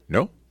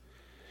 ¿no?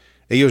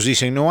 Ellos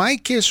dicen, no hay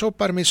queso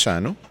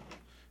parmesano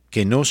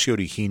que no se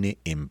origine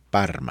en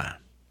Parma.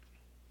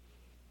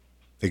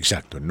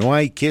 Exacto, no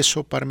hay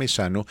queso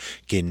parmesano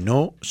que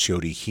no se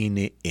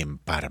origine en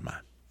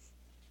Parma.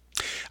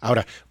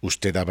 Ahora,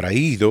 usted habrá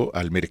ido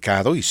al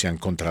mercado y se ha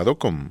encontrado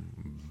con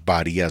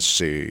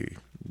varias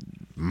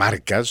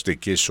marcas de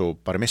queso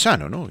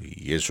parmesano, ¿no?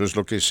 Y eso es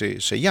lo que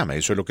se llama,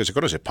 eso es lo que se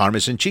conoce,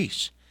 Parmesan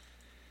cheese.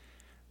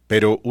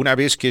 Pero una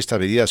vez que esta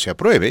medida se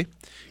apruebe,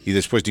 y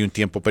después de un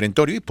tiempo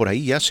perentorio, y por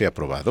ahí ya se ha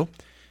aprobado,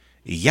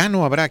 y ya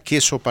no habrá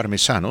queso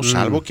parmesano,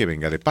 salvo que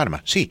venga de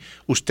Parma. Sí,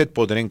 usted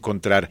podrá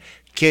encontrar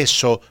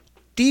queso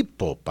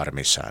tipo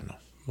parmesano,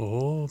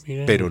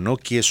 pero no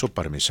queso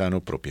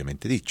parmesano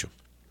propiamente dicho.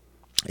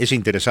 Es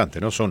interesante,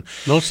 ¿no? Son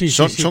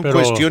pero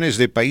cuestiones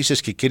de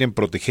países que quieren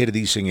proteger,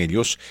 dicen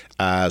ellos,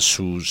 a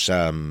sus,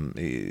 en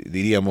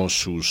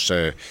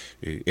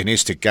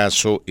este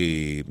caso,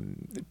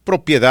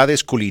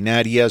 propiedades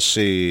culinarias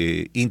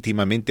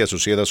íntimamente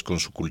asociadas con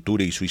su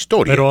cultura y su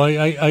historia. Pero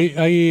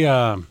hay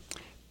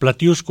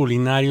platillos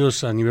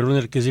culinarios a nivel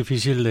mundial que es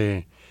difícil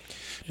de...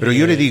 Pero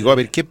yo le digo, a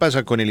ver, ¿qué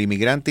pasa con el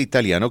inmigrante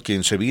italiano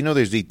quien se vino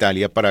desde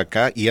Italia para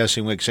acá y hace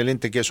un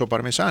excelente queso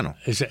parmesano?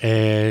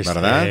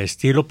 ¿Verdad?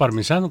 Estilo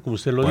parmesano, como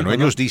usted lo dijo. Bueno,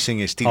 ellos dicen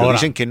estilo, ahora,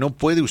 dicen que no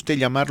puede usted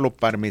llamarlo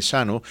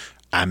parmesano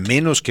a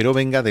menos que no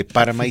venga de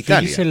Parma,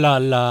 Italia. Dice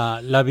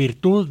la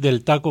virtud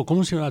del taco,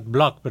 ¿cómo se llama?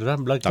 Black, ¿verdad?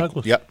 Black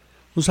Tacos. Yeah.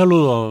 Un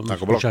saludo,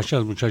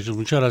 muchachos, muchas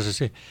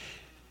gracias.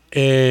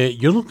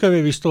 Yo nunca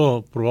había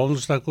probado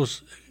unos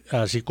tacos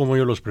así como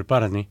ellos los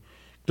preparan,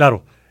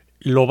 Claro,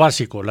 lo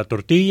básico, la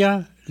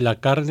tortilla, la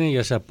carne,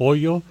 ya sea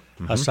pollo,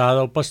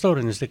 asada o pastor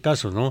en este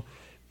caso, ¿no?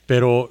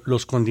 Pero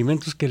los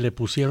condimentos que le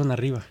pusieron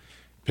arriba.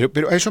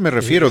 Pero a eso me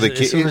refiero, de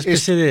que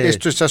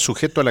esto está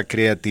sujeto a la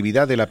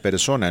creatividad de la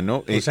persona,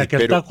 ¿no? O sea, que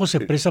el taco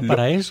se presta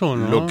para eso,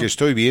 ¿no? Lo que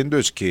estoy viendo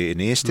es que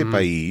en este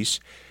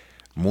país,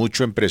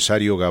 mucho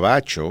empresario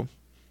gabacho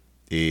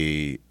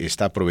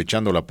está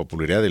aprovechando la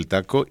popularidad del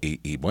taco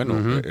y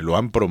bueno, lo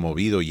han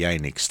promovido ya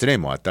en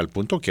extremo, a tal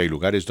punto que hay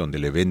lugares donde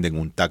le venden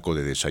un taco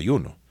de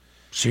desayuno.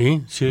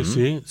 Sí.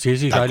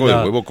 Taco de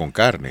huevo con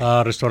carne.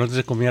 A restaurantes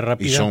de comida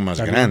rápida. Y son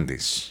más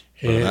grandes,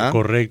 ¿verdad?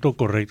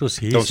 Correcto,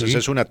 sí. Entonces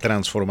es una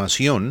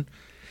transformación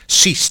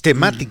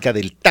sistemática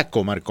del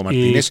taco, Marco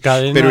Martínez,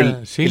 pero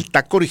el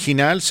taco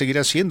original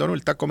seguirá siendo, ¿no?,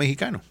 el taco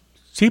mexicano.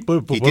 Sí,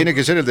 tiene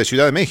que ser el de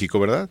Ciudad de México,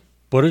 ¿verdad?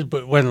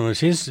 Bueno,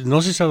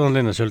 no sé a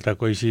dónde nació el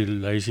taco, ahí sí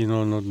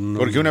no.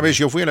 Porque una vez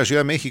yo fui a la Ciudad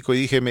de México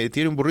y dije, ¿me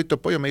tiene un burrito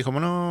de pollo? Me dijo,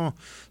 no,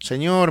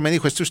 señor, me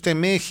dijo, ¿está usted en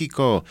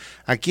México?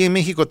 Aquí en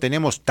México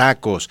tenemos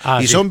tacos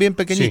y son bien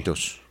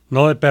pequeñitos. Sí.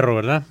 No de perro,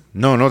 ¿verdad?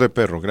 No, no de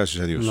perro,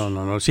 gracias a Dios.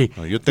 No, sí.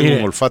 No, yo tengo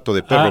un olfato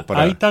de perro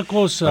hay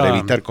tacos, para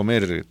evitar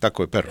comer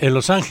taco de perro. En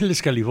Los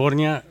Ángeles,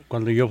 California,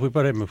 cuando yo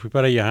me fui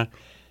para allá,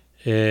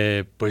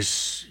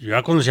 pues yo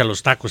ya conocía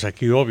los tacos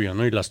aquí, obvio,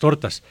 ¿no? Y las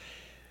tortas.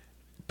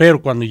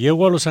 Pero cuando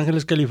llego a Los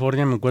Ángeles,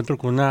 California, me encuentro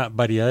con una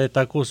variedad de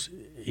tacos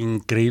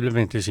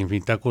increíblemente sin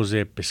fin. Tacos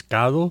de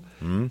pescado,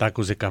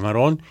 tacos de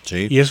camarón,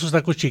 sí. Y esos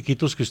tacos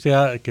chiquitos que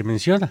usted que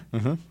menciona.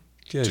 Uh-huh.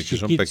 Que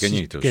son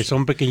pequeñitos. Que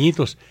son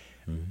pequeñitos.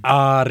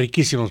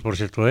 Riquísimos, por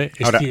cierto,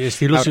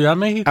 estilo Ciudad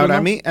México.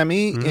 Ahora, ¿no? a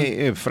mí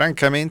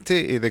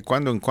francamente, de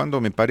cuando en cuando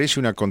me parece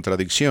una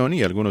contradicción,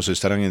 y algunos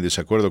estarán en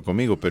desacuerdo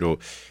conmigo, pero,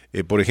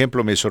 por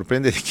ejemplo, me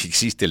sorprende que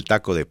existe el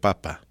taco de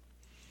papa.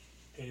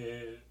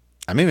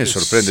 A mí me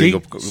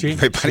sorprende,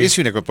 me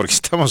parece una cosa, porque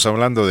estamos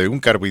hablando de un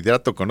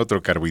carbohidrato con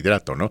otro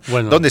carbohidrato, ¿no?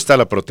 Bueno, ¿dónde está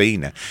la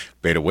proteína?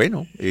 Pero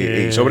bueno,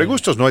 sobre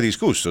gustos no hay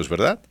disgustos,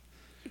 ¿verdad?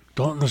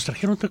 Nos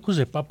trajeron tacos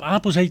de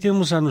papa. Pues ahí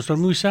tenemos a nuestro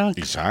amigo Isaac.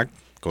 Isaac.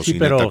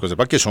 Cocina tacos de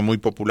papa, que son muy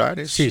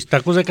populares. Sí,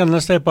 tacos de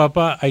canasta de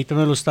papa, ahí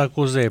también los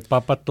tacos de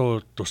papa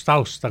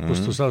tostados,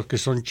 tostados, que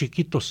son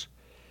chiquitos.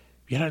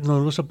 Mira, no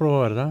los he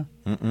probado, ¿verdad?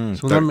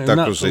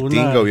 Tacos de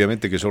tinga,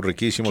 obviamente, que son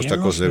riquísimos,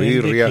 tacos de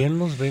birria. ¿Quién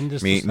los vende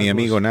estos mi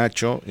amigo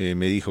Nacho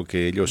me dijo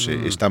que ellos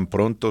están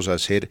prontos a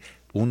hacer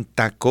un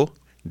taco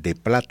de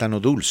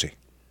plátano dulce.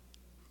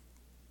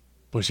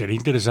 Pues sería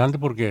interesante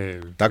porque...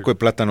 Taco de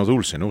plátano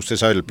dulce, ¿no? Usted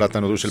sabe el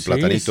plátano dulce, el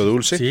platanito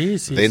dulce,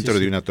 dentro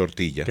de una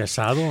tortilla.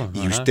 Asado.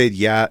 Y usted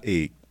ya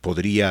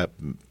podría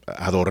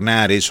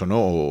adornar eso, ¿no?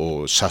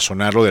 O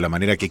sazonarlo de la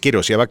manera que quiera.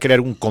 O sea, va a crear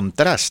un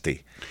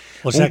contraste.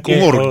 O sea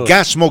un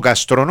orgasmo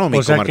gastronómico,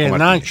 o sea Marco que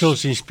Martínez. Nacho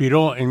se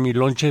inspiró en mi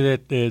lonche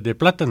de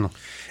plátano.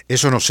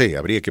 Eso no sé,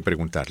 habría que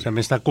preguntarle. O sea,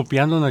 me está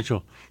copiando,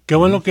 Nacho. Qué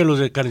bueno que los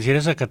de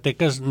Carnicería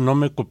Zacatecas no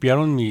me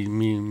copiaron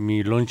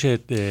mi lonche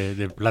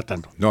de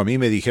plátano. No, a mí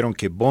me dijeron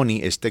que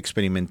Bonnie está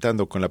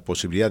experimentando con la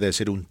posibilidad de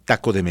hacer un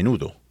taco de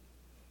menudo,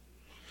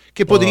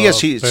 que podría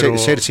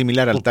ser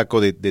similar al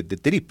taco de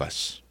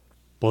tripas.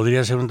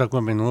 Podría ser un taco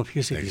de menudo,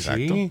 fíjese.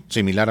 Exacto, que sí.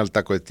 Similar al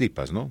taco de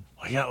tripas, ¿no?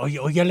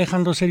 Oye,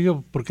 Alejandro,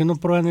 serio, ¿por qué no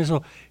prueban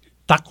eso?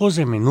 Tacos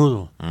de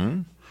menudo.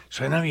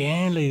 Suena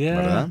bien la idea.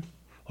 ¿Verdad?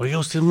 Oiga,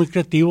 usted es muy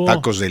creativo.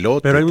 Tacos de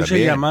elote. Pero hay muchas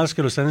también. Llamadas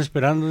que lo están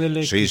esperando.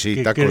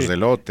 Sí, tacos de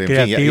elote.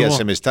 En fin, ya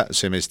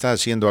se me está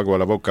haciendo agua a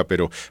la boca,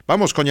 pero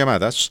vamos con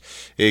llamadas.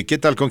 ¿Qué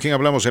tal? ¿Con quién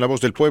hablamos en La Voz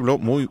del Pueblo?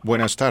 Muy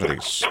buenas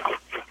tardes.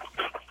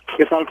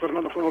 ¿Qué tal,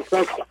 Fernando? ¿Cómo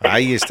estás?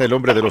 Ahí está el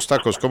hombre de los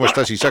tacos. ¿Cómo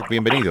estás, Isaac?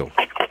 Bienvenido.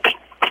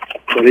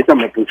 Ahorita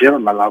me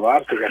pusieron a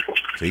lavar, fíjate.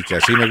 Sí, que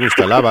así me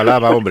gusta.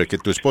 Lava, hombre, que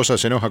tu esposa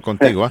se enoja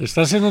contigo.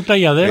 ¿Estás en un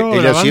talladero?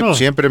 Ella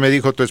siempre me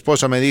dijo, tu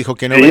esposa me dijo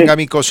que no venga a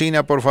mi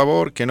cocina, por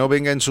favor, que no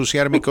venga a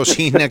ensuciar mi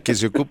cocina, que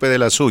se ocupe de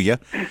la suya,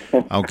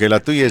 aunque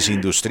la tuya es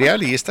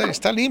industrial y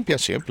está limpia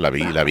siempre.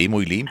 La vi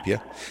muy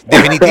limpia.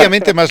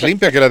 Definitivamente más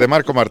limpia que la de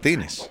Marco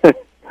Martínez.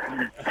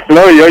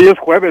 No, y hoy es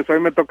jueves, hoy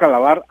me toca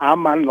lavar a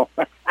mano.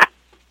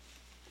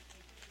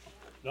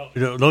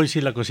 No, y si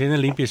la cocina es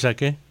limpia, Isaac,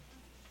 ¿qué?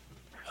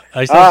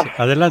 Ahí está,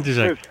 adelante,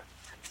 Isaac. Pues,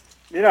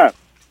 mira,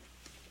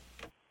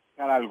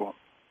 algo.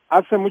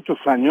 Hace muchos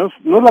años,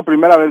 no es la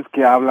primera vez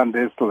que hablan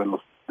de esto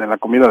de la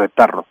comida de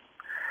perros.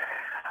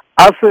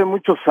 Hace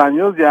muchos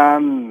años ya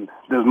han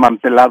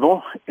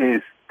desmantelado,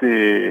 ahí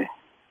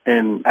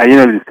en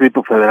el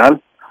Distrito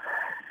Federal,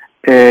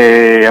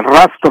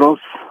 rastros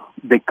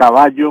de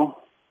caballo,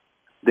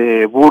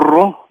 de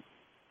burro,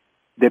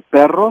 de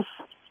perros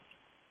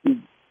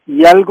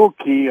y algo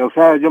que, o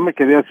sea, yo me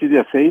quedé así de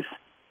a 6,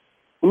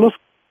 unos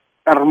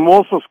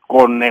hermosos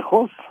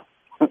conejos,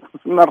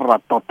 unas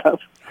ratotas,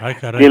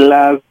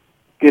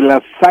 que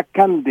las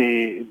sacan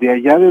de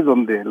allá de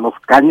donde los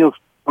caños,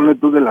 ponle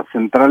tú, de la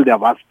central de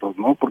abastos,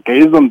 ¿no? Porque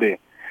ahí es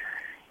donde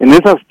en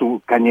esas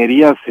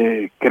cañerías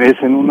se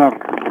crecen unas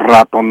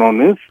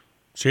ratonones.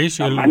 Sí,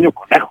 tamaño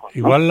conejo, ¿no?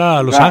 Igual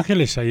a Los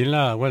Ángeles, ahí en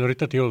bueno,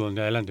 ahorita te digo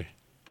donde, adelante.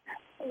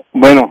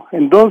 Bueno,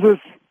 entonces,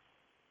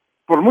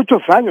 por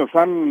muchos años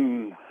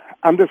han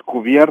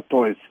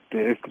descubierto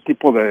este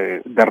tipo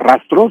de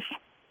rastros.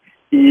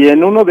 Y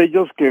en uno de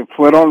ellos que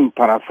fueron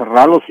para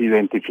cerrarlos e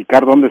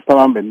identificar dónde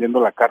estaban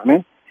vendiendo la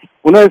carne,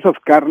 una de esas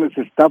carnes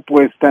está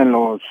puesta en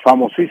los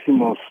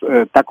famosísimos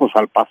tacos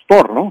al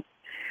pastor, ¿no?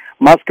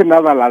 Más que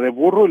nada la de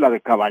burro y la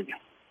de caballo,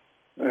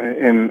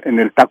 en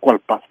el taco al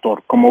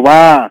pastor. Como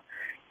va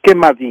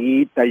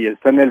quemadita y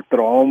está en el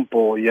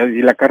trompo,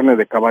 y la carne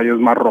de caballo es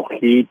más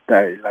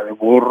rojita, y la de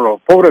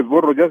burro, pobres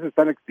burros, ya se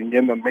están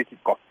extinguiendo en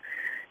México.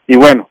 Y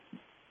bueno,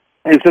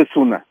 esa es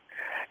una.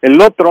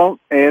 El otro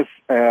es...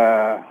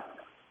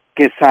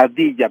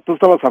 quesadilla. Tú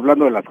estabas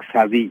hablando de las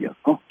quesadillas,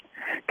 ¿no?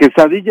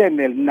 Quesadilla en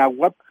el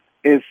náhuatl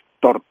es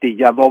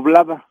tortilla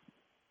doblada.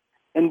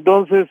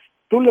 Entonces,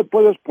 tú le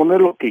puedes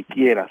poner lo que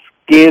quieras,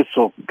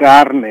 queso,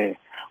 carne,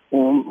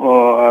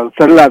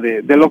 hacerla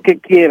de lo que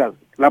quieras.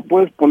 La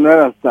puedes poner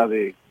hasta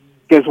de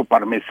queso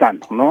parmesano,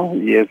 ¿no?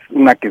 Y es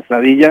una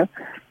quesadilla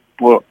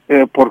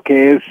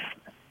porque es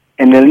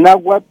en el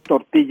náhuatl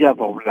tortilla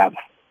doblada.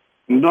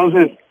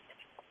 Entonces,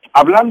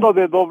 hablando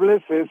de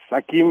dobles,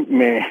 aquí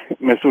me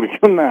surgió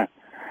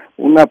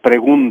una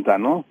pregunta,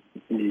 ¿no?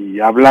 y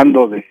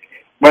hablando de,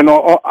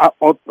 bueno,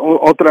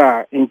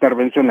 otra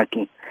intervención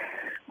aquí.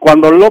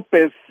 Cuando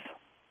López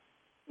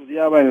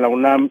estudiaba en la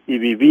UNAM y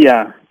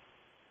vivía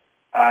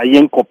ahí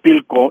en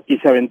Copilco y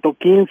se aventó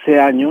 15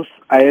 años,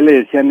 a él le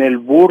decían el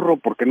burro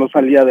porque no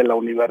salía de la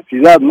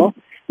universidad, ¿no?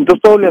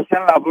 Entonces todos le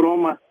hacían la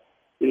broma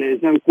y le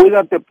decían,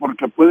 cuídate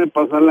porque puede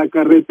pasar la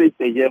carreta y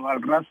te lleva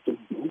al rastro,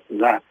 ¿no? O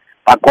sea,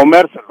 para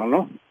comérselo,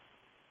 ¿no?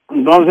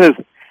 Entonces,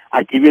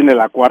 aquí viene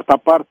la cuarta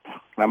parte,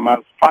 la más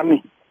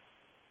funny.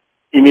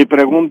 Y mi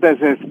pregunta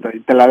es esta,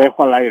 y te la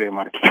dejo al aire,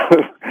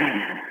 Marquitos.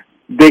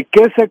 ¿De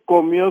qué se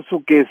comió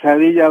su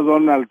quesadilla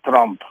Donald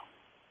Trump?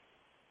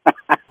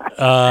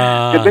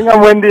 Que tenga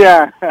buen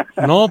día.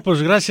 No,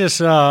 pues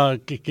gracias.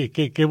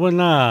 Qué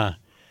buena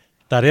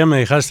tarea me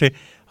dejaste.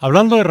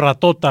 Hablando de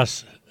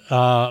ratotas,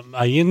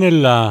 ahí en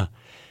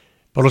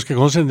por los que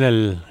conocen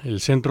el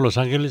centro de Los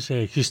Ángeles,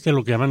 existe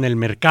lo que llaman el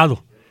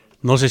mercado.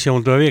 No sé si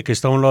aún todavía, que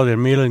está a un lado del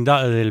Million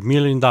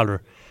Dollar,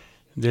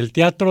 del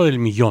Teatro del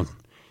Millón.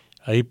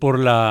 Ahí por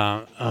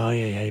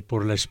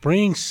por la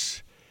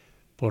Springs,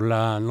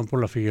 no por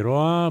la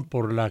Figueroa,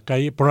 por la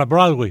calle, por la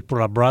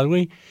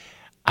Broadway.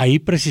 Ahí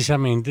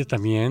precisamente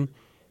también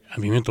a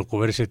mí me tocó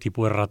ver ese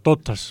tipo de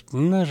ratotas,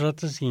 unas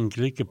ratas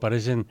increíbles que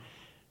parecen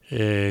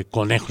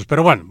conejos.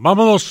 Pero bueno,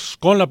 vámonos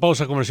con la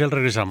pausa comercial,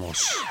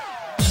 regresamos.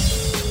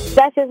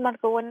 Gracias,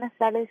 Marco. Buenas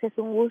tardes. Es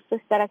un gusto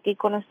estar aquí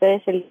con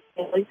ustedes el día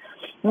de hoy.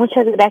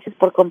 Muchas gracias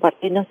por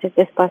compartirnos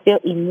este espacio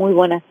y muy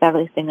buenas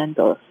tardes tengan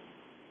todos.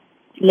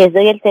 Les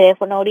doy el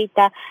teléfono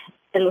ahorita,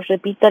 se los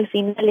repito al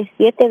final, es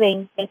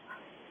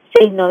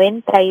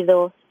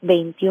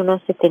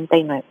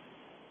 720-692-2179.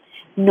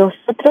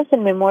 Nosotros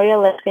en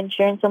Memorial Life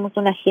Insurance somos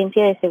una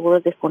agencia de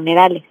seguros de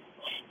funerales.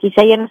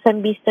 Quizá ya nos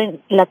han visto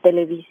en la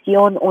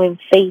televisión o en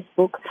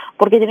Facebook,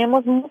 porque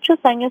tenemos muchos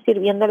años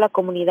sirviendo a la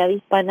comunidad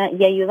hispana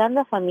y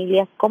ayudando a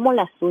familias como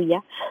la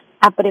suya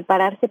a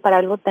prepararse para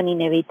algo tan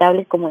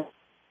inevitable como el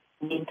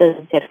nacimiento de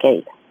un ser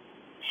querido.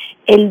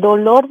 El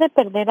dolor de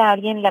perder a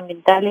alguien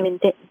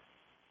lamentablemente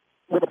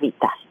es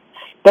evitar,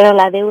 pero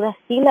la deuda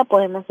sí la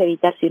podemos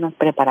evitar si nos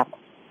preparamos.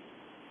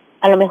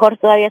 A lo mejor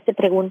todavía se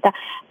pregunta,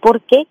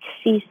 ¿por qué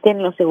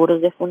existen los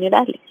seguros de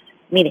funerales?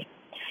 Mire,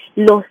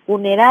 los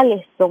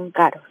funerales son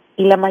caros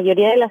y la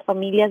mayoría de las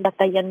familias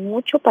batallan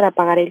mucho para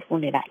pagar el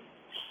funeral.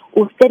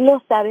 Usted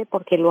lo sabe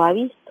porque lo ha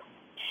visto.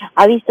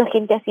 Ha visto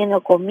gente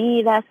haciendo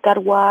comidas, car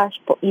wash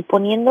y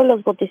poniendo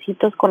los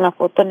botecitos con la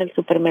foto en el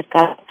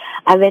supermercado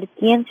a ver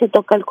quién se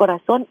toca el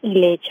corazón y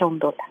le echa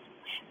 $1.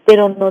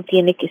 Pero no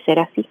tiene que ser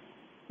así.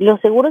 Los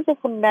seguros de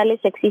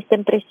funerales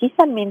existen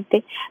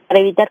precisamente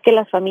para evitar que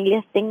las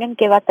familias tengan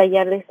que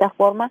batallar de esta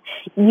forma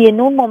y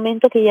en un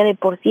momento que ya de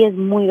por sí es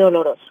muy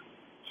doloroso.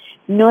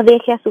 No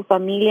deje a su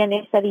familia en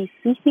esa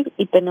difícil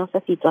y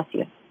penosa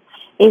situación.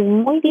 Es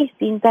muy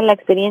distinta la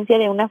experiencia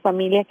de una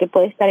familia que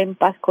puede estar en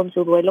paz con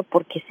su duelo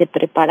porque se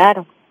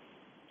prepararon,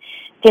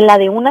 que la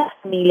de una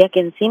familia que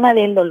encima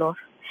del dolor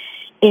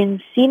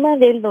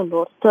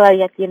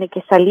todavía tiene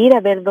que salir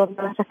a ver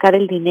dónde va a sacar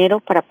el dinero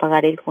para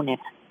pagar el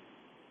funeral.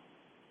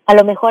 A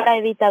lo mejor ha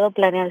evitado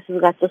planear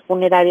sus gastos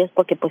funerarios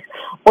porque pues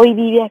hoy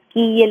vive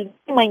aquí y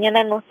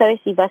mañana no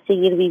sabe si va a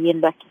seguir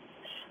viviendo aquí.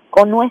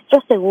 Con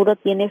nuestro seguro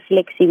tiene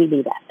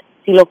flexibilidad.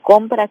 Si lo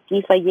compra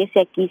aquí, fallece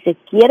aquí, se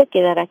quiere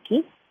quedar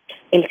aquí,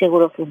 el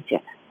seguro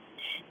funciona.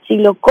 Si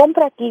lo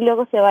compra aquí y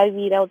luego se va a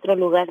vivir a otro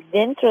lugar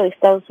dentro de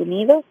Estados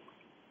Unidos,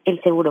 el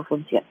seguro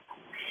funciona.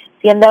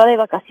 Si andaba de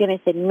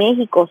vacaciones en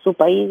México, su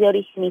país de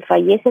origen, y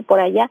fallece por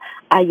allá,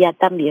 allá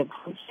también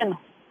funciona.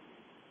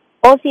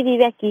 O si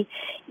vive aquí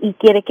y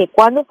quiere que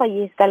cuando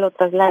fallezca lo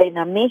trasladen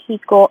a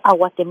México, a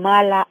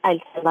Guatemala, a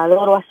El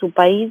Salvador o a su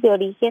país de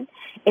origen,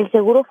 el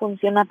seguro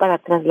funciona para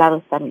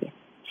traslados también.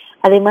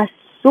 Además,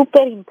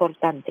 súper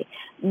importante,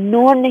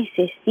 no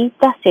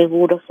necesita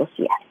seguro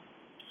social.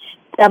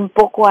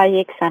 Tampoco hay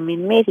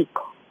examen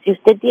médico. Si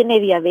usted tiene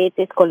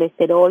diabetes,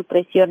 colesterol,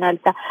 presión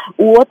alta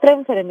u otra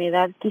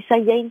enfermedad, quizá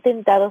ya ha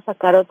intentado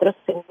sacar otros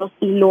seguros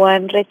y lo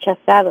han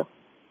rechazado.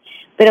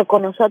 Pero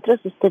con nosotros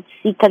usted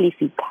sí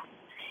califica.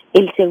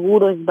 El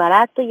seguro es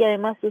barato y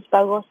además sus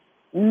pagos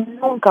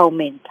nunca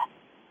aumentan.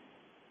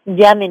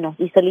 Llámenos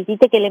y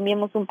solicite que le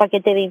enviemos un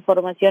paquete de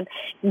información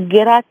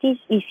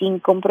gratis y sin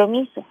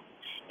compromiso.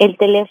 El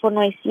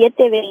teléfono es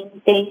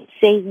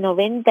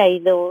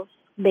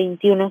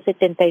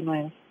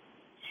 720-692-2179.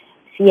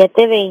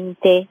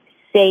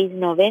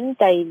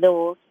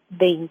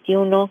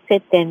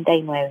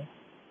 720-692-2179.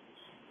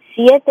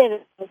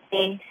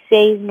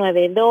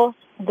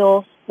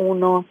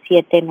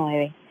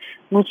 720-692-2179.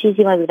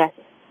 Muchísimas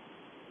gracias.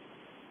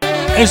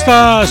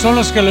 Estas son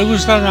las que le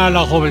gustan a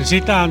la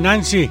jovencita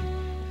Nancy.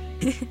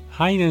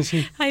 Hi,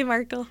 Nancy. Hi,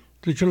 Marco.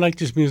 Did you like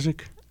this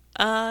music?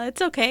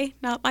 It's okay.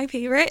 Not my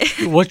favorite.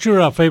 What's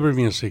your favorite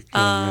music,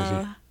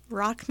 Nancy?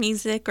 Rock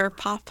music or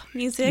pop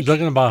music. You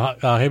talking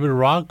about heavy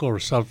rock or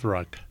soft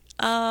rock?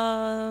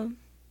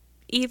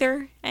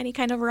 Either. Any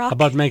kind of rock. How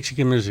about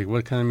Mexican music?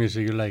 What kind of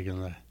music you like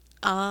in that?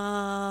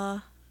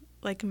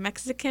 Like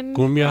Mexican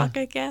Cumbia? rock,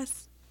 I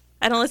guess.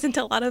 I don't listen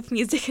to a lot of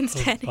music in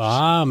Spanish.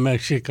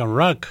 Mexican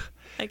rock.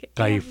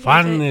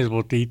 Caifanes,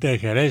 botellita de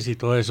Jerez y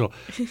todo eso.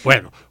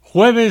 Bueno,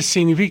 jueves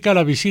significa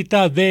la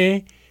visita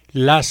de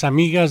las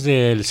amigas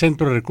del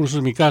Centro de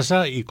Recursos Mi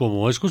Casa y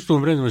como es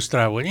costumbre,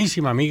 nuestra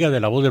buenísima amiga de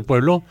la Voz del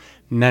Pueblo,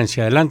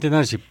 Nancy. Adelante,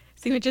 Nancy.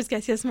 Sí, muchas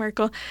gracias,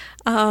 Marco.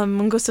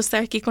 Un gusto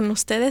estar aquí con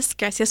ustedes.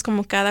 Gracias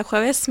como cada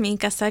jueves. Mi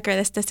casa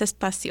agradece este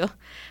espacio.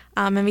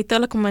 Me invito a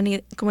la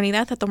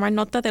comunidad a tomar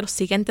nota de los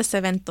siguientes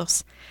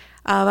eventos.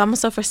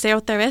 Vamos a ofrecer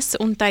otra vez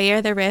un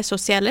taller de redes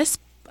sociales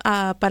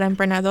para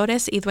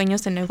emprendedores y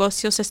dueños de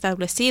negocios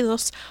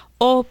establecidos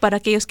o para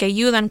aquellos que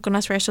ayudan con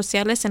las redes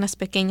sociales en las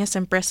pequeñas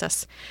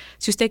empresas.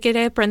 Si usted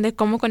quiere aprender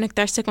cómo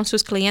conectarse con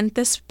sus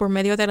clientes por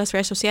medio de las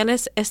redes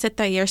sociales, este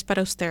taller es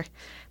para usted.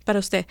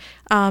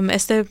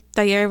 Este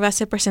taller va a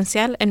ser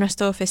presencial en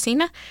nuestra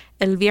oficina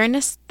el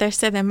viernes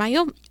 13 de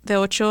mayo de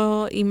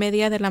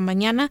 8:30 de la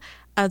mañana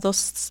a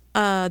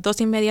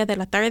 2:30 de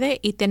la tarde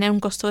y tiene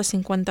un costo de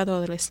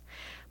 $50.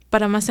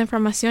 Para más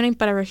información y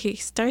para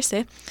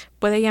registrarse,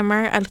 puede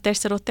llamar al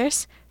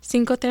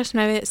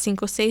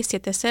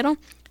 303-539-5670,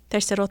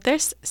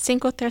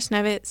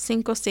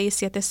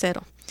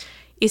 303-539-5670.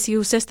 Y si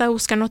usted está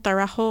buscando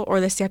trabajo o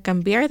desea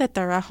cambiar de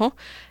trabajo,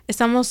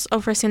 estamos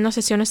ofreciendo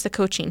sesiones de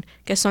coaching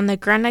que son de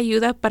gran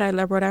ayuda para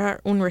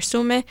elaborar un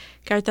resumen,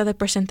 carta de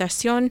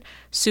presentación,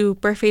 su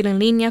perfil en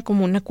línea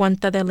como una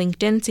cuenta de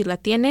LinkedIn si la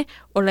tiene,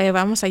 o le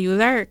vamos a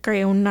ayudar a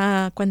crear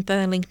una cuenta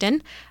de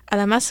LinkedIn.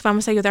 Además,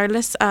 vamos a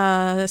ayudarles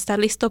a estar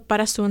listo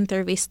para su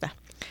entrevista.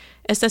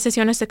 Estas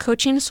sesiones de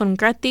coaching son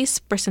gratis,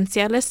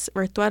 presenciales,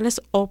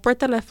 virtuales o por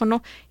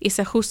teléfono y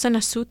se ajustan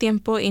a su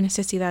tiempo y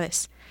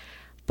necesidades.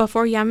 Por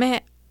favor,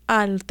 llame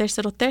al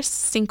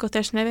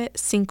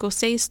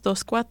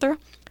 303-539-5624,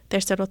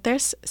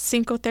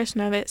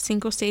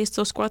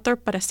 303-539-5624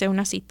 para hacer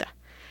una cita.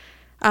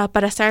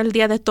 Para estar al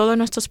día de todos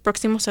nuestros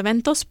próximos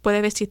eventos,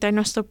 puede visitar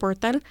nuestro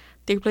portal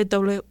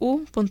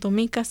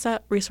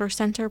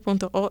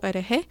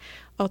www.micasaresourcecenter.org.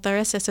 Otra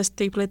vez, eso es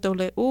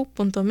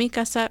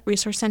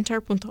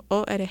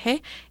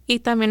www.micasaresourcecenter.org y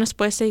también nos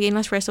puede seguir en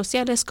las redes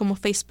sociales como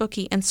Facebook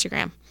y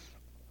Instagram.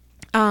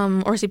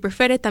 O si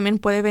prefiere, también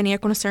puede venir a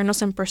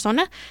conocernos en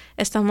persona.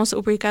 Estamos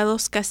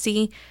ubicados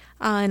casi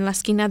en la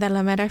esquina de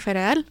Alameda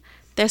Federal,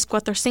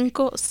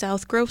 345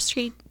 South Grove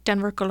Street,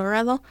 Denver,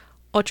 Colorado,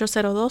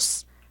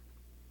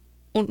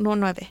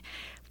 80219.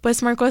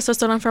 Pues, Marco, eso es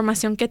toda la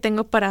información que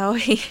tengo para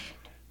hoy.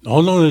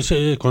 No, con eso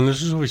es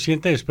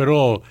suficiente.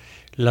 Espero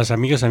las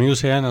amigas, amigos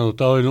se hayan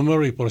anotado el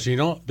número y por si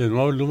no, de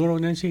nuevo el número,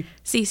 Nancy.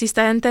 Sí, si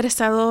está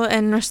interesado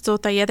en nuestro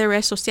taller de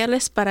redes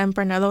sociales para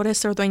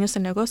emprendedores o dueños de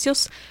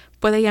negocios,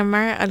 puede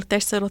llamar al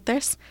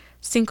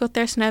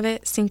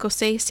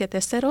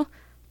 303-539-5670,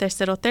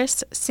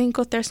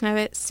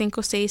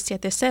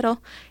 303-539-5670.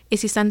 Y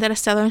si está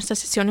interesado en nuestras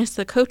sesiones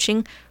de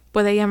coaching,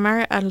 puede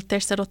llamar al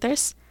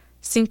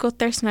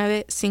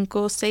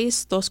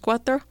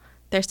 303-539-5624,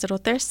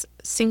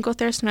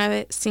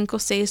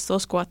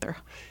 303-539-5624.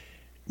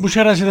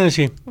 Muchas gracias,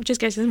 Nancy. Muchas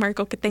gracias,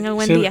 Marco. Que tenga un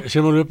buen día.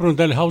 Se me olvidó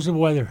preguntarle, how's the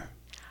weather?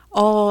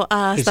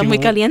 Está muy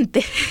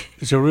caliente.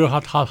 Is it real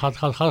hot?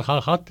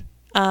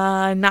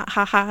 Not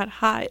hot,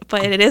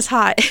 but it is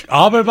hot.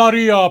 ¡Ave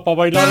María! Para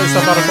bailar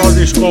esta para todo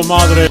disco,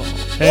 madre.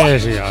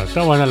 Sí,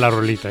 está buena la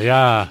rolita.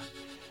 Ya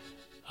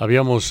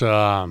habíamos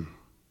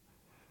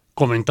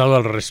comentado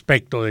al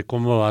respecto de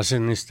cómo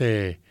hacen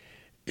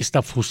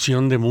esta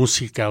fusión de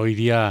música hoy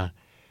día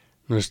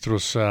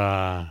nuestros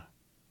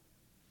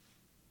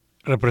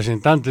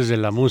representantes de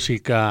la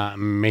música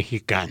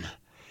mexicana.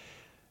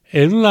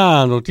 En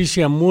una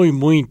noticia muy,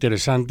 muy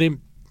interesante,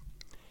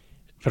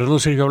 Fernando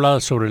Sergio hablaba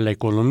sobre la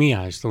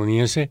economía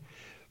estadounidense,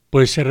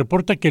 pues se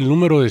reporta que el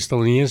número de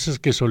estadounidenses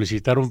que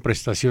solicitaron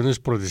prestaciones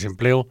por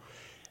desempleo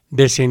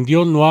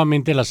descendió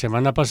nuevamente la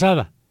semana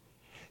pasada,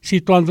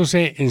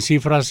 situándose en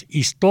cifras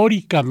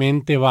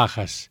históricamente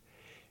bajas.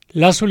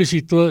 Las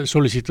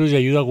solicitudes de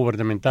ayuda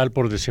gubernamental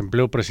por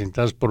desempleo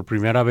presentadas por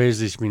primera vez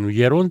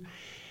disminuyeron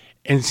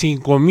en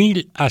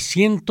 5,000 a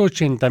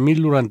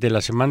 180,000 durante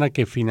la semana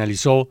que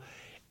finalizó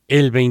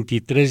el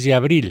 23 de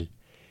abril,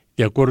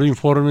 de acuerdo a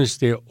informes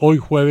de hoy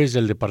jueves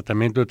del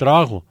Departamento de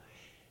Trabajo.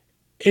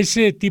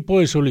 Ese tipo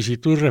de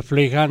solicitudes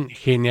reflejan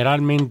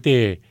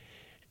generalmente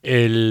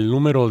el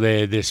número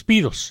de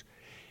despidos.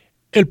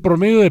 El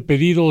promedio de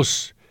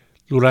pedidos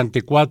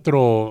durante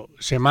 4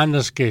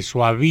 semanas que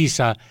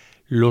suaviza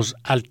los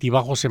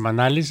altibajos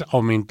semanales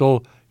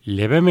aumentó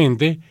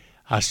levemente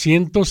a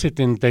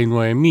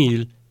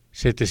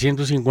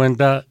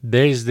 179,750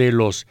 desde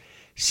los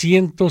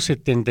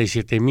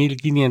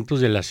 177,500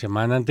 de la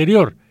semana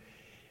anterior.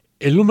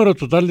 El número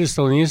total de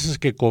estadounidenses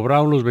que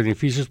cobraron los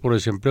beneficios por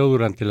desempleo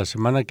durante la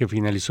semana que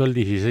finalizó el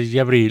 16 de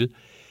abril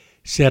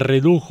se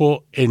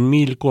redujo en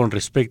 1,000 con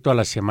respecto a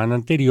la semana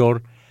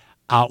anterior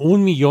a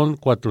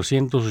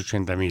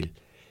 1,480,000.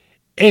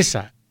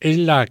 Esa es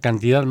la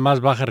cantidad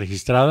más baja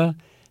registrada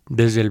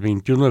desde el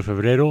 21 de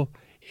febrero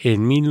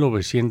en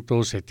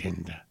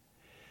 1970.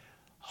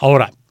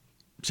 Ahora,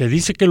 se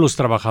dice que los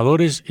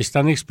trabajadores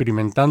están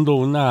experimentando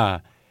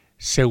una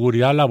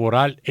seguridad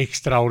laboral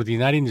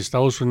extraordinaria en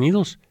Estados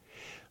Unidos,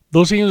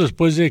 2 años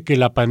después de que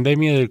la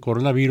pandemia del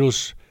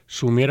coronavirus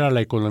sumiera a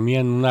la economía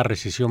en una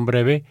recesión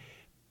breve,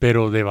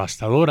 pero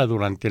devastadora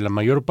durante la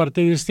mayor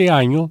parte de este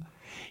año,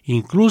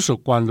 incluso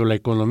cuando la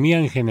economía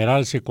en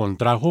general se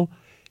contrajo,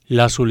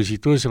 las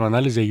solicitudes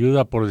semanales de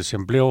ayuda por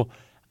desempleo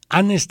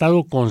han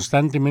estado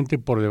constantemente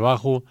por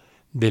debajo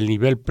del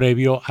nivel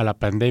previo a la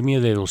pandemia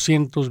de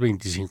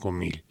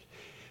 225,000.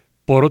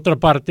 Por otra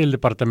parte, el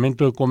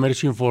Departamento de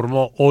Comercio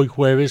informó hoy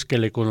jueves que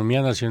la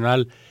economía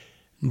nacional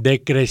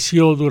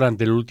decreció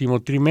durante el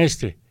último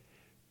trimestre,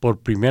 por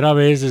primera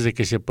vez desde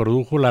que se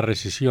produjo la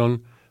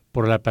recesión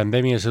por la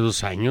pandemia hace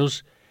 2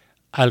 años,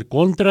 al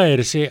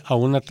contraerse a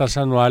una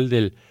tasa anual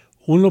del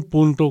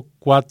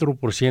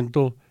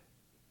 1.4%,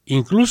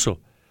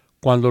 incluso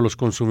cuando los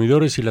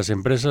consumidores y las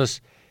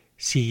empresas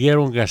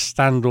siguieron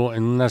gastando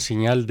en una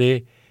señal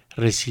de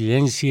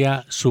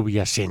resiliencia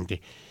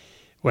subyacente.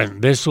 Bueno,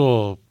 de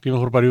eso, qué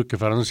mejor para que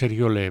Fernando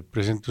Sergio le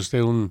presente a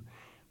usted un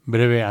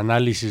breve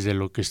análisis de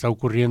lo que está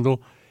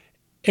ocurriendo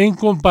en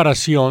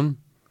comparación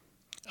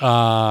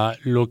a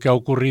lo que ha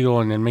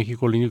ocurrido en el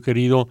México lindo y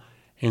querido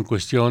en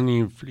cuestión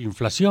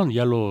inflación.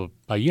 Ya lo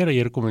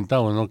ayer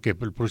comentaba, ¿no? Que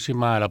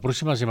la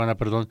próxima semana,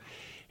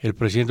 el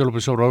presidente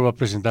López Obrador va a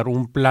presentar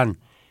un plan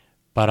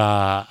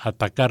para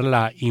atacar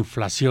la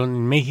inflación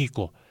en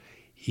México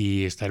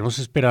y estaremos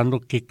esperando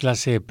qué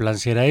clase de plan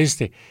será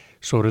este.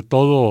 Sobre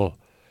todo,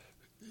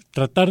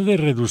 tratar de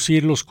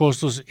reducir los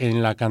costos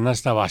en la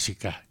canasta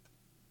básica,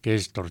 que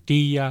es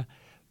tortilla,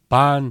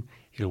 pan,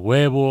 el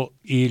huevo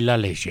y la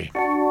leche.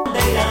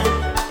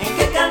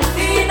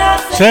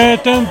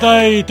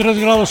 73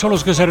 grados son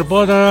los que se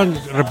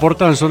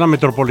reportan zona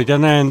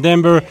metropolitana en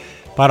Denver.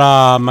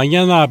 Para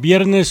mañana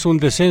viernes un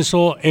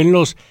descenso en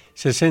los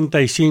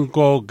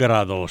 65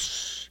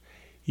 grados.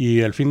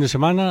 Y el fin de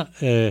semana,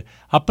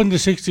 up in the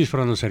 60s,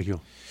 Fernando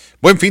Sergio.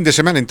 Buen fin de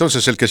semana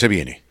entonces el que se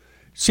viene.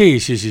 Sí,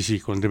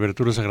 con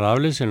temperaturas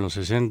agradables en los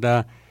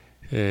 60.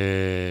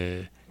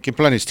 ¿Qué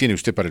planes tiene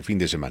usted para el fin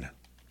de semana?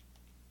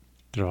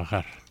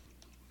 Trabajar.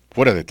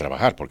 Fuera de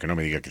trabajar, porque no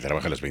me diga que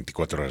trabaja las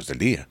 24 horas del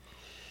día.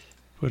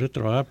 Fuera de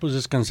trabajar, pues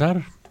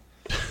descansar.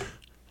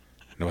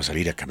 ¿No va a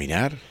salir a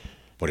caminar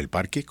por el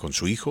parque con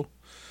su hijo?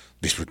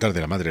 ¿Disfrutar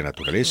de la madre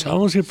naturaleza?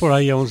 Vamos a ir por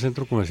ahí a un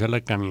centro comercial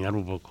a caminar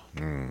un poco.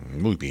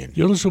 Muy bien.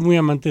 Yo no soy muy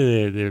amante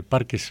de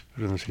parques.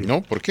 Pero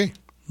 ¿No? ¿Por qué?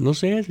 No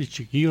sé, de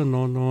chiquillo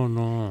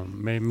no.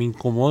 Me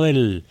incomoda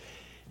el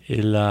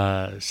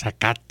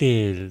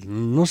zacate,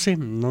 no sé,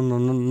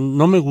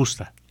 no me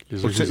gusta.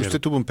 ¿Usted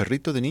tuvo un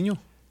perrito de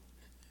niño?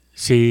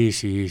 Sí,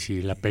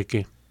 la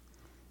Peque.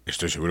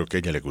 Estoy seguro que a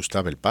ella le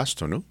gustaba el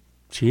pasto, ¿no?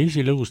 Sí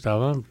le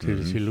gustaba,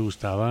 sí le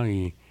gustaba,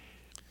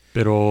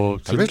 pero...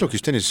 Tal vez lo que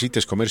usted necesita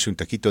es comerse un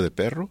taquito de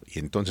perro y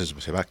entonces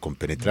se va a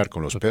compenetrar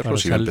con los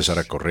perros y va a empezar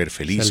a correr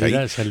feliz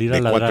salir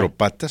de 4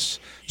 patas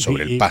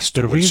sobre el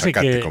pasto o el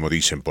zacate, como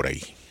dicen por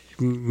ahí.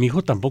 Mi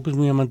hijo tampoco es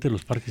muy amante de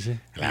los parques,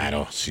 ¿eh?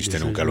 Claro, si usted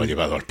nunca lo ha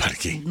llevado al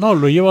parque. No,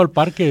 lo llevo al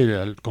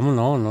parque, ¿cómo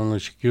no? No,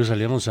 chiquillos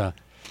salíamos a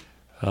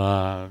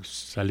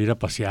salir a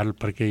pasear al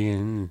parque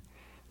ahí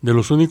de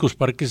los únicos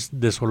parques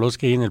de solos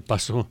que hay en El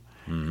Paso.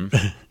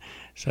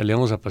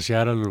 Salíamos a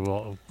pasear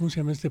 ¿cómo se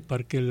llama este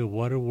parque? El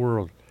Water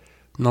World.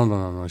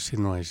 No, ese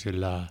no es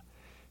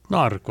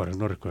no recuerdo,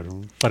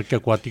 un parque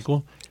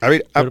acuático. A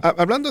ver,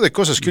 hablando de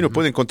cosas que uno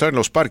puede encontrar en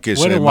los parques,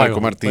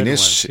 Marco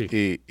Martínez,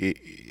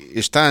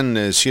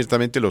 están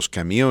ciertamente los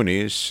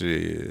camiones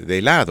de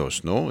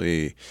helados, ¿no?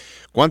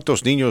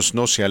 ¿Cuántos niños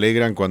no se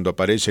alegran cuando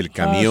aparece el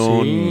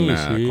camión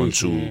con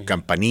su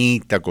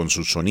campanita, con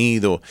su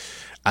sonido,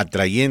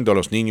 atrayendo a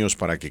los niños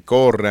para que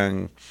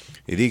corran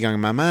y digan,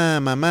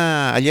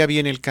 mamá, allá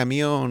viene el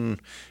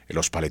camión?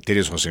 Los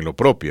paleteros hacen lo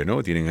propio,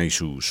 ¿no? Tienen ahí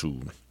su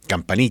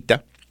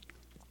campanita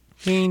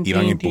y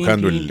van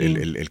empujando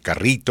el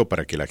carrito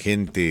para que la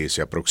gente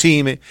se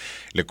aproxime,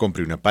 le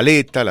compre una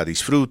paleta, la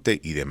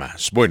disfrute y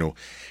demás. Bueno,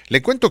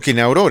 le cuento que en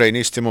Aurora en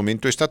este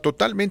momento está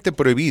totalmente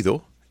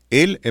prohibido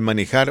el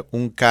manejar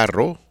un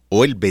carro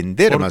o el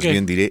vender, más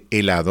bien diré,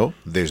 helado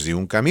desde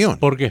un camión.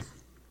 ¿Por qué?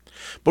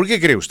 ¿Por qué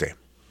cree usted?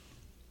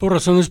 Por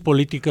razones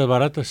políticas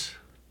baratas.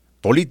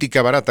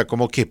 ¿Política barata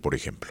como qué, por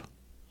ejemplo?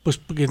 Pues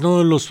porque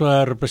no, los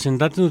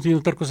representantes no tienen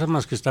otra cosa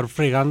más que estar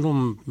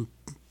fregando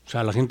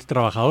a la gente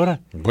trabajadora.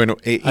 Bueno,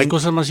 hay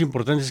cosas más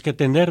importantes que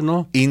atender,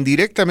 ¿no?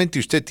 Indirectamente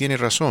usted tiene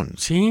razón.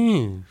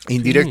 Sí.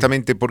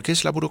 Indirectamente, porque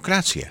es la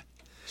burocracia.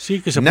 Sí,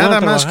 que se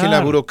nada más que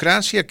la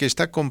burocracia que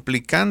está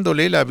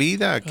complicándole la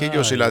vida a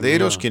aquellos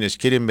heladeros quienes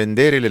quieren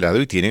vender el helado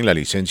y tienen la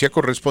licencia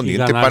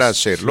correspondiente para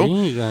hacerlo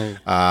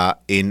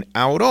en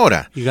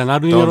Aurora. Y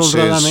ganar dinero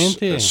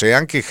honradamente. Se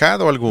han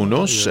quejado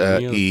algunos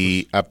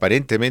y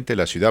aparentemente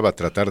la ciudad va a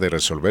tratar de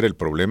resolver el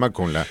problema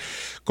con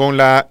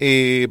la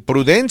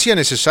prudencia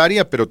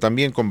necesaria, pero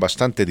también con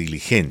bastante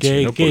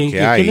diligencia, ¿no? Porque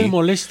 ¿qué les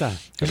molesta?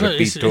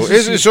 Repito,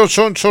 eso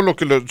son solo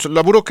que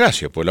la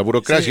burocracia, pues la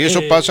burocracia. Y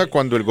eso pasa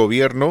cuando el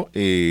gobierno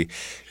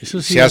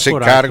Eso sí se hace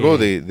coraje. cargo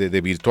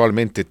de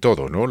virtualmente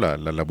todo, ¿no?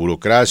 La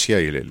burocracia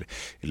y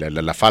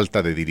la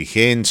falta de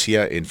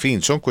dirigencia, en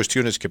fin, son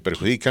cuestiones que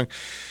perjudican.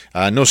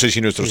 No sé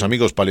si nuestros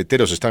amigos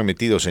paleteros están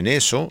metidos en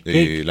eso,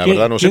 la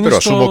verdad no sé, pero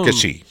asumo que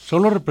sí.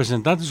 ¿Son los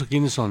representantes o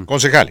quiénes son?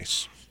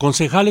 Concejales.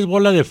 Concejales,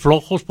 bola de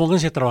flojos,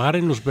 pónganse a trabajar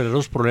en los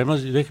verdaderos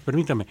problemas,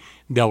 permítame,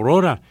 de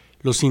Aurora,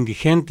 los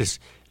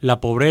indigentes,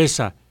 la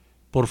pobreza.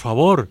 Por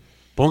favor,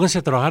 pónganse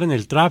a trabajar en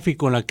el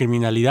tráfico, en la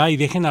criminalidad y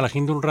dejen a la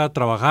gente honrada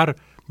trabajar,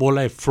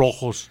 bola de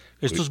flojos.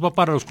 Esto va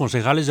para los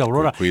concejales de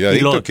Aurora.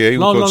 Cuidadito que hay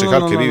un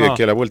concejal que vive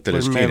aquí a la vuelta de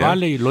la esquina. Me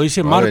vale, y lo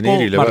dice Marco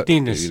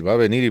Martínez. Va a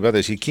venir y va a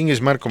decir, ¿quién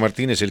es Marco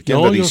Martínez el que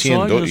anda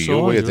diciendo? Y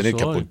yo voy a tener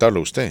que apuntarlo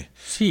a usted.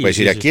 Sí, va a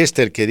decir, aquí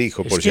está el que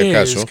dijo, por si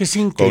acaso,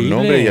 con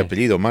nombre y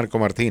apellido, Marco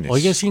Martínez.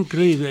 Oye, es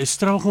increíble, es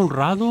trabajo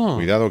honrado.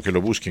 Cuidado que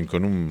lo busquen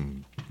con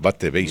un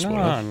bate de béisbol.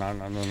 No.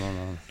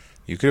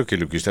 Yo creo que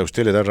lo que a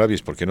usted le da rabia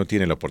es porque no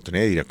tiene la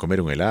oportunidad de ir a comer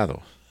un helado.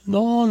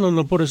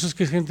 No, por eso es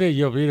que es gente,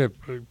 yo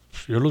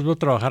los veo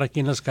trabajar aquí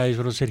en las calles,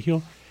 pero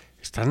Sergio,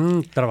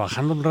 están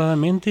trabajando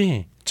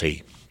honradamente.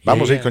 Sí.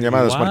 Vamos a ir con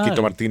llamadas,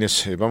 Marquito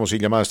Martínez. Vamos a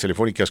ir llamadas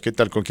telefónicas. ¿Qué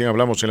tal? ¿Con quién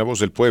hablamos en La Voz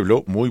del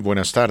Pueblo? Muy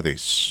buenas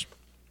tardes.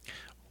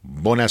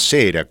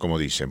 Buenasera, como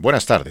dicen.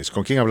 Buenas tardes.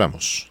 ¿Con quién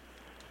hablamos?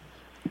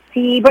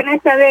 Sí,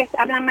 buenas tardes.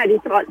 Habla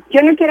Marisol.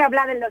 Yo no quiero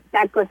hablar de los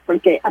tacos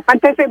porque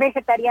aparte soy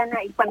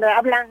vegetariana y cuando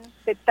hablan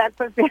de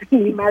tacos de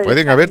mi madre...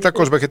 Pueden haber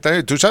tacos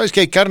vegetarianos. Tú sabes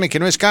que hay carne que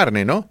no es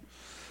carne, ¿no?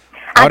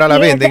 Ahora la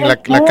venden, la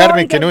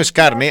carne que no es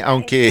carne,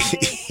 aunque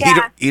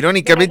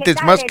irónicamente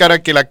es más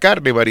cara que la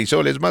carne,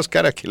 Marisol, es más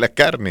cara que la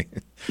carne.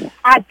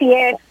 Así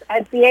es,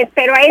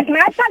 pero es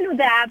más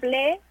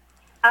saludable,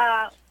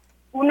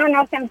 uno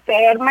no se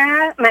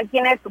enferma,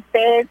 mantiene su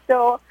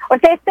peso, o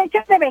sea, está hecho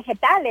de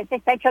vegetales,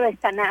 está hecho de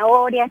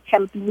zanahorias,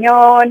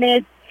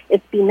 champiñones,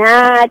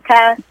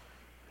 espinacas,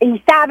 y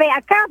sabe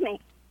a carne,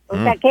 o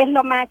sea, que es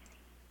lo más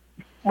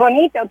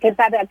bonito que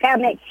sabe a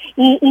carne,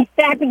 y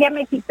ya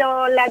me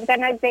quitó las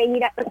ganas de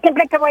ir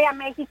siempre que voy a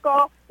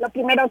México, lo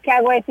primero que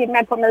hago es irme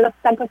a comer los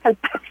tacos al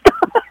pastor.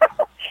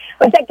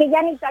 O sea que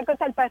ya ni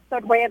tacos al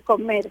pastor voy a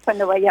comer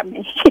cuando vaya a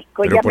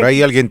México. Pero ya por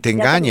ahí alguien te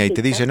engaña y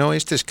te dice, no,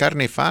 esta es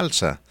carne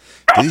falsa.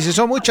 Te dices,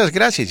 muchas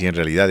gracias, y en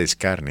realidad es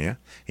carne,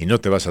 y no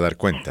te vas a dar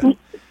cuenta.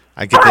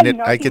 Hay que tener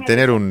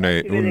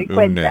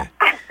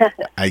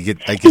hay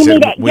que ser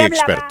muy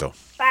experto.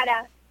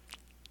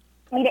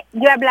 Mire,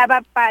 yo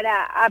hablaba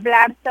para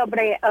hablar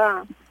sobre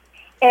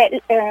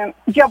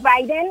Joe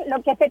Biden,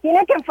 lo que se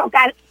tiene que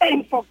enfocar,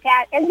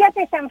 él ya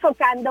se está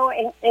enfocando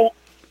en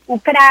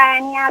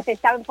Ucrania, se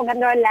está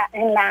enfocando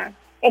en la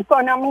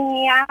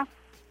economía,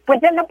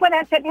 pues él no puede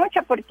hacer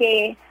mucho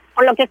porque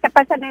por lo que está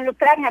pasando en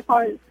Ucrania,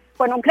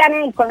 con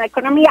Ucrania y con la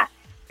economía,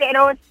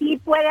 pero sí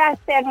puede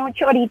hacer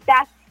mucho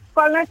ahorita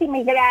con los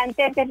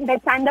inmigrantes,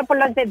 empezando por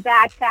los de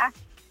DACA,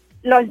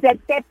 los del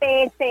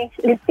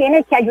TPS, les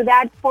tiene que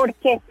ayudar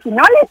porque si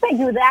no les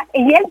ayuda,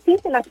 y él sí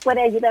se los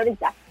puede ayudar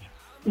ahorita,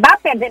 va a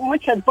perder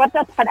muchos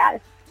votos para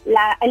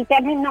el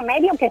término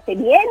medio que se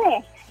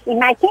viene.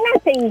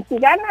 Imagínense, y si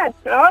gana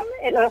Trump,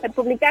 los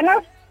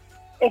republicanos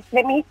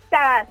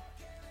extremistas,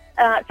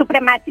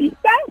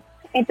 supremacistas,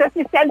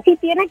 entonces él sí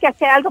tiene que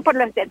hacer algo por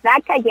los de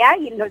DACA ya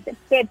y los del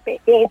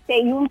TPS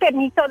y un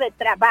permiso de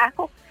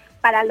trabajo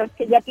para los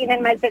que ya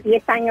tienen más de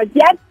 10 años.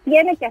 Ya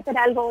tiene que hacer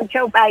algo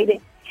Joe Biden.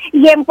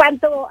 Y en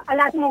cuanto a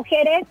las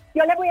mujeres,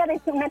 yo le voy a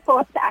decir una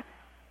cosa.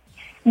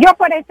 Yo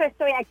por eso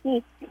estoy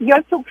aquí. Yo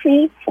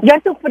sufrí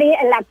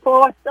el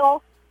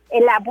acoso,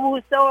 el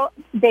abuso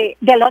de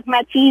los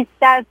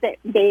machistas,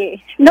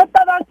 no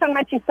todos son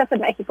machistas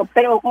en México,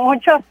 pero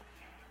muchos.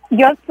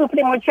 Yo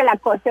sufrí mucho el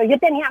acoso. Yo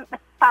tenía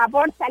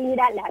pavor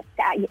salir a las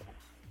calles.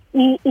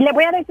 Y le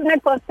voy a decir una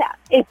cosa,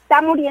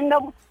 está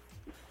muriendo.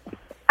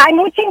 Hay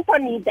mucha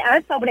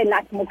impunidad sobre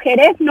las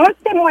mujeres, no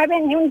se mueve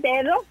ni un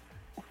dedo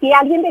si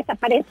alguien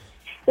desaparece.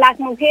 Las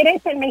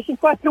mujeres en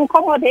México son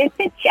como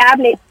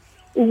desechables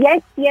y ya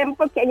es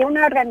tiempo que haya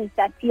una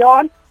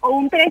organización o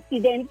un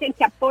presidente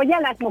que apoye a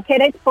las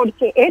mujeres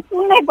porque es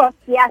un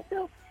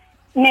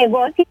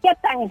negocio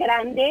tan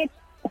grande,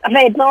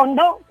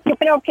 redondo. Yo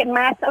creo que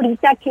más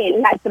ahorita que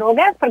las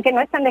drogas, porque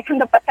no están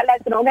dejando pasar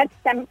las drogas,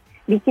 están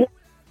vigilando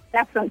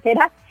la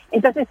frontera,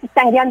 entonces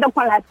están guiando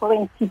con las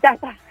jovencitas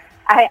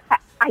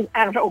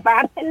a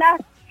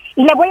robárselas.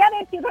 Y le voy a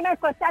decir una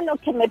cosa, lo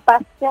que me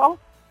pasó.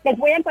 Les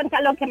voy a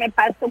contar lo que me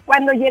pasó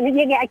cuando yo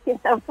llegué aquí a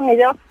Estados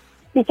Unidos.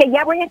 Dije,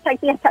 ya voy a estar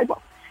aquí a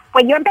salvo.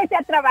 Pues yo empecé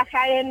a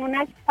trabajar en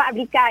una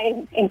fábrica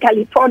en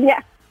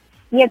California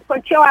y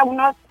escucho a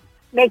unos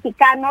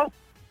mexicanos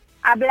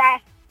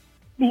hablar.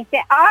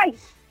 Dice,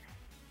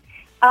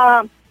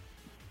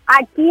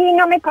 aquí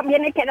no me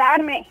conviene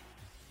quedarme,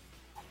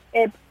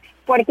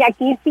 porque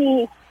aquí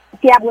si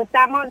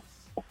abusamos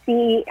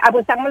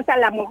a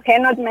la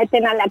mujer nos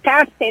meten a la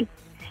cárcel.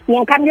 Y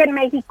en cambio en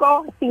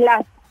México, si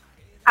las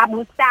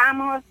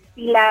abusamos,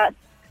 si las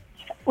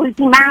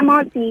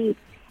ultimamos y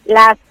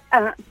las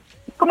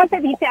 ¿cómo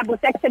se dice?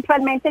 Abusar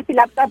sexualmente, si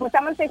la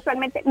abusamos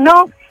sexualmente.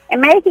 No, en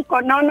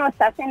México no nos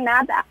hacen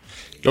nada.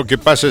 Lo que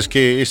pasa es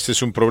que este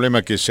es un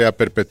problema que se ha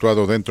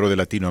perpetuado dentro de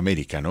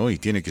Latinoamérica, ¿no? Y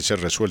tiene que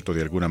ser resuelto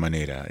de alguna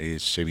manera.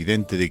 Es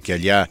evidente de que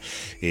allá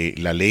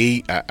la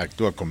ley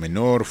actúa con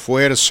menor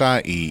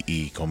fuerza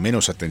y con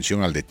menos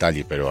atención al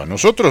detalle, pero a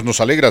nosotros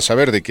nos alegra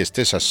saber de que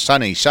estés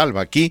sana y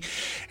salva aquí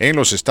en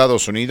los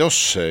Estados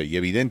Unidos y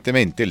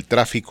evidentemente el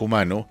tráfico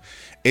humano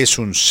es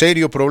un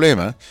serio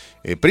problema,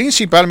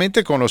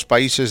 principalmente con los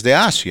países de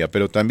Asia,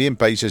 pero también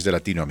países de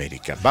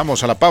Latinoamérica.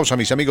 Vamos a la pausa,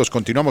 mis amigos,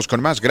 continuamos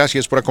con más.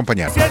 Gracias por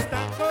acompañarnos.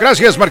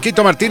 Gracias,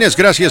 Marquito Martínez,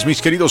 gracias,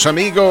 mis queridos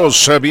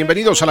amigos.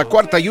 Bienvenidos a la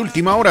cuarta y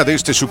última hora de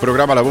su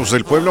programa La Voz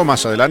del Pueblo.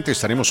 Más adelante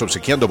estaremos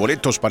obsequiando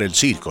boletos para el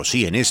circo.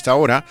 Sí, en esta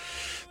hora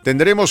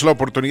tendremos la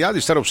oportunidad de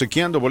estar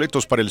obsequiando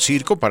boletos para el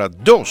circo para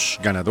 2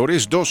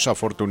 ganadores, 2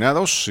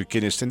 afortunados,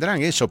 quienes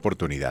tendrán esa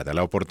oportunidad,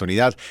 la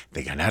oportunidad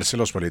de ganarse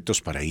los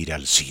boletos para ir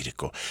al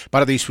circo,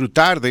 para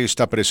disfrutar de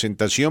esta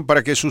presentación,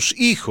 para que sus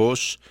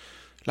hijos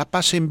la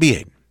pasen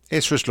bien.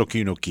 Eso es lo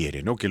que uno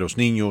quiere, ¿no? Que los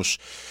niños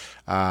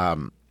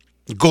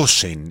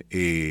gocen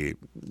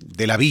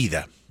de la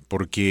vida,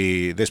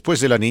 porque después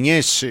de la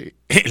niñez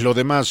lo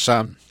demás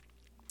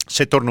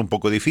se torna un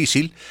poco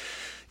difícil.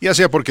 Ya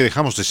sea porque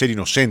dejamos de ser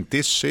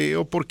inocentes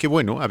o porque,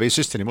 bueno, a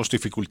veces tenemos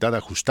dificultad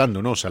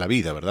ajustándonos a la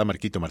vida, ¿verdad,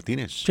 Marquito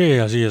Martínez? Sí,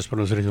 así es,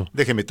 por Sergio.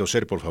 Déjeme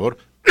toser, por favor.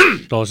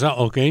 Tosa,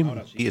 ok.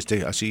 Ahora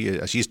sí,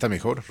 así está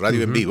mejor.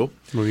 Radio en vivo.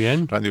 Muy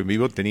bien. Radio en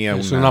vivo tenía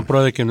es una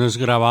prueba de que no es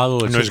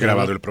grabado. No es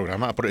grabado el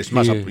programa. Es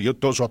más, yo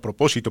toso a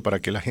propósito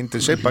para que la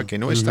gente sepa que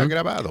no está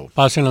grabado.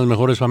 Pasen las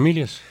mejores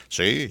familias.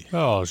 Sí.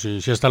 Oh,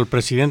 sí, hasta el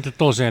presidente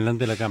tose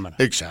delante de la cámara.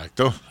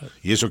 Exacto.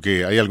 Y eso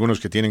que hay algunos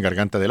que tienen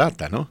garganta de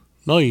lata, ¿no?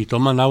 No, y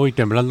toman agua y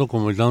temblando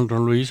como el Don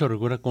Ron lo hizo.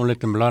 Recuerda cómo le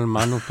temblaban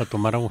manos para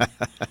tomar agua.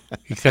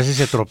 Y casi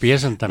se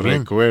tropiezan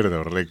también.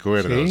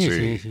 Recuerdo,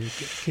 sí.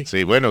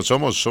 Sí, bueno,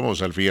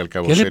 somos al fin y al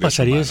cabo ¿Qué seres le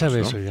pasaría humanos, esa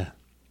vez, ¿no?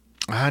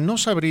 oiga? No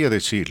sabría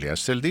decirle.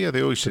 Hasta el día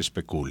de hoy se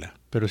especula.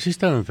 Pero sí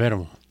estaba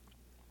enfermo.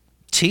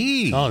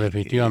 Sí. No,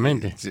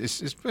 definitivamente.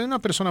 Es una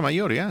persona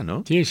mayor ya,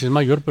 ¿no? Sí, es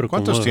mayor, pero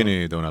 ¿cuántos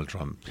tiene Donald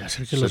Trump?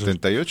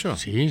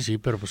 ¿78? Sí,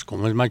 pero pues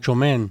como es macho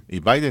man. Y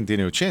Biden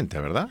tiene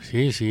 80, ¿verdad?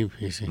 Sí.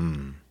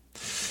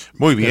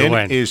 Muy bien,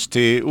 bueno.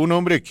 Un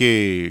hombre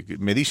que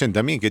me dicen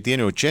también que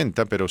tiene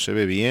 80, pero se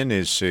ve bien,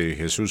 es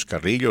Jesús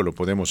Carrillo, lo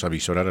podemos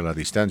avisorar a la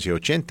distancia,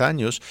 80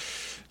 años,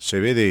 se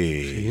ve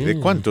 ¿de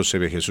cuánto se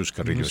ve Jesús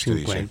Carrillo? Unos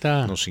 50.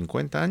 Dice? ¿Unos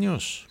 50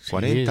 años?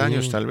 ¿40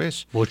 años tal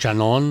vez?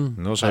 Bochanón,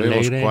 no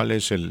sabemos alegre.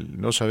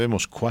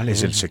 cuál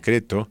es el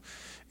secreto,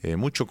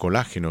 mucho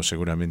colágeno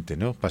seguramente,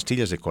 ¿no?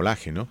 Pastillas de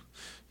colágeno,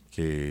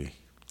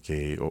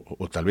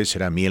 o tal vez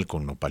será miel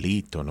con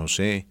nopalito, no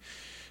sé.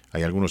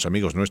 Hay algunos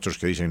amigos nuestros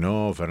que dicen,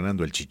 no,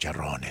 Fernando, el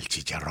chicharrón.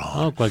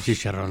 No, ¿cuál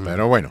chicharrón?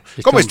 Pero bueno,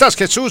 ¿cómo estás,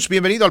 Jesús?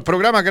 Bienvenido al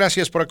programa,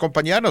 gracias por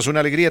acompañarnos, una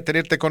alegría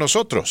tenerte con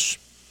nosotros.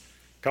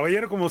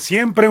 Caballero, como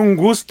siempre, un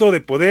gusto de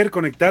poder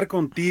conectar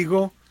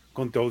contigo,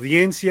 con tu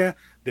audiencia,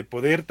 de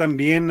poder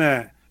también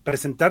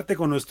presentarte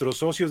con nuestros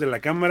socios de la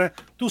Cámara.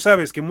 Tú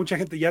sabes que mucha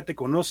gente ya te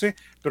conoce,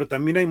 pero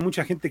también hay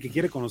mucha gente que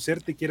quiere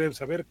conocerte, quiere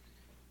saber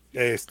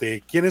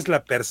quién es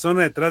la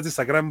persona detrás de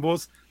esa gran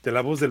voz de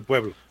la Voz del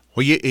Pueblo.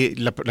 Oye,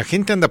 la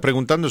gente anda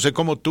preguntándose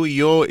cómo tú y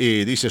yo,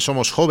 dice,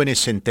 somos jóvenes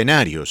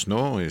centenarios,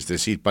 ¿no? Es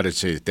decir,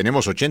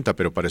 tenemos 80,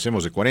 pero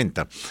parecemos de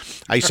 40.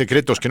 Hay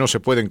secretos que no se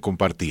pueden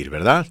compartir,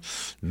 ¿verdad?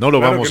 No lo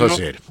vamos a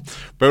hacer.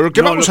 Pero lo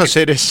que vamos a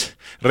hacer es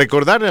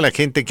recordarle a la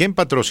gente quién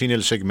patrocina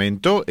el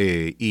segmento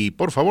y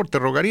por favor te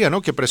rogaría,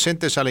 ¿no?, que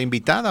presentes a la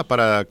invitada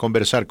para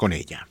conversar con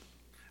ella.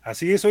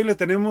 Así es, hoy le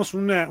tenemos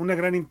una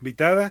gran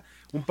invitada,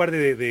 un par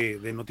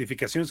de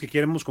notificaciones que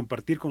queremos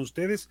compartir con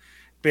ustedes,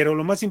 pero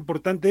lo más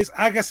importante es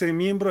hágase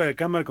miembro de la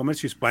Cámara de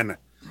Comercio Hispana.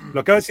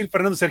 Lo acaba de decir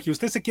Fernando Sergio,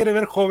 usted se quiere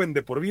ver joven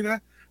de por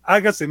vida,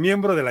 hágase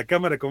miembro de la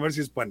Cámara de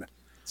Comercio Hispana.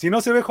 Si no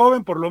se ve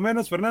joven, por lo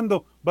menos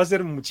Fernando va a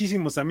hacer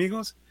muchísimos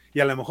amigos y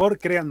a lo mejor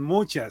crean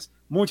muchas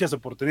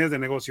oportunidades de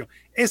negocio.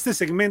 Este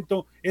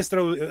segmento es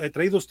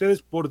traído a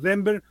ustedes por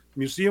Denver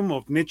Museum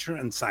of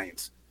Nature and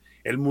Science.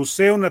 El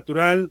Museo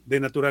Natural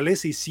de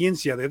Naturaleza y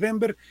Ciencia de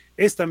Denver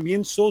es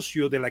también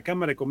socio de la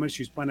Cámara de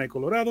Comercio Hispana de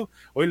Colorado.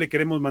 Hoy le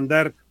queremos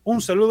mandar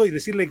un saludo y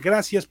decirle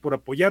gracias por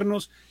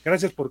apoyarnos,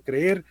 gracias por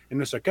creer en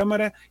nuestra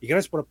Cámara y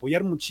gracias por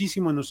apoyar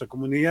muchísimo a nuestra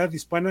comunidad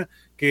hispana,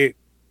 que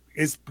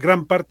es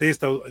gran parte de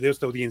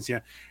esta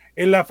audiencia.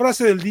 La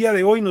frase del día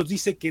de hoy nos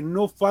dice que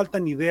no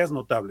faltan ideas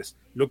notables,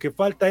 lo que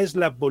falta es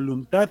la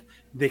voluntad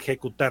de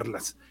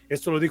ejecutarlas.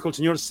 Esto lo dijo el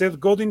señor Seth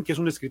Godin, que es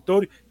un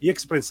escritor y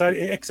ex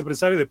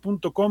empresario de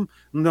 .com,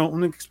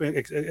 un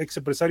ex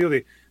empresario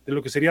de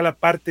lo que sería la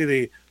parte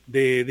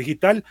de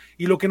digital,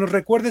 y lo que nos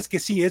recuerda es que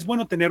sí, es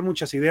bueno tener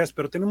muchas ideas,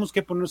 pero tenemos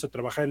que ponernos a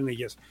trabajar en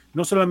ellas.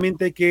 No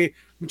solamente hay que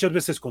muchas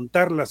veces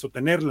contarlas o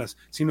tenerlas,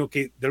 sino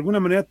que de alguna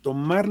manera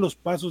tomar los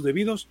pasos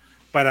debidos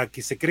para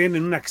que se creen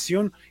en una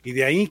acción y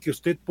de ahí que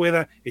usted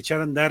pueda echar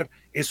a andar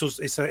esas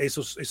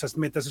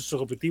metas,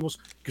 esos objetivos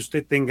que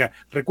usted tenga.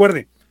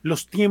 Recuerde,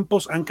 los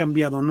tiempos han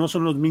cambiado, no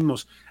son los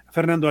mismos.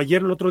 Fernando,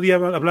 ayer, el otro día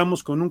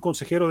hablamos con un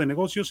consejero de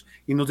negocios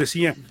y nos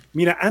decía,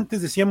 mira,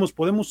 antes decíamos,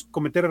 podemos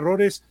cometer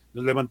errores,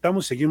 los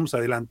levantamos y seguimos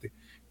adelante.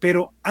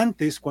 Pero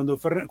antes, cuando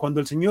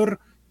el señor,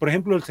 por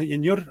ejemplo, el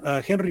señor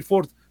Henry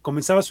Ford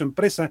comenzaba su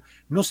empresa,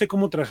 no sé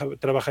cómo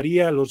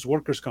trabajaría los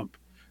workers' comp.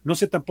 No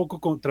sé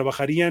tampoco cómo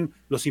trabajarían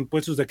los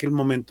impuestos de aquel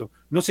momento.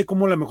 No sé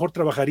cómo a lo mejor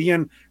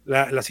trabajarían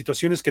las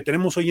situaciones que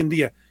tenemos hoy en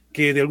día,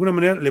 que de alguna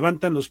manera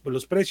levantan los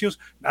precios,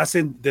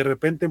 hacen de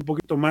repente un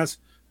poquito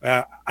más,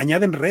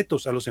 añaden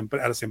retos a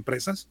las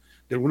empresas,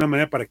 de alguna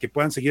manera para que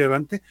puedan seguir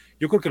adelante.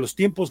 Yo creo que los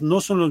tiempos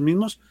no son los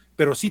mismos,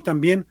 pero sí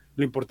también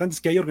lo importante es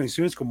que hay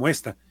organizaciones como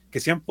esta, que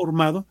se han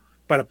formado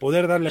para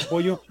poder darle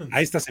apoyo a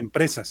estas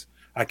empresas,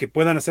 a que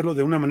puedan hacerlo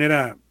de una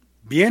manera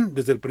bien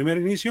desde el primer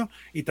inicio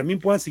y también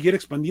puedan seguir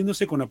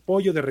expandiéndose con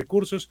apoyo de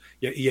recursos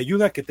y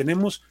ayuda que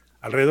tenemos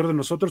alrededor de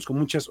nosotros con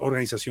muchas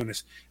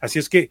organizaciones. Así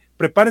es que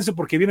prepárense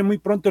porque viene muy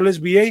pronto el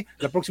SBA.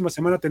 La próxima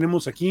semana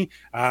tenemos aquí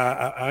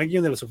a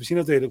alguien de las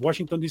oficinas de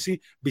Washington, D.C.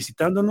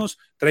 visitándonos,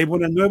 trae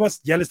buenas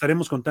nuevas, ya le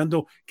estaremos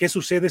contando qué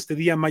sucede este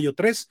día, mayo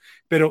 3,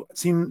 pero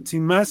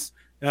sin más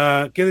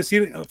que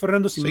decir,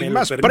 Fernando, sin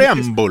más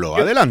preámbulo,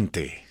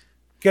 adelante.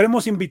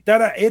 Queremos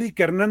invitar a Eric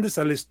Hernández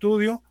al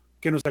estudio,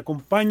 que nos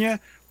acompaña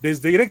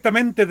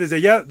directamente desde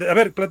allá. A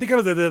ver,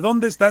 platícanos desde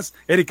dónde estás,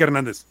 Eric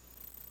Hernández.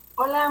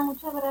 Hola,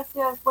 muchas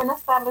gracias.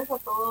 Buenas tardes a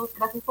todos.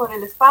 Gracias por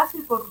el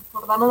espacio y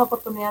por darnos la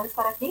oportunidad de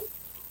estar aquí.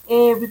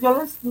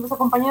 Yo los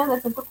acompaño desde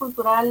el Centro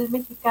Cultural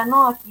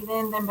Mexicano aquí de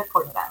Denver,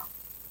 Colorado.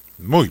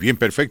 Muy bien,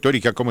 perfecto.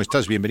 Erika, ¿cómo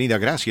estás? Bienvenida,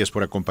 gracias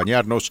por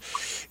acompañarnos.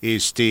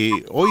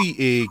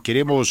 Hoy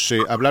queremos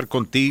hablar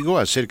contigo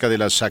acerca de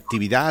las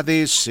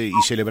actividades y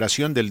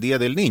celebración del Día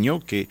del Niño,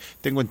 que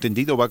tengo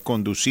entendido va a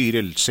conducir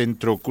el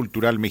Centro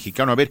Cultural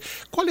Mexicano. A ver,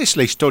 ¿cuál es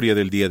la historia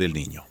del Día del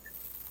Niño?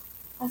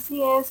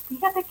 Así es.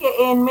 Fíjate que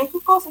en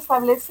México se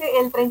establece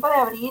el 30 de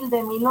abril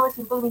de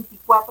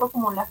 1924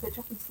 como la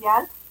fecha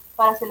oficial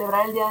para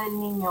celebrar el Día del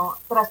Niño,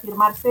 tras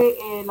firmarse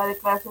la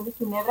Declaración de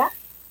Ginebra,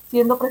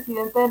 siendo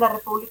presidente de la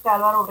República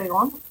Álvaro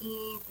Obregón,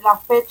 y la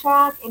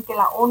fecha en que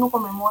la ONU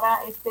conmemora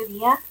este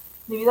día,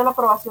 debido a la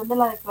aprobación de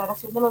la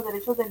Declaración de los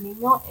Derechos del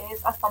Niño,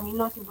 es hasta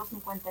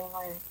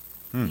 1959.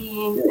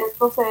 Y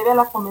esto se debe a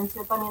la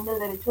Convención también del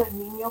Derecho del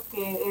Niño,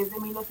 que es de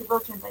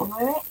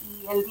 1989,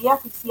 y el día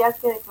oficial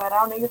que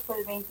declararon ellos fue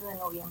el 20 de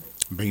noviembre.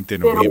 20 de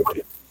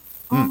noviembre.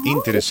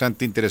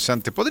 Interesante,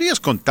 interesante.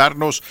 ¿Podrías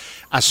contarnos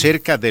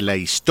acerca de la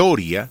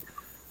historia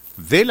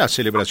de la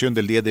celebración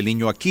del Día del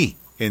Niño aquí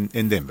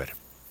en Denver?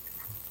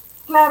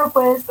 Claro,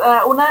 pues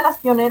una de las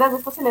pioneras de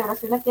esta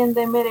celebración aquí en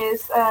Denver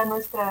es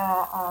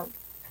nuestra,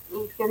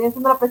 que viene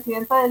siendo la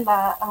presidenta de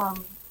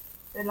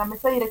la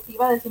mesa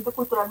directiva del Centro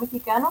Cultural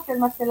Mexicano, que es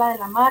Marcela de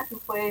la Mar, que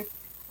fue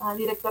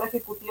directora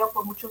ejecutiva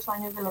por muchos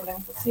años de la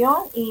organización,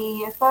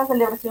 y esta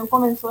celebración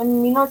comenzó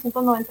en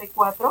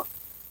 1994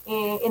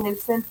 en el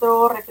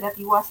Centro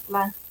Recreativo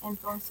Aztlán.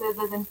 Entonces,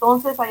 desde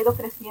entonces ha ido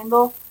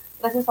creciendo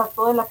gracias a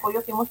todo el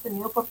apoyo que hemos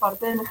tenido por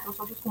parte de nuestros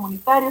socios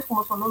comunitarios,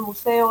 como son los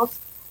museos,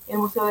 el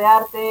Museo de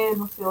Arte, el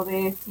Museo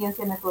de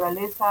Ciencia y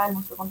Naturaleza, el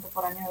Museo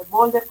Contemporáneo de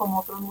Boulder, como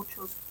otros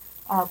muchos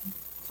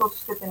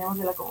socios que tenemos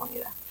de la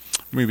comunidad.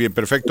 Muy bien,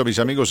 perfecto, mis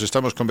amigos.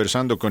 Estamos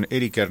conversando con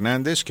Erika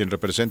Hernández, quien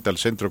representa al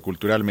Centro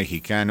Cultural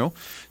Mexicano.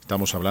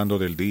 Estamos hablando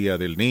del Día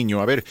del Niño.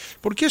 A ver,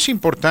 ¿por qué es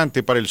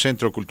importante para el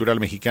Centro Cultural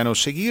Mexicano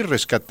seguir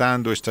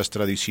rescatando estas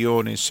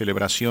tradiciones,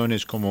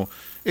 celebraciones como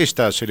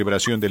esta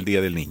celebración del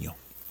Día del Niño?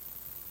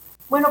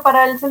 Bueno,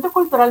 para el Centro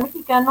Cultural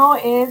Mexicano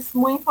es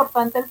muy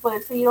importante el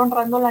poder seguir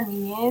honrando la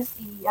niñez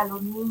y a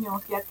los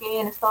niños, ya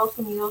que en Estados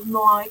Unidos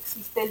no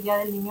existe el Día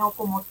del Niño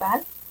como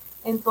tal.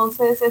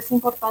 Entonces es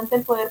importante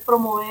el poder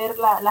promover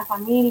la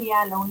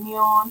familia, la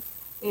unión,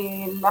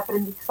 el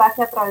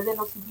aprendizaje a través de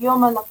los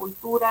idiomas, la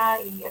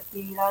cultura y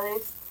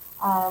actividades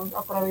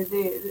a través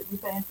de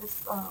diferentes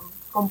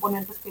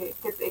componentes que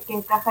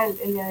encaja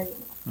el Día del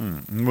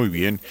Niño. Muy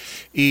bien.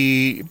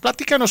 Y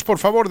platícanos, por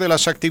favor, de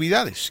las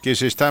actividades que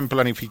se están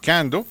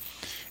planificando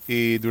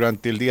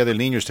durante el Día del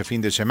Niño este fin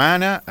de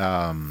semana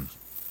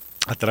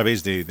a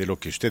través de lo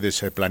que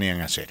ustedes planean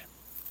hacer.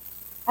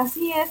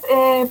 Así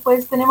es,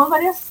 pues tenemos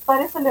varias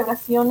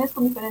celebraciones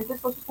con diferentes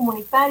socios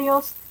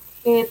comunitarios.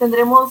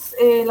 Tendremos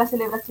la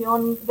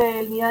celebración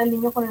del Día del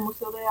Niño con el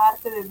Museo de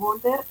Arte de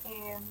Boulder,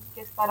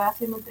 que estará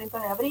siendo el 30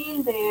 de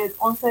abril, de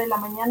 11 de la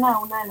mañana a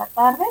 1 de la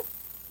tarde.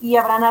 Y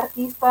habrán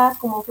artistas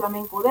como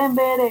Flamenco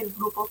Denver, el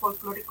grupo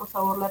folclórico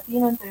Sabor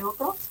Latino, entre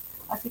otros,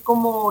 así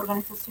como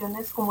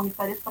organizaciones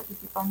comunitarias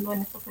participando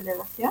en esta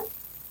celebración.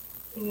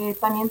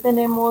 También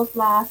tenemos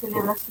la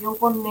celebración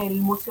con el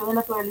Museo de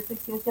Naturaleza y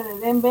Ciencia de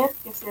Denver,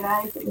 que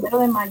será el 1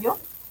 de mayo,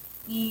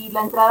 y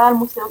la entrada al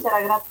museo será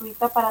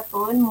gratuita para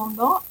todo el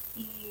mundo,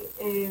 y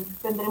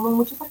tendremos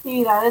muchas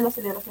actividades. La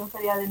celebración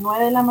sería de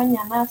 9 de la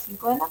mañana a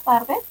 5 de la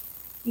tarde,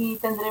 y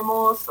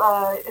tendremos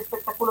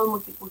espectáculos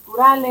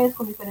multiculturales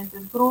con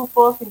diferentes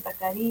grupos,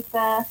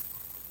 pintacaritas,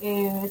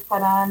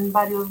 estarán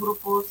varios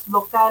grupos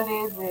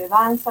locales de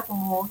danza,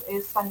 como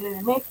es Sangre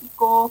de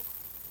México,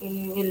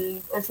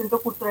 el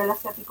Centro Cultural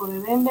Asiático de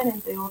Denver,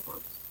 entre otros.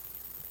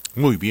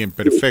 Muy bien,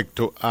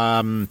 perfecto.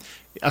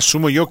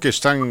 Asumo yo que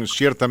están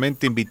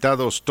ciertamente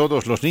invitados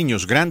todos los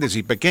niños, grandes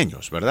y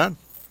pequeños, ¿verdad?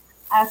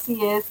 Así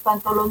es,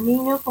 tanto los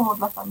niños como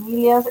las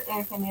familias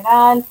en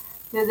general,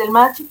 desde el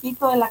más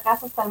chiquito de la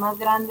casa hasta el más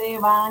grande,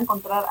 van a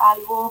encontrar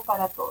algo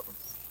para todos.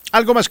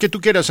 ¿Algo más que tú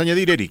quieras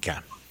añadir,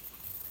 Erika?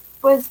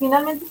 Pues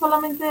finalmente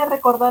solamente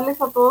recordarles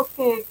a todos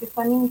que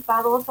están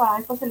invitados a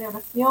esta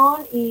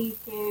celebración y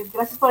que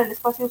gracias por el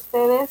espacio a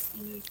ustedes,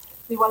 y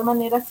de igual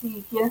manera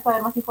si quieren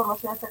saber más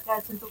información acerca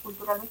del Centro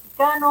Cultural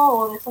Mexicano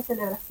o de esta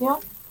celebración,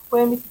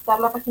 pueden visitar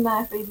la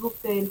página de Facebook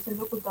del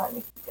Centro Cultural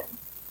Mexicano.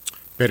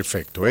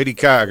 Perfecto.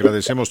 Erika,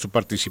 agradecemos tu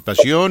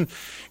participación.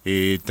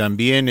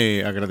 También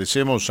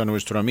agradecemos a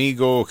nuestro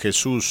amigo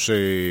Jesús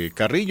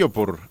Carrillo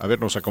por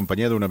habernos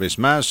acompañado una vez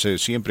más,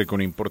 siempre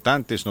con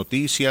importantes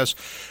noticias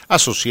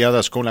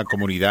asociadas con la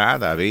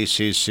comunidad, a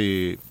veces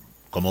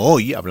como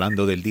hoy,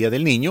 hablando del Día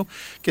del Niño,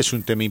 que es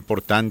un tema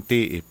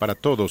importante para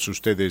todos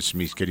ustedes,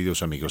 mis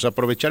queridos amigos.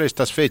 Aprovechar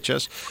estas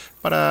fechas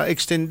para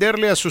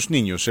extenderle a sus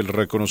niños el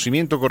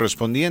reconocimiento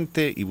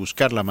correspondiente y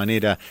buscar la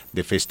manera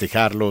de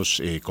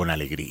festejarlos con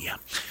alegría.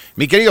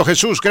 Mi querido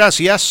Jesús,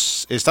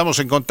 gracias. Estamos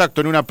en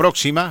contacto en una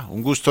próxima.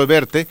 Un gusto de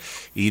verte.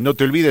 Y no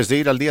te olvides de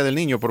ir al Día del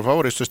Niño, por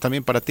favor. Esto es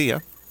también para ti, ¿eh?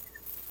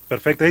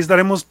 Perfecto, ahí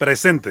estaremos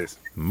presentes.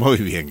 Muy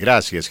bien,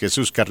 gracias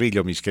Jesús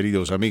Carrillo, mis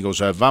queridos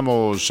amigos.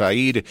 Vamos a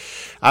ir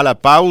a la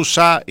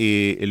pausa,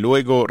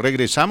 luego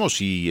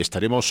regresamos y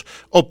estaremos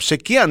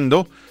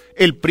obsequiando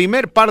el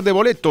primer par de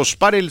boletos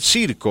para el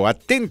circo.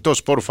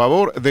 Atentos, por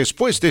favor,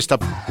 después de esta...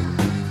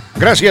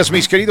 Gracias,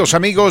 mis queridos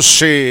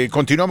amigos.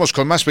 Continuamos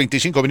con más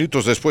 25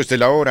 minutos después de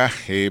la hora.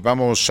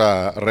 Vamos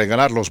a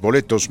regalar los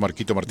boletos,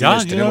 Marquito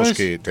Martínez.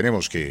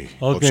 Tenemos que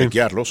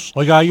obsequiarlos.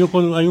 Oiga, hay un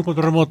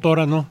control remoto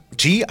ahora, ¿no?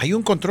 Sí, hay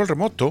un control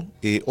remoto.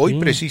 Hoy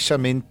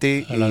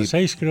precisamente... A las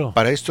 6, creo.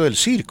 Para esto del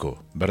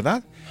circo,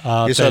 ¿verdad?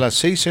 Es a las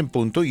 6 en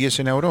punto y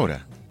es en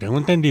Aurora. Tengo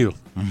entendido.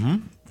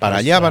 Para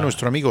allá va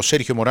nuestro amigo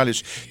Sergio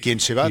Morales, quien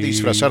se va a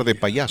disfrazar de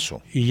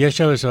payaso. ¿Y ya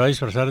Chávez se va a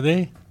disfrazar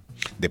de?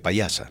 De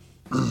payasa.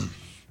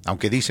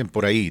 Aunque dicen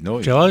por ahí,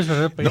 ¿no? ¿Se va a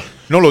disfrazar de payaso?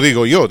 No lo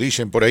digo yo,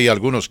 dicen por ahí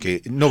algunos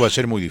que no va a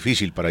ser muy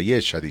difícil para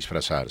Yesha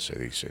disfrazarse,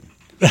 dicen.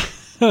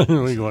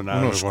 No digo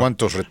nada. Unos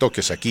cuantos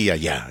retoques aquí y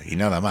allá y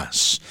nada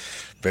más.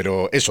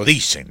 Pero eso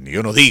dicen,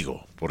 yo no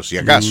digo, por si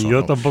acaso.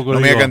 Yo tampoco no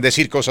digo. Me hagan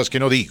decir cosas que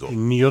no digo.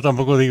 Ni yo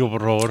tampoco digo,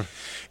 por favor.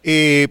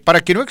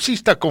 Para que no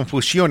exista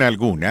confusión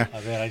alguna, a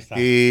ver, ahí está.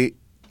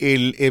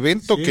 El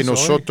evento que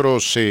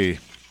nosotros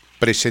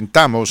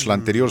presentamos la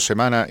anterior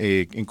semana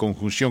en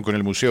conjunción con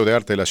el Museo de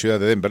Arte de la ciudad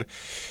de Denver,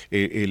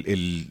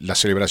 la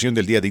celebración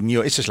del Día del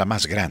Niño, esa es la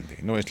más grande,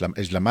 ¿no?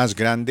 Es la más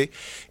grande,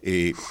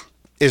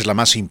 es la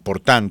más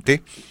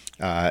importante,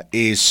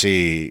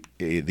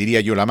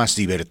 diría yo, la más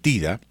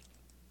divertida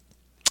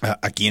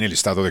aquí en el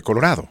estado de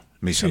Colorado,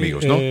 mis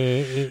amigos, ¿no?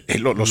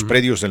 Los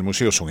predios del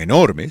museo son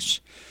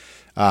enormes,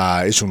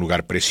 es un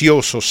lugar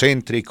precioso,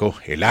 céntrico,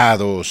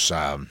 helados,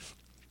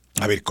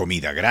 a ver,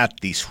 comida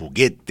gratis,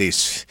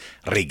 juguetes,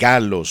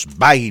 regalos,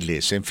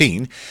 bailes, en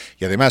fin.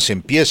 Y además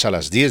empieza a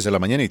las 10 de la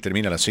mañana y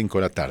termina a las 5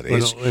 de la tarde.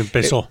 Bueno,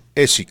 empezó.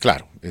 Sí,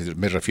 claro,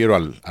 me refiero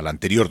al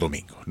anterior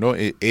domingo, ¿no?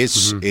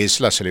 Es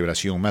la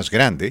celebración más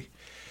grande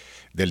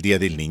del Día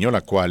del Niño,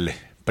 la cual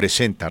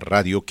presenta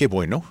Radio Qué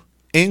Bueno,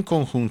 en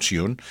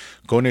conjunción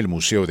con el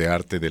Museo de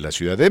Arte de la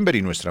ciudad de Denver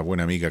y nuestra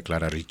buena amiga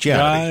Clara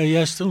Ricciardi.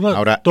 Ya es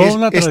toda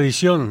una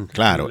tradición.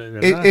 Claro,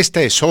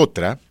 esta es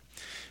otra.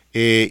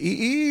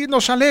 Y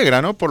nos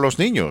alegra, ¿no? Por los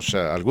niños.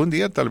 Algún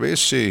día tal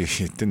vez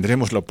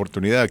tendremos la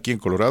oportunidad aquí en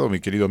Colorado, mi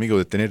querido amigo,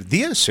 de tener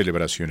 10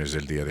 celebraciones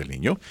del Día del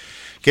Niño.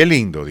 Qué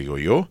lindo, digo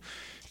yo.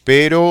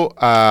 Pero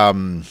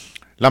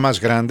la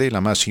más grande,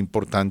 la más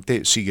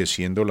importante, sigue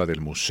siendo la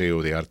del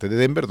Museo de Arte de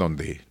Denver,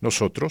 donde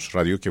nosotros,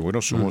 Radio Qué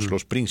Bueno, somos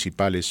los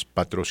principales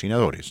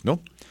patrocinadores,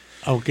 ¿no?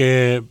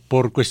 Aunque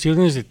por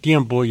cuestiones de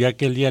tiempo, ya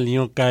que el Día del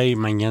Niño cae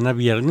mañana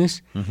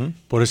viernes,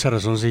 por esa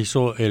razón se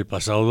hizo el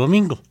pasado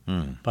domingo,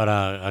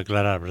 para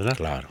aclarar, ¿verdad?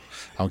 Claro.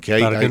 Aunque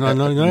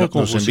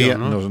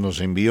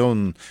nos envió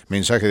un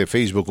mensaje de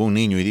Facebook un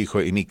niño y dijo,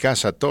 en mi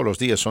casa todos los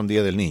días son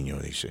Día del Niño,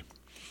 dice.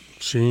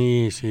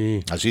 Sí,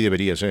 sí. Así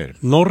debería ser.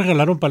 ¿No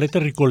regalaron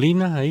paletas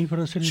Ricolina ahí,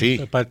 Francés? Sí.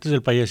 Paletas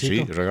del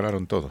payasito. Sí,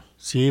 regalaron todo.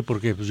 Sí,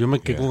 porque pues yo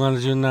me quedé con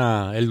ganas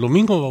de el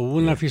domingo hubo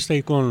una fiesta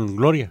ahí con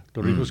Gloria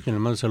Torrijos, que le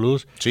manda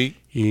saludos. Sí.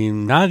 Y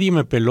nadie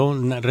me peló,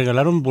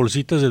 regalaron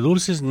bolsitas de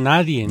dulces,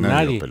 nadie.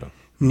 Lo peló.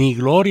 Ni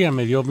Gloria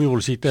me dio mi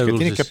bolsita de dulces.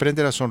 Tiene que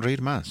aprender a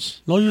sonreír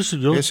más. No, yo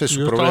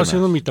estaba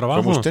haciendo mi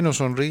trabajo. Como usted no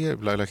sonríe,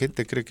 la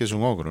gente cree que es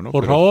un ogro, ¿no?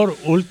 Por favor,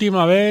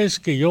 última vez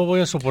que yo voy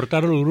a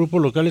soportar a los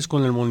grupos locales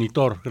con el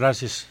monitor.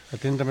 Gracias.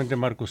 Atentamente,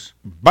 Marcos.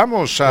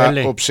 Vamos a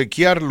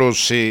obsequiar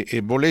los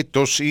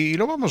boletos y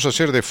lo vamos a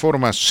hacer de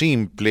forma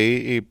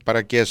simple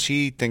para que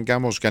así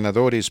tengamos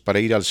ganadores para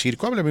ir al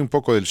circo. Háblame un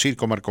poco del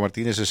circo, Marco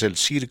Martínez. Es el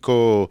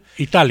circo...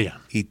 Italia.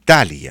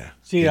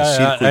 Sí,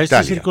 a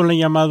este circo le han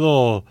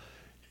llamado...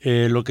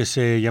 lo que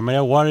se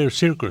llamaría Water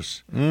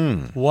Circus.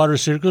 Water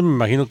Circus, me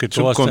imagino que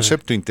todo es un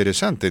concepto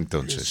interesante,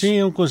 entonces.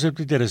 Sí, un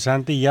concepto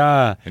interesante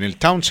ya. En el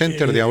Town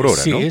Center de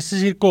Aurora, sí, ¿no? Este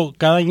circo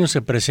cada año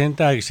se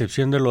presenta, a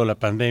excepción de lo de la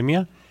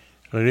pandemia,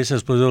 regresa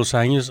después de 2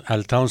 años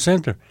al Town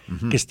Center,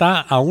 que está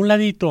a un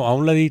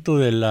ladito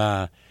de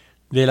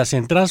las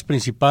entradas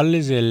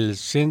principales del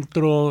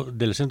centro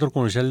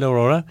comercial de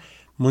Aurora,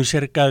 muy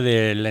cerca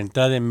de la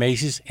entrada de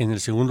Macy's en el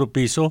segundo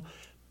piso,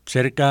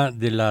 cerca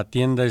de la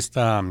tienda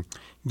esta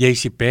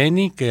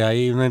JCPenney, que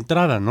hay una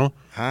entrada, ¿no?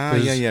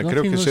 Pues,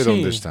 creo que sé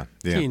dónde está.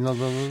 Sí,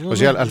 o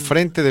sea, al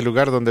frente del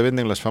lugar donde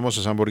venden las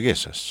famosas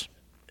hamburguesas.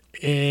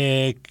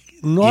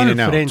 No al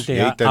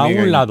frente, a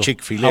un lado.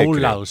 Chick-fil-A, a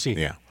un lado, sí.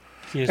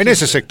 Sí, en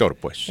ese sector,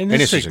 pues. En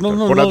ese sector.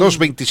 Por la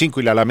 225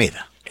 y la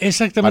Alameda.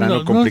 Exactamente. Para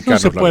no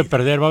complicarnos se puede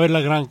perder. Va a haber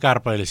la gran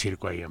carpa del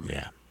circo ahí.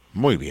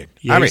 Muy bien.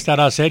 Y ahí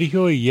estará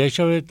Sergio y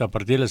Yeshabet a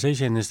partir de las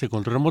 6 en este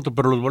control remoto.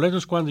 Pero los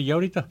boletos, ¿cuándo? ¿Ya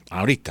ahorita?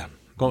 Ahorita.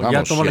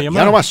 ¿Ya toma la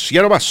llamada?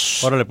 Ya no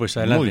vas. Órale, pues,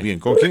 adelante. Muy bien.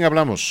 ¿Con quién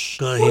hablamos?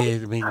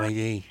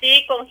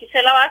 Sí, con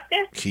Gisela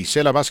Vázquez.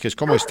 Gisela Vázquez,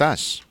 ¿cómo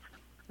estás?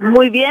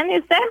 Muy bien, ¿y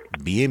usted?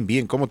 Bien,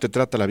 bien. ¿Cómo te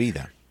trata la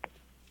vida?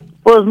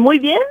 Pues muy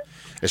bien.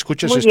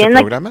 ¿Escuchas muy este bien.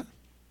 programa?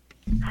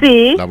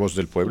 Sí. La Voz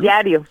del Pueblo.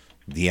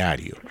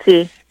 Diario.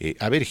 Sí.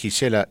 A ver,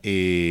 Gisela,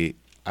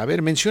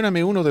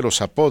 mencióname uno de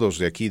los apodos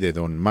de aquí de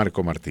don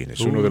Marco Martínez.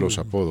 Uno de los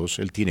apodos.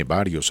 Él tiene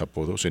varios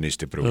apodos en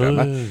este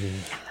programa.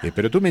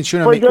 Pero tú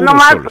mencióname pues yo uno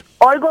nomás solo.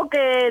 Oigo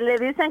que le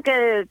dicen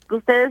que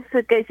ustedes,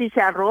 que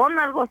chicharrón,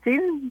 algo así.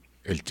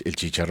 El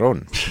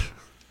chicharrón.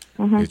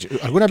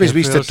 ¿Alguna vez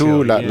viste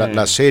tú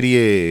la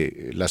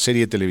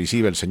serie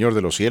televisiva El Señor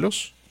de los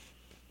Cielos?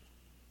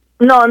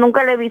 No,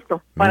 nunca le he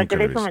visto. ¿Para qué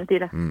le hizo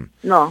mentira?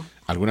 No.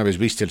 ¿Alguna vez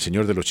viste El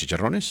Señor de los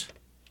Chicharrones?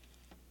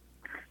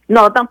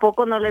 No,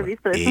 tampoco no le he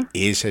visto eso.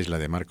 Esa es la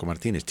de Marco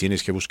Martínez.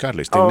 Tienes que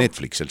buscarla. Está en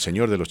Netflix, El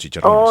Señor de los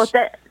Chicharrones.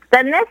 ¿Está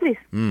en Netflix?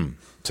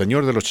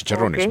 Señor de los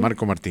Chicharrones,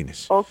 Marco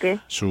Martínez.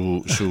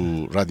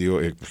 Su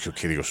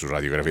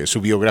radiografía,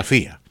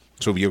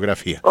 su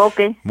biografía.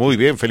 Muy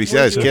bien,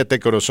 felicidades. Quédate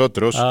con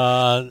nosotros.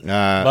 ¿Va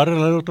a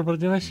regalar otro par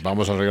de vez?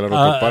 Vamos a regalar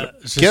otro par.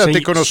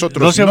 Quédate con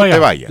nosotros, no te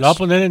vayas. La voy a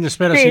poner en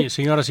espera,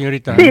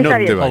 señorita. Sí,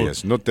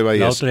 no te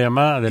vayas. La otra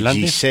llamada, adelante.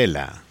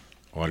 Gisela,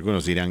 o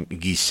algunos dirán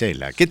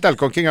Gisela. ¿Qué tal?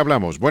 ¿Con quién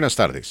hablamos? Buenas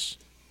tardes.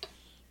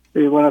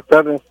 Sí, buenas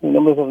tardes. Mi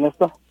nombre es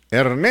Ernesto.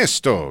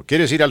 Ernesto,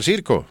 ¿quieres ir al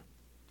circo?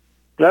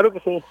 Claro que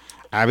sí.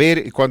 A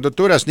ver, cuando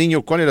tú eras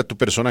niño, ¿cuál era tu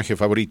personaje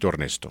favorito,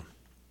 Ernesto?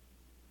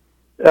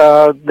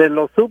 ¿De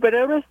los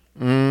superhéroes?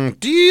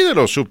 Sí, de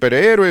los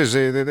superhéroes,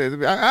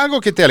 algo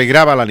que te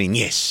alegraba la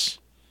niñez.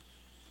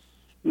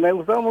 Me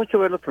gustaba mucho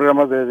ver los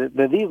programas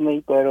de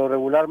Disney, pero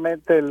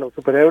regularmente los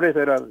superhéroes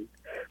eran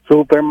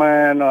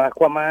Superman o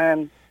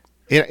Aquaman.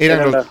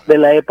 Eran los de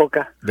la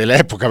época. De la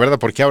época, ¿verdad?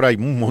 Porque ahora hay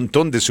un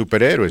montón de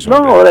superhéroes. No,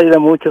 ahora hay de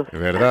muchos.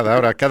 ¿Verdad?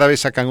 Ahora cada vez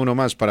sacan uno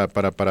más para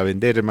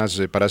vender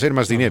más, para hacer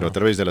más dinero a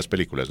través de las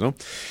películas, ¿no?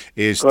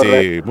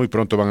 Muy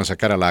pronto van a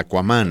sacar a la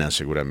Aquamana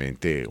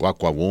seguramente, o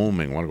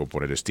Aquawoman o algo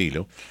por el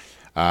estilo.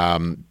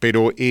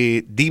 Pero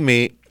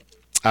dime,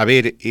 a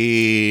ver,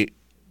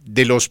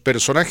 de los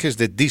personajes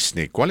de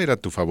Disney, ¿cuál era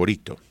tu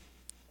favorito?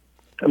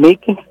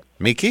 Mickey.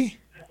 ¿Mickey?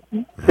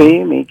 Sí,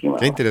 Mickey Mouse.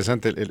 Qué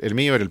interesante, el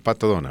mío era el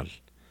Pato Donald.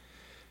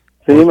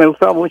 Sí, me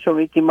gustaba mucho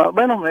Mickey Mouse.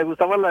 Bueno, me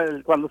gustaba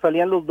cuando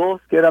salían los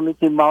dos, que era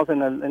Mickey Mouse.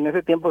 En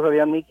ese tiempo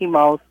salían Mickey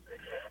Mouse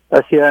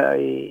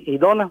y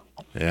Donald.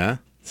 Ya,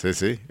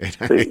 sí.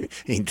 Eran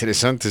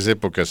interesantes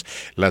épocas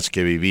las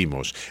que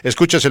vivimos.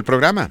 ¿Escuchas el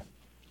programa?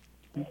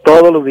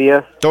 Todos los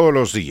días. Todos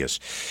los días.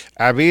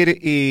 A ver,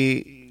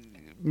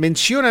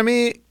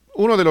 mencióname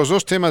uno de los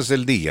dos temas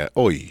del día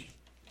hoy.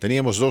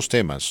 Teníamos dos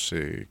temas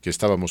que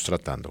estábamos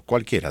tratando.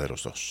 Cualquiera de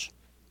los dos.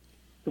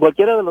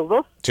 ¿Cualquiera de los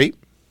dos? Sí.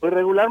 Pues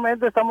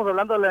regularmente estamos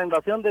hablando de la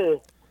invasión de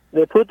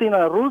Putin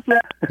a Rusia.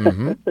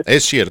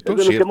 Es cierto, es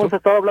de lo que hemos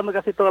estado hablando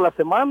casi toda la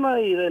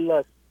semana y de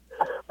las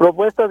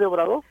propuestas de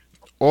Obrador.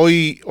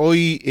 Hoy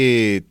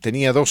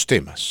tenía dos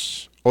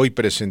temas. Hoy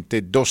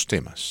presenté dos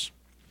temas.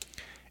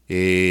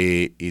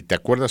 ¿Y te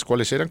acuerdas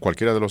cuáles eran?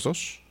 ¿Cualquiera de los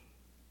dos?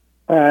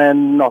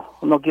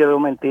 No quiero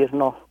mentir,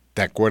 no.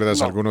 ¿Te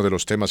acuerdas alguno de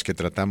los temas que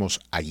tratamos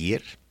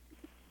ayer?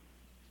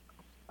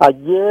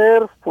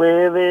 Ayer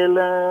fue de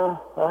la...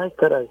 Ay,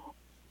 caray.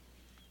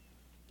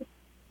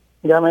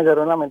 Ya me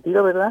agarró en la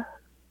mentira, ¿verdad?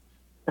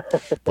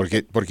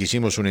 Porque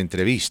hicimos una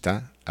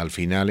entrevista, al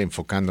final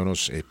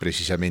enfocándonos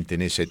precisamente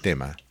en ese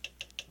tema.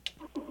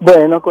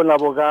 Bueno, con la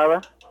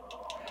abogada.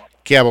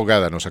 ¿Qué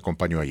abogada nos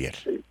acompañó ayer?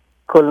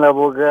 Con la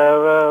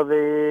abogada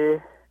de...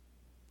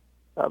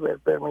 A ver,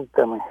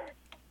 permítame.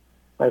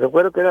 Me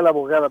recuerdo que era la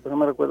abogada, pero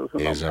no me recuerdo su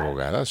nombre. ¿Es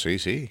abogada?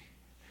 Sí.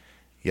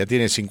 Ya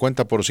tiene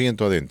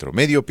 50% adentro.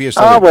 Medio pie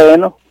está adentro.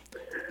 Bueno.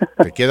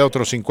 Te queda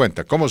otro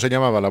 50. ¿Cómo se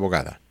llamaba la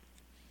abogada?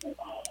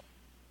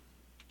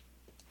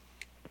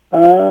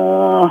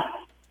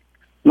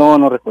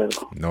 No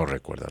recuerdo. No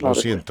recuerda, lo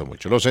siento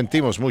mucho, lo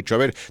sentimos mucho. A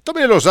ver,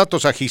 tómele los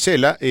datos a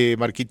Gisela,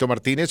 Marquito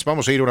Martínez,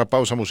 vamos a ir a una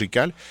pausa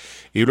musical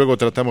y luego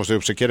tratamos de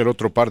obsequiar el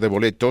otro par de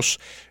boletos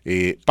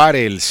para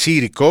el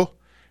circo.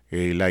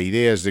 la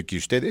idea es de que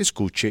usted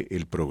escuche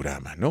el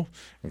programa, ¿no?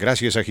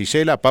 Gracias a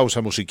Gisela,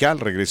 pausa musical,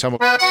 regresamos.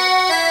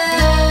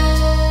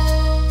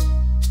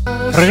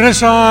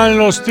 Regresan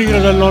los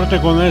Tigres del Norte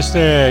con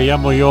este,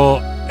 llamo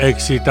yo,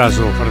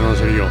 exitazo, Fernando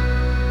Sergio.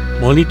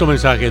 Bonito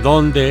mensaje.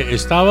 ¿Dónde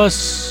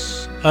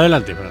estabas?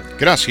 Adelante, Fernando.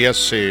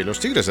 Gracias. Los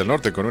Tigres del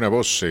Norte con una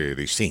voz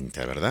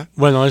distinta, ¿verdad?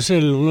 Bueno, es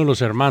uno de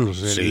los hermanos,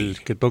 Sí. el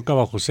que toca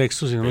bajo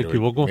sexto, si no me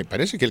equivoco. Me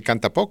parece que él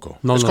canta poco.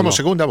 No, es no, como no.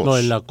 segunda voz. No,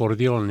 el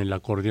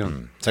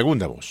acordeón.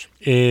 Segunda voz.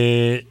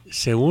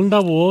 Segunda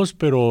voz,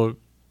 pero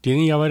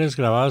tiene ya varias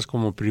grabadas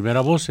como primera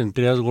voz,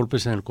 entre ellas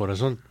Golpes en el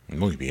Corazón.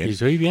 Muy bien. Y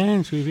se oye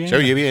bien. Se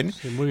oye bien.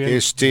 Sí, muy bien.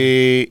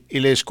 Y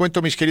les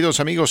cuento, mis queridos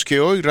amigos,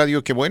 que hoy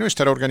Radio Qué Bueno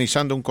estará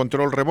organizando un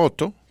control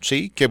remoto.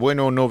 Sí, Qué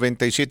Bueno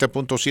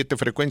 97.7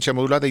 frecuencia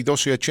modulada y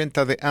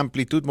 1280 de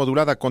amplitud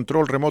modulada.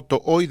 Control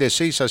remoto hoy de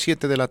 6 a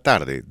 7 de la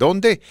tarde.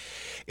 ¿Dónde?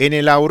 En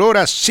el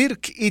Aurora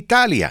Cirque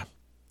Italia.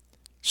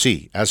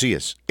 Sí, así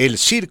es. El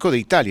Circo de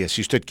Italia,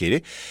 si usted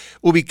quiere.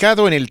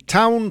 Ubicado en el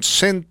Town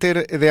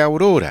Center de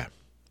Aurora.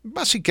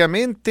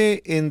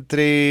 Básicamente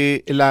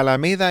entre la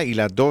Alameda y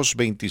la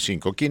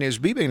 225.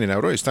 Quienes viven en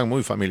Aurora están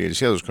muy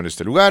familiarizados con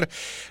este lugar.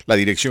 La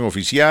dirección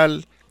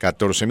oficial,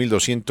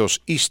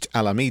 14200 East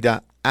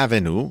Alameda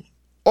Avenue.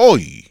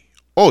 Hoy,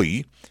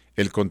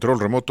 el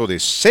control remoto de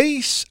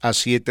 6 a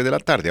 7 de la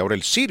tarde. Ahora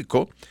el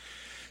circo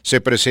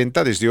se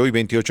presenta desde hoy,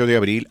 28 de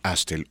abril,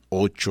 hasta el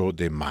 8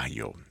 de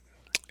mayo.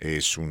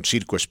 Es un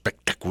circo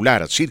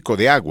espectacular, circo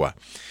de agua,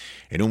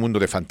 en un mundo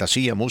de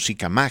fantasía,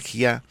 música,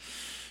 magia,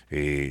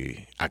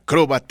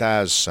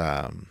 acróbatas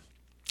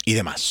y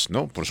demás,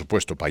 ¿no? Por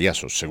supuesto,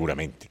 payasos,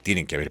 seguramente.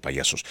 Tienen que haber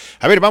payasos.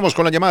 A ver, vamos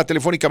con la llamada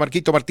telefónica,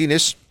 Marquito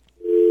Martínez.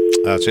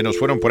 Se nos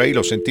fueron por ahí,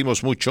 lo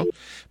sentimos mucho.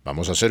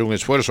 Vamos a hacer un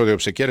esfuerzo de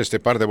obsequiar este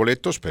par de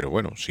boletos, pero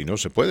bueno, si no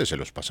se puede, se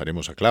los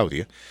pasaremos a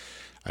Claudia.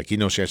 Aquí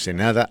no se hace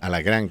nada a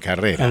la gran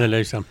carrera.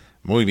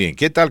 Muy bien.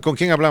 ¿Qué tal? ¿Con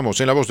quién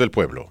hablamos en La Voz del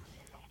Pueblo?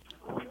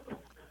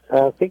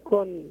 Sí,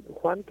 con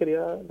Juan,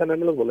 quería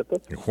ganarme los boletos.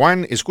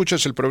 Juan,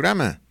 ¿escuchas el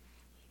programa?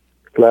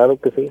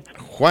 Claro que sí.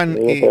 Juan,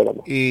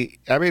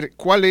 a ver,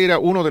 ¿cuál era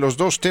uno de los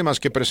dos temas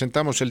que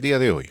presentamos el día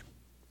de hoy?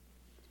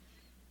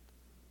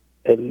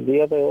 El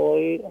día de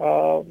hoy,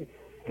 a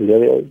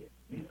ver,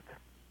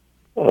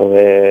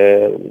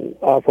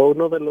 fue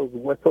uno de los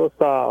huesos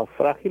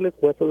frágiles,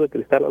 huesos de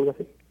cristal, algo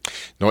así.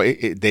 No,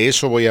 de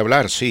eso voy a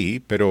hablar, sí,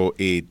 pero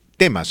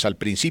temas al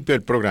principio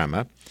del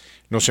programa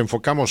nos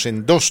enfocamos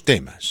en dos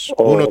temas.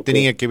 Uno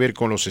tenía que ver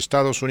con los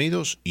Estados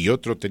Unidos y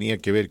otro tenía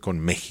que ver con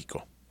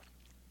México.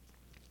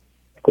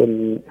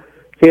 Sí,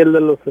 el de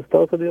los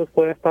Estados Unidos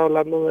estaba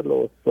hablando de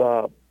los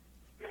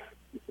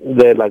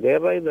de la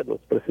guerra y de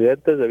los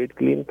presidentes de Bill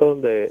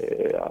Clinton,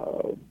 de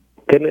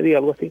Kennedy,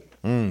 algo así.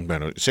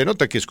 Bueno, se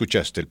nota que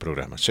escuchaste el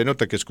programa,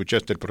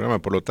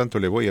 por lo tanto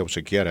le voy a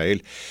obsequiar a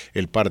él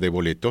el par de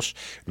boletos.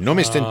 No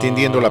me está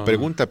entendiendo la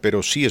pregunta,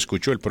 pero sí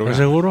escuchó el programa.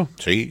 ¿Estás seguro?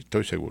 Sí,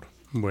 estoy seguro.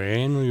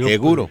 Bueno,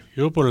 seguro.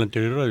 Yo por la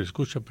anterior radio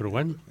escucha, pero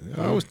bueno.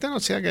 No, usted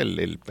no se haga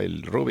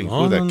el Robin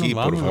Hood aquí,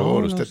 por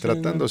favor. Usted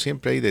tratando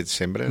siempre ahí de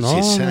sembrar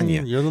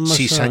cizaña.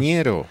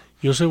 Cizañero.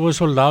 Yo soy buen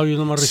soldado, yo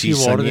nomás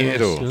recibo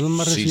órdenes.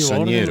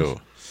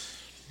 Cizañero.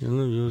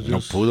 No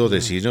pudo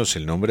decirnos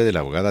el nombre de la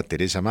abogada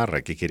Teresa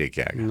Marra. ¿Qué quiere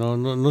que haga?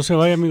 No se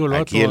vaya, amigo.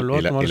 Aquí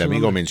el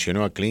amigo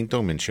mencionó a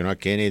Clinton, mencionó a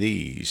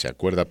Kennedy y se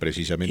acuerda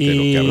precisamente de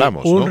lo que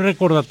hablamos. Un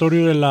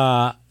recordatorio de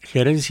la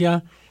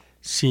gerencia.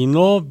 Si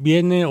no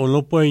viene o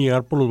no puede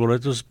llegar por los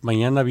boletos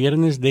mañana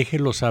viernes,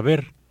 déjelo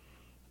saber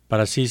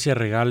para así se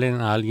regalen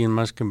a alguien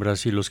más que en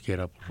Brasil los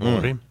quiera, por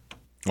favor.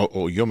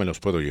 O yo me los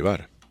puedo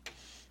llevar.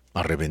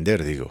 A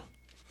revender, digo.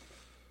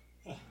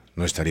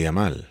 No estaría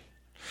mal.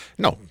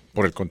 No,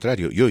 por el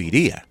contrario, yo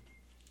iría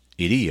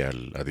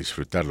a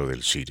disfrutarlo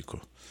del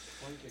circo.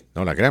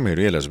 No, la gran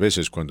mayoría de las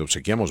veces cuando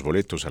obsequiamos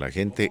boletos a la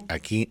gente,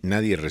 aquí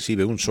nadie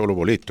recibe un solo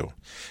boleto.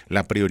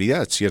 La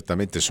prioridad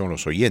ciertamente son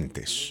los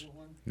oyentes,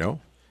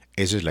 ¿no?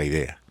 Esa es la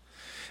idea.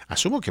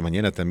 Asumo que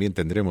mañana también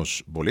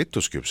tendremos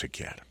boletos que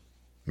obsequiar.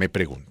 Me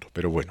pregunto,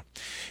 pero bueno,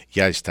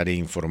 ya estaré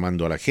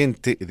informando a la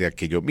gente de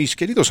aquello. Mis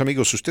queridos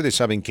amigos, ustedes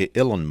saben que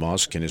Elon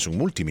Musk, quien es un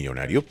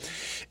multimillonario,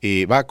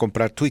 va a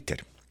comprar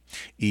Twitter.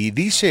 Y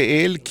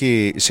dice él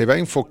que se va a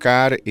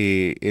enfocar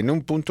en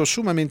un punto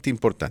sumamente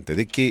importante,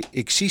 de que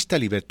exista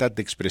libertad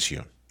de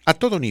expresión, a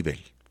todo nivel.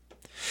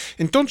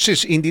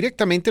 Entonces,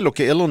 indirectamente lo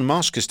que Elon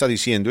Musk está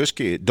diciendo es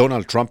que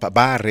Donald Trump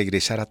va a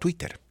regresar a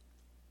Twitter.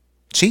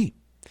 Sí.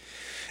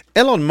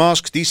 Elon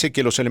Musk dice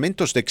que los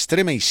elementos de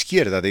extrema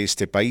izquierda de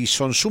este país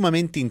son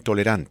sumamente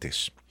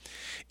intolerantes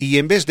y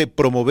en vez de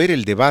promover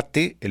el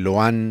debate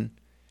lo han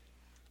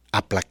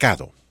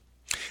aplacado.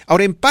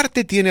 Ahora, en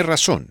parte tiene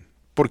razón,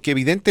 porque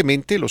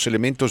evidentemente los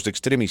elementos de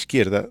extrema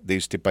izquierda de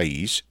este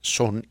país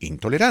son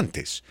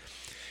intolerantes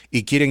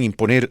y quieren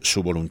imponer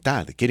su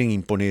voluntad, quieren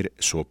imponer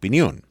su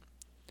opinión,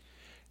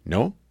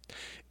 ¿no?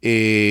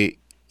 Los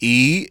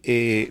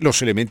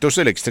elementos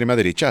de la extrema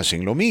derecha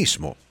hacen lo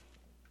mismo.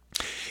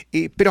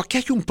 Pero aquí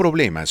hay un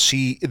problema.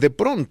 Si de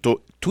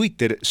pronto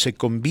Twitter se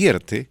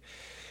convierte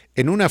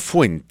en una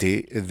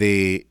fuente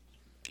de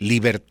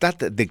libertad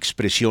de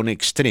expresión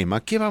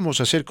extrema, ¿qué vamos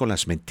a hacer con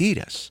las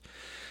mentiras?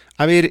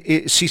 A ver,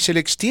 si se le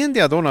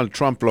extiende a Donald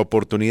Trump la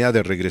oportunidad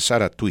de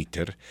regresar a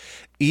Twitter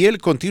y él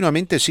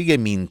continuamente sigue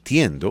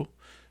mintiendo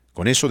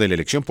con eso de la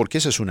elección, porque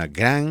esa es una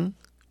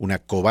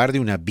cobarde,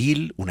 una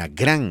vil, una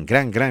gran,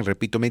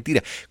 repito,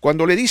 mentira.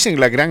 Cuando le dicen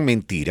la gran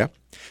mentira,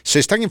 se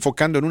están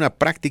enfocando en una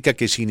práctica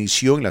que se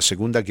inició en la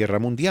Segunda Guerra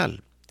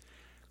Mundial,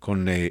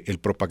 con el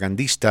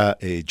propagandista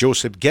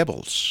Joseph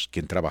Goebbels,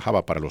 quien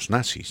trabajaba para los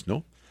nazis,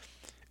 ¿no?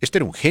 Este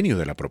era un genio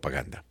de la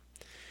propaganda.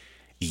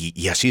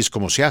 Y así es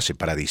como se hace.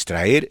 Para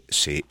distraer,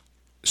 se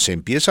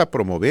empieza a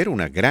promover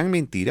una gran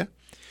mentira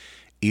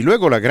y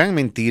luego la gran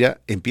mentira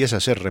empieza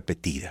a ser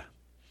repetida,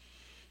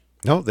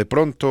 ¿no? De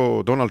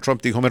pronto Donald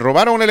Trump dijo, me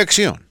robaron la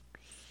elección,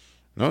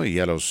 ¿no? Y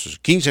a los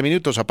 15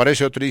 minutos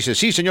aparece otro y dice,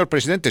 sí, señor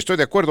presidente, estoy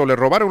de acuerdo, le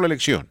robaron la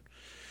elección.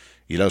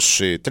 Y a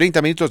los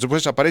 30 minutos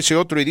después aparece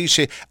otro y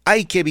dice,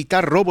 hay que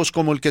evitar robos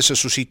como el que se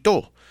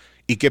suscitó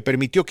y que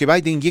permitió que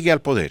Biden llegue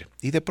al poder.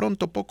 Y de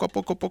pronto, poco a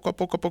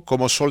poco,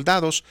 como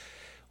soldados,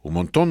 un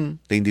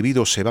montón de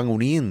individuos se van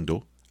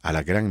uniendo a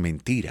la gran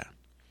mentira.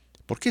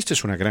 Porque esta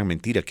es una gran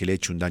mentira que le ha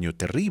hecho un daño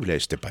terrible a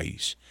este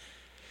país.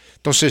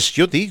 Entonces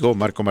yo digo,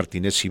 Marco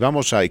Martínez, si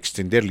vamos a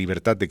extender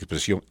libertad de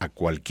expresión a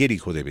cualquier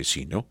hijo de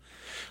vecino,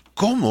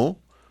 ¿cómo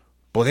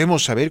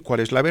podemos saber cuál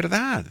es la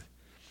verdad?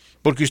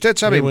 Porque usted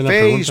sabe, en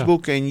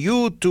Facebook, en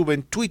YouTube,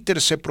 en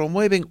Twitter se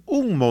promueven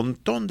un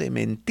montón de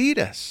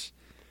mentiras.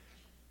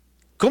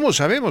 ¿Cómo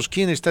sabemos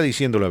quién está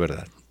diciendo la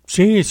verdad?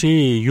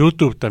 Sí,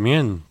 YouTube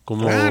también.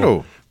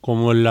 Claro.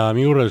 Como el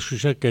amigo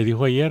Rescucha que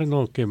dijo ayer,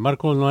 ¿no? Que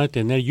Marco no ha de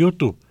tener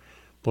YouTube,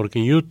 porque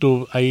en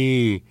YouTube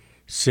ahí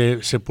se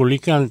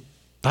publican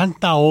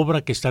tanta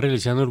obra que está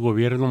realizando el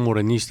gobierno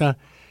morenista.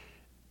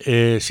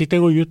 Sí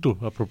tengo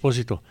YouTube, a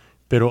propósito,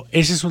 pero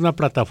esa es una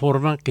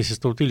plataforma que se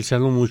está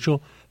utilizando mucho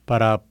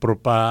para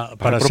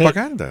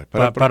propaganda.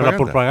 Para la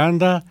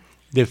propaganda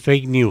de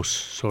fake news,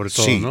 sobre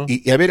todo, sí, ¿no?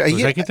 Y a ver,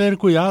 ayer, hay que tener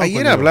cuidado.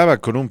 Ayer hablaba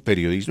con un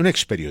periodista, un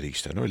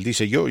experiodista, ¿no? Él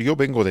dice, yo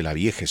vengo de la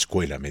vieja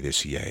escuela, me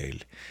decía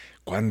él.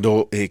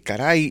 Cuando,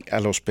 a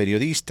los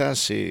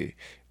periodistas,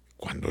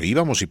 cuando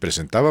íbamos y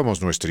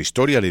presentábamos nuestra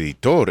historia al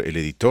editor, el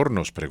editor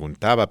nos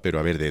preguntaba, pero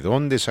a ver, ¿de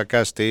dónde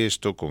sacaste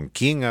esto? ¿Con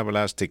quién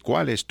hablaste?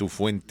 ¿Cuál es tu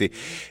fuente?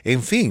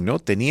 En fin, ¿no?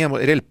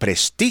 Era el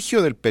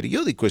prestigio del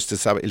periódico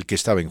el que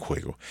estaba en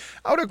juego.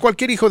 Ahora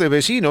cualquier hijo de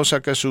vecino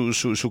saca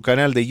su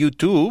canal de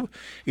YouTube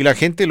y la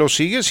gente lo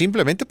sigue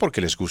simplemente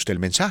porque les gusta el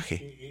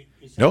mensaje,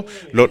 ¿no?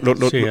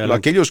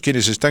 Aquellos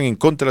quienes están en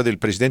contra del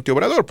presidente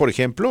Obrador, por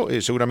ejemplo,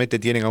 seguramente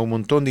tienen a un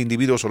montón de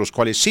individuos a los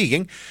cuales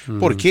siguen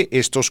porque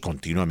estos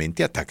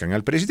continuamente atacan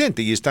al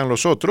presidente, y están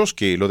los otros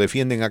que lo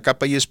defienden a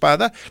capa y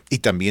espada y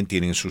también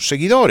tienen sus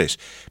seguidores,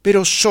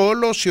 pero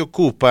solo se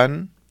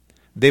ocupan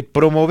de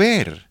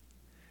promover,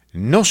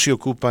 no se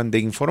ocupan de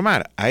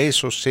informar. A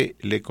eso se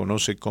le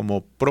conoce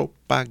como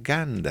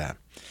propaganda.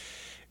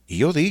 Y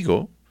yo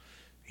digo,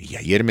 y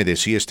ayer me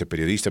decía este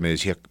periodista,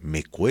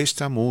 me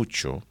cuesta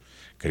mucho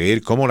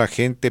creer cómo la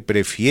gente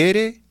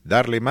prefiere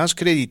darle más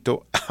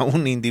crédito a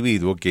un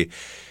individuo que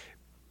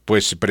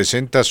pues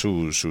presenta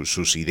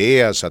sus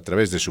ideas a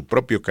través de su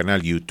propio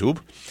canal YouTube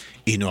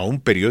y no a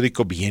un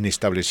periódico bien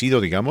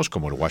establecido, digamos,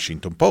 como el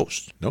Washington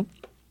Post, ¿no?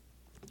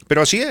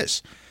 Pero así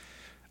es.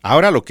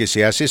 Ahora lo que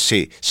se hace,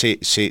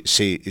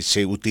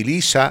 se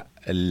utiliza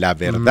la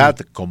verdad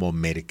como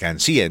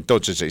mercancía.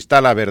 Entonces está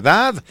la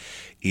verdad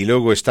y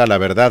luego está la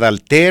verdad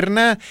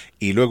alterna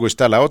y luego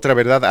está la otra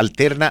verdad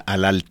alterna a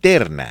la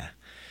alterna.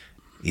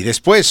 Y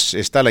después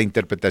está la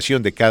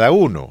interpretación de cada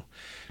uno.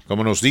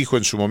 Como nos dijo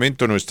en su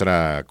momento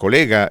nuestra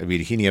colega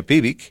Virginia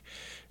Pivic,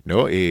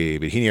 ¿no?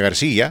 Virginia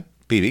García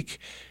Pivic,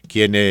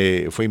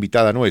 quien fue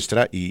invitada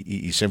nuestra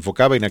y se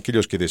enfocaba en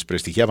aquellos que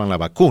desprestigiaban la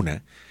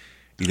vacuna.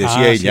 Y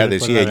decía ella,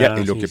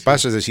 y lo que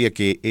pasa es, decía,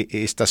 que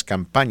estas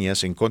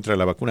campañas en contra de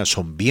la vacuna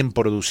son bien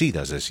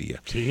producidas,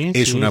 decía.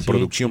 Es una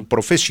producción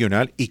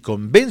profesional y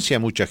convence a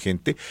mucha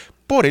gente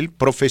por el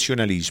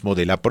profesionalismo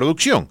de la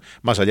producción,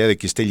 más allá de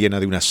que esté llena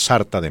de una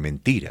sarta de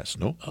mentiras,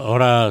 ¿no?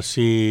 Ahora,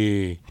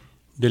 sí,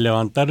 de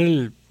levantar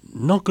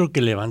no creo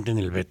que levanten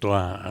el veto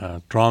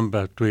a Trump,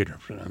 a Twitter,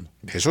 Fernando.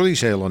 Eso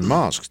dice Elon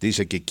Musk,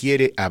 dice que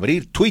quiere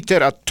abrir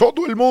Twitter a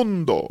todo el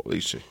mundo,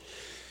 dice.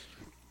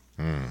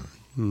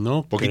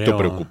 No, poquito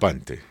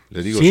preocupante,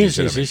 le digo sí,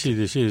 sinceramente. Sí,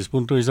 desde ese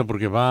punto de vista,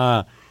 porque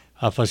va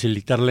a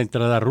facilitar la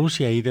entrada a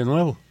Rusia ahí de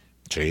nuevo.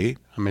 Sí.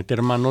 A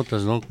meter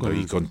manotas, ¿no?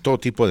 Y con todo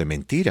tipo de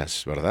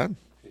mentiras, ¿verdad?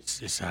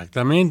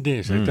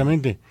 Exactamente.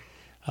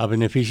 A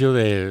beneficio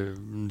de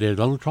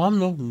Donald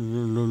Trump,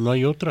 no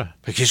hay otra.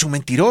 Es que es un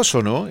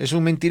mentiroso, ¿no? Es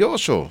un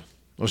mentiroso.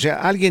 O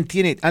sea, alguien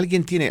tiene,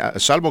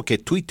 salvo que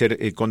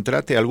Twitter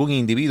contrate a algún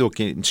individuo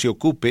que se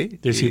ocupe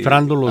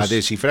descifrándolos, a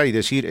descifrar y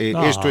decir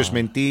esto es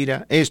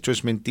mentira, esto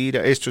es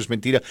mentira, esto es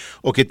mentira,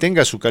 o que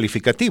tenga su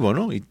calificativo,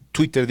 ¿no? Y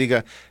Twitter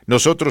diga,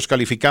 nosotros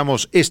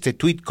calificamos este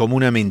tweet como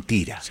una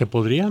mentira. ¿Se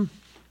podría?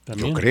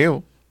 También. Yo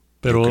creo.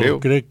 Pero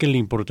 ¿cree que le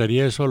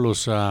importaría eso a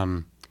los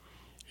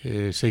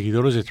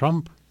seguidores de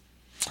Trump?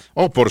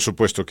 Oh, por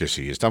supuesto que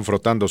sí, están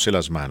frotándose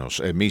las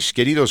manos. Mis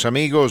queridos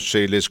amigos,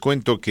 les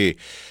cuento que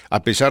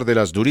a pesar de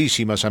las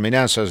durísimas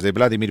amenazas de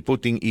Vladimir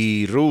Putin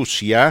y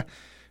Rusia,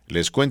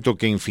 les cuento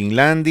que en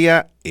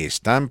Finlandia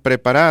están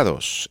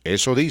preparados.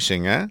 Eso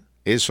dicen, ¿eh?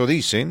 Eso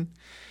dicen.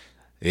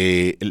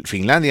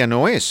 Finlandia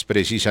no es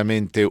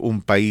precisamente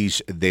un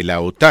país de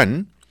la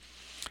OTAN,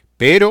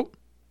 pero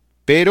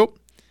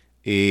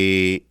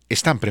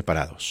están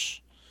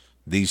preparados.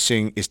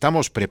 Dicen,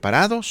 estamos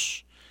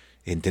preparados.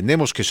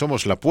 Entendemos que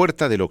somos la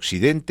puerta del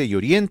occidente y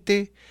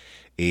oriente.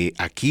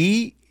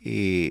 Aquí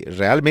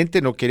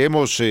realmente no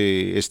queremos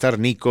estar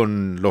ni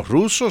con los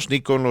rusos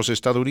ni con los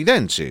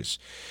estadounidenses,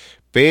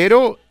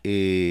 pero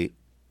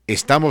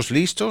estamos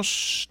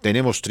listos,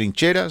 tenemos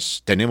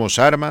trincheras, tenemos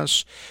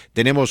armas,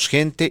 tenemos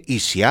gente, y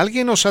si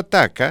alguien nos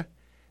ataca,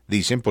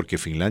 dicen, porque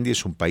Finlandia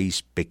es un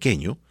país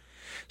pequeño,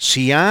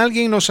 si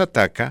alguien nos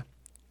ataca,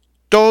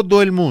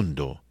 todo el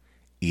mundo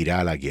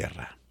irá a la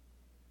guerra.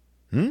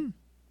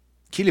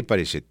 ¿Qué le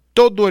parece?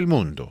 Todo el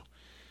mundo.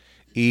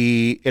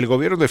 Y el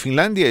gobierno de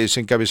Finlandia es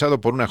encabezado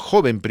por una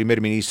joven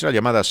primer ministra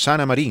llamada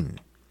Sanna Marin.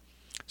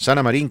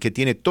 Sanna Marin, que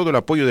tiene todo el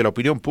apoyo de la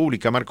opinión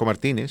pública, Marco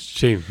Martínez.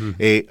 Sí.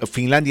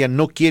 Finlandia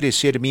no quiere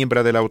ser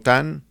miembro de la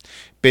OTAN,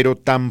 pero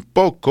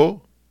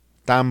tampoco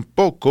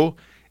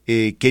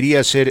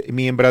quería ser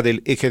miembro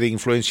del eje de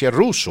influencia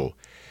ruso.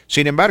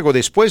 Sin embargo,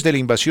 después de la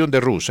invasión de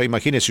Rusia,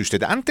 imagínese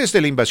usted, antes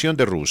de la invasión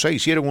de Rusia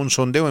hicieron un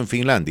sondeo en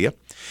Finlandia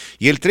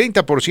y el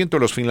 30% de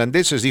los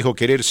finlandeses dijo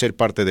querer ser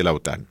parte de la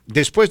OTAN.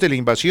 Después de la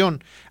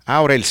invasión,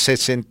 ahora el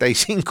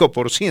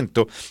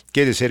 65%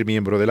 quiere ser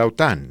miembro de la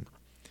OTAN.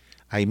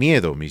 Hay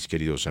miedo, mis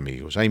queridos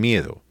amigos, hay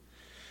miedo.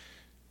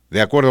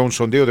 De acuerdo a un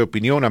sondeo de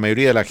opinión, la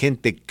mayoría de la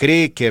gente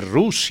cree que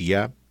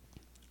Rusia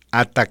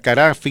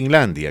atacará a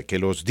Finlandia, que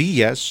los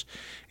días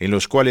en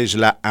los cuales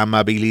la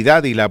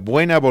amabilidad y la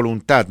buena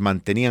voluntad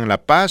mantenían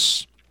la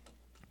paz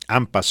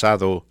han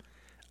pasado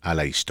a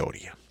la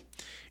historia.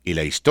 Y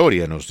la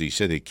historia nos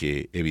dice de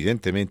que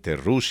evidentemente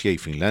Rusia y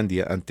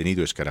Finlandia han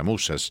tenido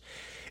escaramuzas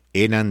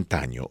en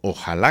antaño.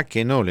 Ojalá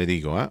que no, le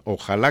digo,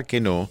 ojalá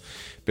que no,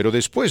 pero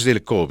después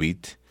del COVID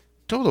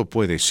todo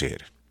puede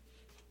ser.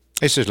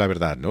 Esa es la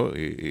verdad, ¿no?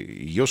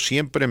 Yo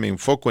siempre me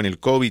enfoco en el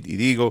COVID y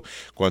digo,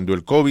 cuando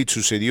el COVID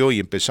sucedió y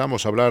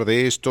empezamos a hablar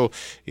de esto,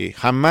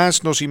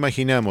 jamás nos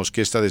imaginamos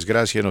que esta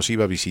desgracia nos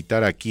iba a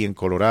visitar aquí en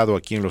Colorado,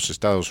 aquí en los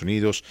Estados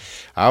Unidos.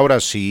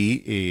 Ahora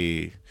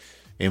sí,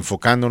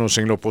 enfocándonos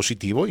en lo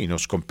positivo, y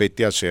nos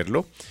compete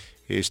hacerlo,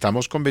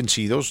 estamos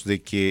convencidos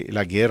de que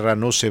la guerra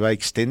no se va a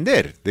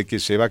extender, de que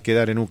se va a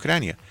quedar en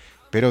Ucrania.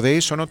 Pero de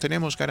eso no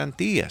tenemos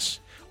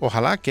garantías.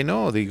 Ojalá que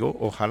no, digo,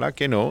 ojalá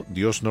que no,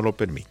 Dios no lo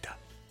permita.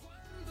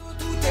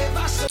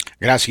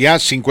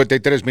 Gracias,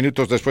 53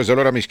 minutos después de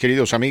la hora, mis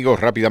queridos amigos,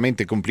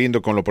 rápidamente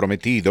cumpliendo con lo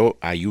prometido.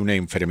 Hay una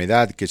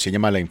enfermedad que se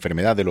llama la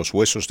enfermedad de los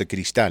huesos de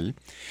cristal.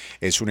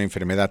 Es una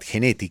enfermedad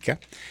genética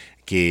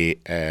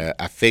que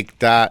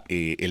afecta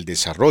el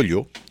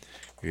desarrollo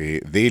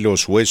de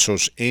los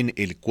huesos en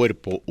el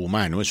cuerpo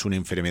humano. Es una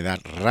enfermedad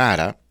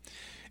rara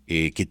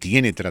que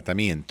tiene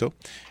tratamiento,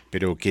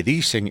 pero que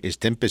dicen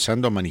está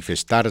empezando a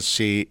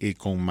manifestarse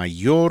con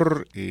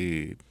mayor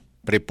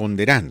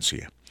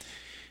preponderancia.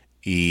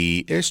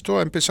 Y esto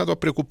ha empezado a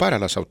preocupar a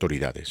las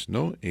autoridades,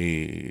 ¿no?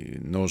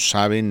 No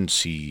saben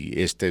si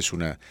esta es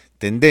una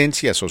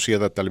tendencia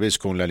asociada tal vez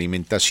con la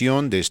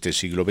alimentación de este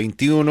siglo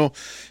XXI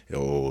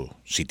o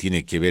si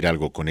tiene que ver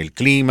algo con el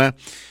clima.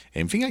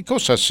 En fin, hay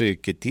cosas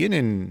que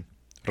tienen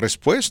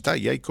respuesta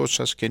y hay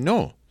cosas que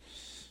no.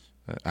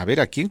 A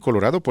ver, aquí en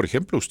Colorado, por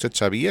ejemplo, usted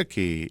sabía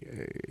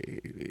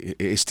que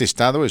este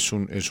estado es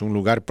un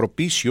lugar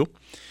propicio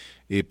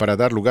para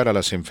dar lugar a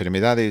las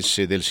enfermedades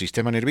del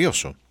sistema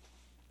nervioso.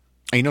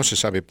 Y no se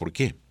sabe por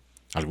qué.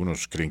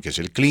 Algunos creen que es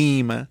el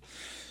clima,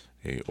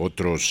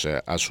 otros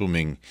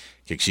asumen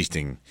que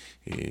existen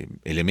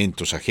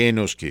elementos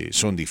ajenos que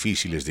son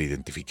difíciles de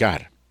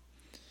identificar.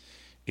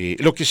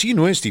 Lo que sí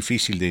no es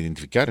difícil de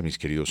identificar, mis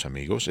queridos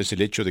amigos, es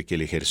el hecho de que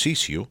el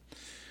ejercicio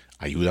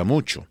ayuda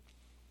mucho.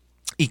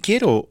 Y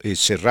quiero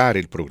cerrar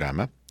el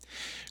programa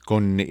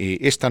con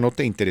esta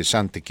nota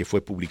interesante que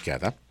fue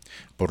publicada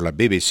por la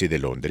BBC de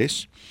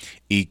Londres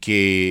y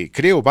que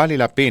creo vale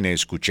la pena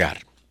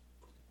escuchar.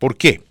 ¿Por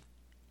qué?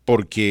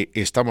 Porque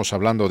estamos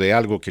hablando de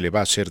algo que le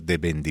va a ser de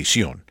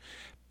bendición.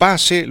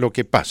 Pase lo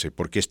que pase,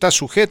 porque está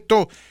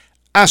sujeto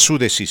a su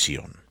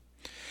decisión.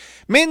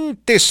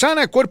 Mente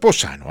sana, cuerpo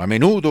sano. A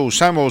menudo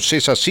usamos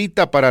esa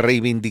cita para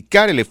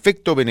reivindicar el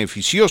efecto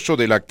beneficioso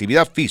de la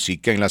actividad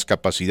física en las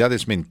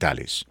capacidades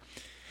mentales.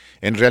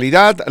 En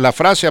realidad, la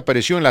frase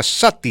apareció en la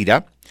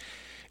sátira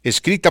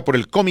escrita por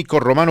el cómico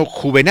romano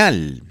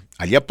Juvenal,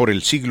 allá por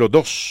el siglo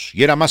II,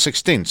 y era más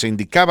extensa.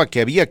 Indicaba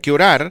que había que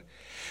orar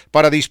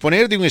para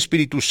disponer de un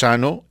espíritu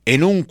sano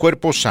en un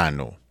cuerpo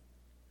sano.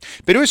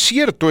 Pero ¿es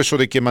cierto eso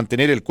de que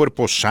mantener el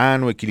cuerpo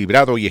sano,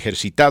 equilibrado y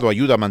ejercitado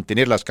ayuda a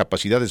mantener las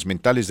capacidades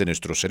mentales de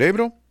nuestro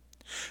cerebro?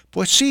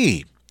 Pues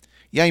sí,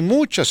 y hay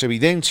muchas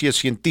evidencias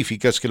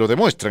científicas que lo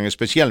demuestran,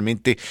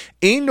 especialmente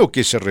en lo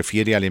que se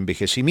refiere al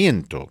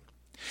envejecimiento.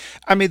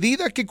 A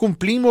medida que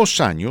cumplimos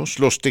años,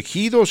 los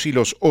tejidos y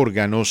los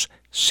órganos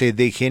se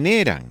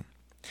degeneran.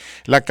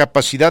 La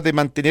capacidad de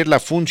mantener la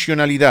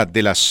funcionalidad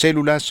de las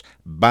células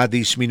va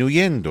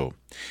disminuyendo,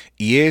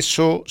 y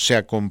eso se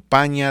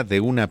acompaña de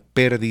una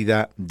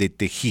pérdida de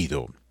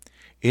tejido.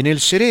 En el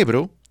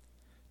cerebro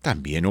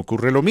también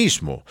ocurre lo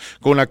mismo,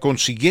 con la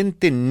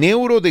consiguiente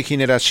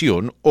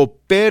neurodegeneración o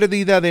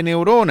pérdida de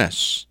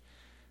neuronas.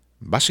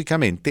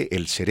 Básicamente,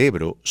 el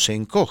cerebro se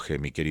encoge,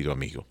 mi querido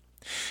amigo.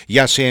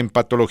 Ya sea en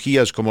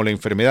patologías como la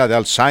enfermedad de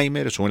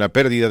Alzheimer o en la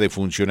pérdida de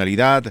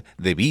funcionalidad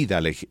debida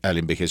al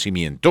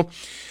envejecimiento,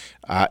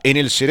 en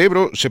el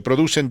cerebro se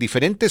producen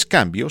diferentes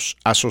cambios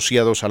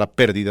asociados a la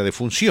pérdida de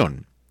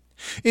función.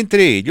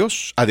 Entre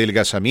ellos,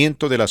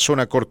 adelgazamiento de la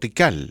zona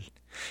cortical,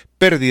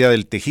 pérdida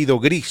del tejido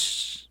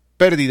gris,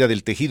 pérdida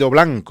del tejido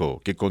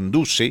blanco que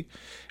conduce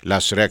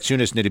las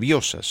reacciones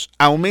nerviosas,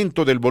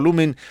 aumento del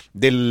volumen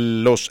de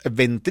los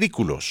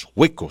ventrículos,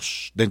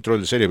 huecos dentro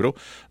del cerebro,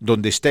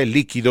 donde está el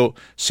líquido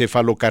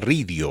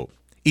cefalocarrídeo,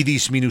 y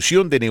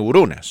disminución de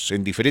neuronas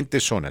en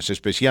diferentes zonas,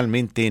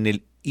 especialmente en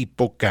el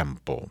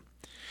hipocampo.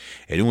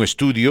 En un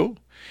estudio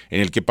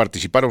en el que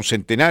participaron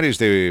centenares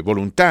de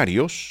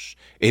voluntarios,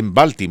 en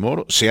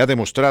Baltimore se ha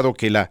demostrado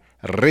que la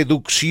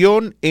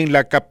reducción en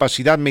la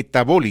capacidad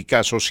metabólica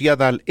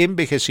asociada al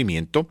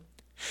envejecimiento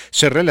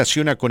se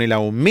relaciona con el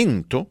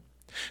aumento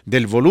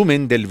del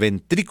volumen del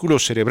ventrículo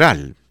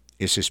cerebral,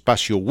 ese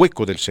espacio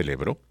hueco del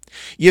cerebro,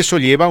 y eso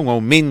lleva a un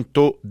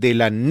aumento de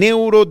la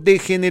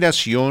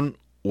neurodegeneración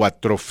o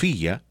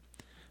atrofia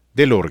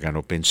del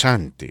órgano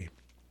pensante.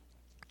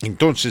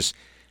 Entonces,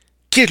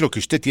 ¿qué es lo que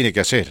usted tiene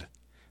que hacer?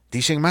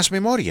 Dicen más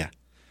memoria.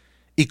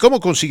 ¿Y cómo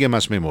consigue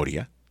más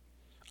memoria?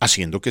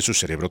 Haciendo que su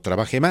cerebro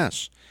trabaje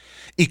más.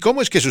 ¿Y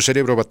cómo es que su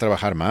cerebro va a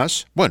trabajar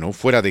más? Bueno,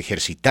 fuera de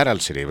ejercitar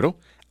al cerebro,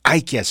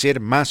 hay que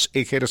hacer más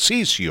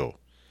ejercicio.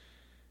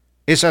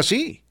 Es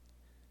así,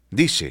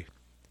 dice.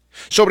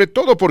 Sobre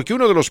todo porque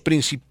uno de los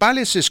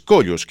principales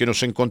escollos que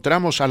nos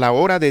encontramos a la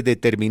hora de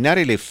determinar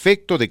el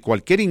efecto de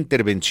cualquier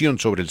intervención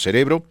sobre el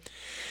cerebro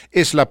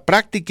es la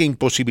práctica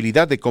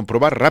imposibilidad de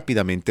comprobar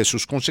rápidamente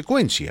sus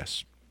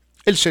consecuencias.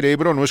 El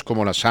cerebro no es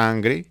como la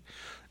sangre,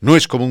 no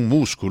es como un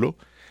músculo,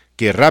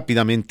 que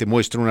rápidamente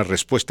muestra una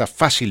respuesta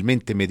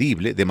fácilmente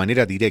medible de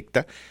manera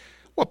directa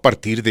o a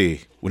partir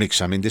de un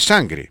examen de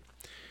sangre.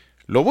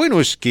 Lo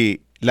bueno es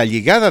que la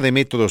llegada de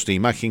métodos de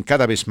imagen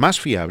cada vez más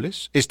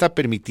fiables está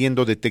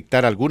permitiendo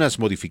detectar algunas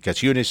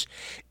modificaciones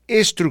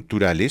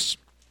estructurales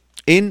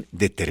en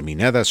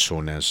determinadas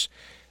zonas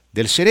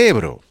del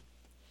cerebro.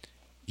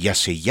 Y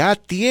hace ya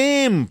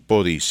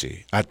tiempo,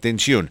 dice,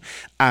 atención,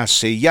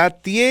 hace ya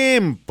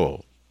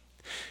tiempo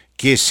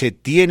que se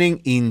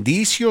tienen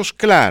indicios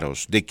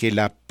claros de que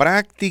la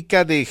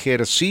práctica de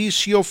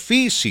ejercicio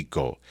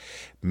físico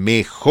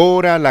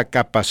mejora la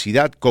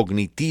capacidad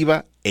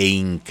cognitiva e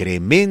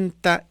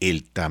incrementa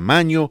el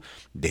tamaño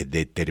de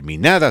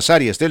determinadas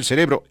áreas del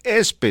cerebro,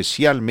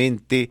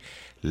 especialmente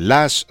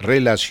las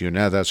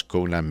relacionadas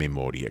con la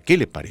memoria. ¿Qué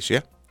le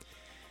parece?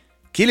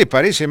 ¿Qué le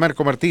parece,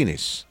 Marco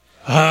Martínez?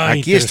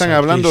 Aquí están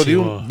hablando de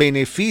un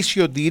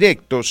beneficio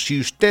directo. Si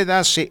usted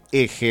hace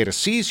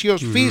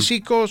ejercicios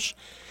físicos,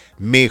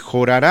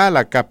 mejorará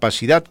la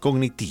capacidad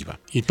cognitiva.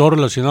 Y todo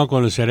relacionado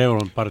con el cerebro,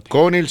 en parte.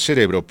 Con el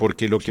cerebro,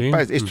 porque lo que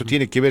pasa, esto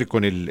tiene que ver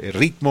con el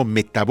ritmo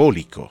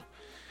metabólico.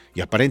 Y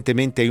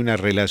aparentemente hay una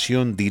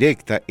relación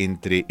directa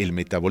entre el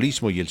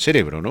metabolismo y el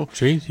cerebro, ¿no?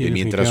 Sí,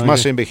 mientras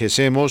más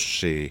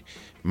envejecemos,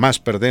 más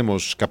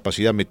perdemos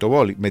capacidad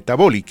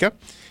metabólica,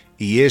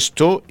 y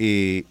esto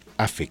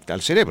afecta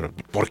al cerebro.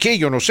 ¿Por qué?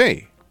 Yo no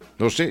sé.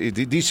 No sé,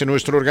 dice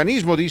nuestro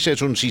organismo,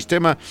 es un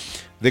sistema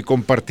de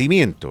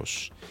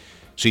compartimientos.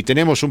 Si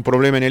tenemos un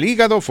problema en el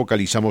hígado,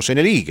 focalizamos en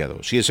el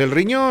hígado. Si es el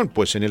riñón,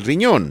 pues en el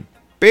riñón.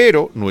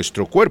 Pero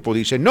nuestro cuerpo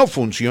dice, no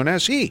funciona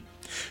así.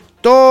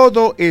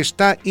 Todo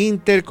está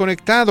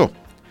interconectado.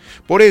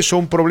 Por eso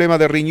un problema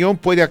de riñón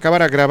puede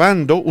acabar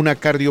agravando una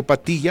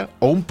cardiopatía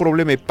o un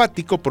problema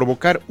hepático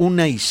provocar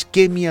una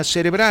isquemia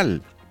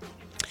cerebral.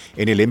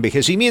 En el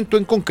envejecimiento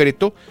en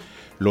concreto,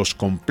 los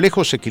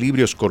complejos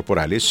equilibrios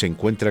corporales se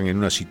encuentran en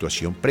una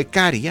situación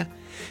precaria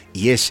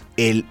y es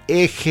el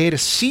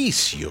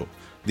ejercicio,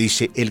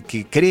 dice, el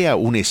que crea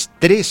un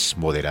estrés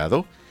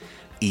moderado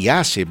y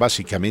hace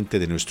básicamente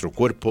de nuestro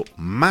cuerpo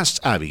más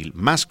hábil,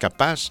 más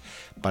capaz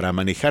para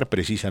manejar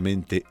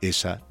precisamente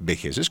esa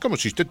vejez. Es como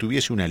si usted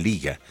tuviese una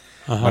liga,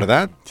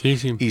 ¿verdad? Sí,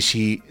 sí. Y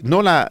si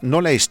no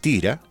la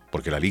estira,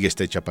 porque la liga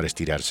está hecha para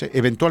estirarse,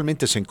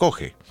 eventualmente se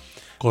encoge.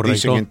 Correcto.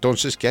 Dicen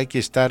entonces que hay que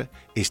estar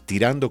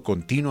estirando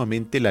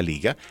continuamente la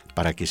liga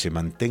para que se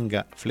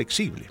mantenga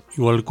flexible.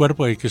 Igual el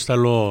cuerpo hay que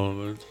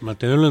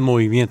mantenerlo en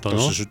movimiento, ¿no?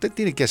 Entonces usted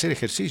tiene que hacer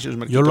ejercicios,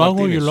 Marquito Yo lo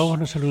hago,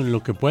 no sé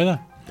lo que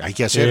pueda. Hay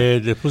que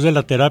hacer. Después de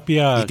la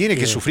terapia... Y tiene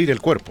que sufrir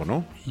el cuerpo,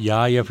 ¿no?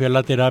 Ya fui a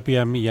la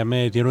terapia, ya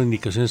me dieron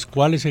indicaciones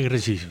cuáles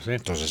ejercicios.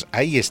 Entonces,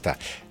 ahí está.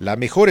 La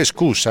mejor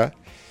excusa,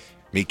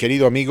 mi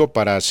querido amigo,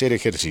 para hacer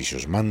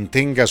ejercicios.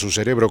 Mantenga su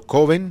cerebro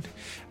joven,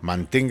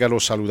 manténgalo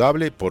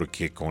saludable,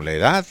 porque con la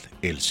edad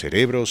el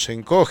cerebro se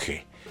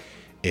encoge.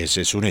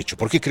 Ese es un hecho.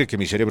 ¿Por qué cree que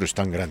mi cerebro es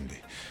tan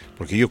grande?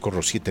 Porque yo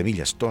corro 7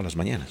 millas todas las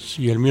mañanas.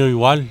 Y el mío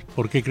igual.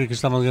 ¿Por qué cree que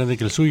está más grande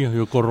que el suyo?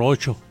 Yo corro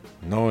 8.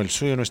 No, el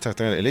suyo no está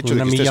tan grande. El hecho,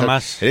 Una de que milla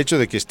más. El hecho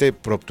de que esté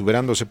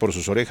protuberándose por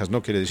sus orejas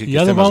no quiere decir que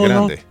Ya esté nos más vamos,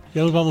 grande. ¿no?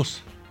 Ya nos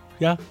vamos.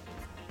 Ya.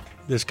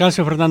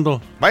 Descanse,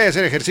 Fernando. Vaya a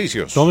hacer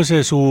ejercicios.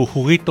 Tómese su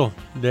juguito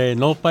de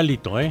no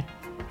palito, ¿eh?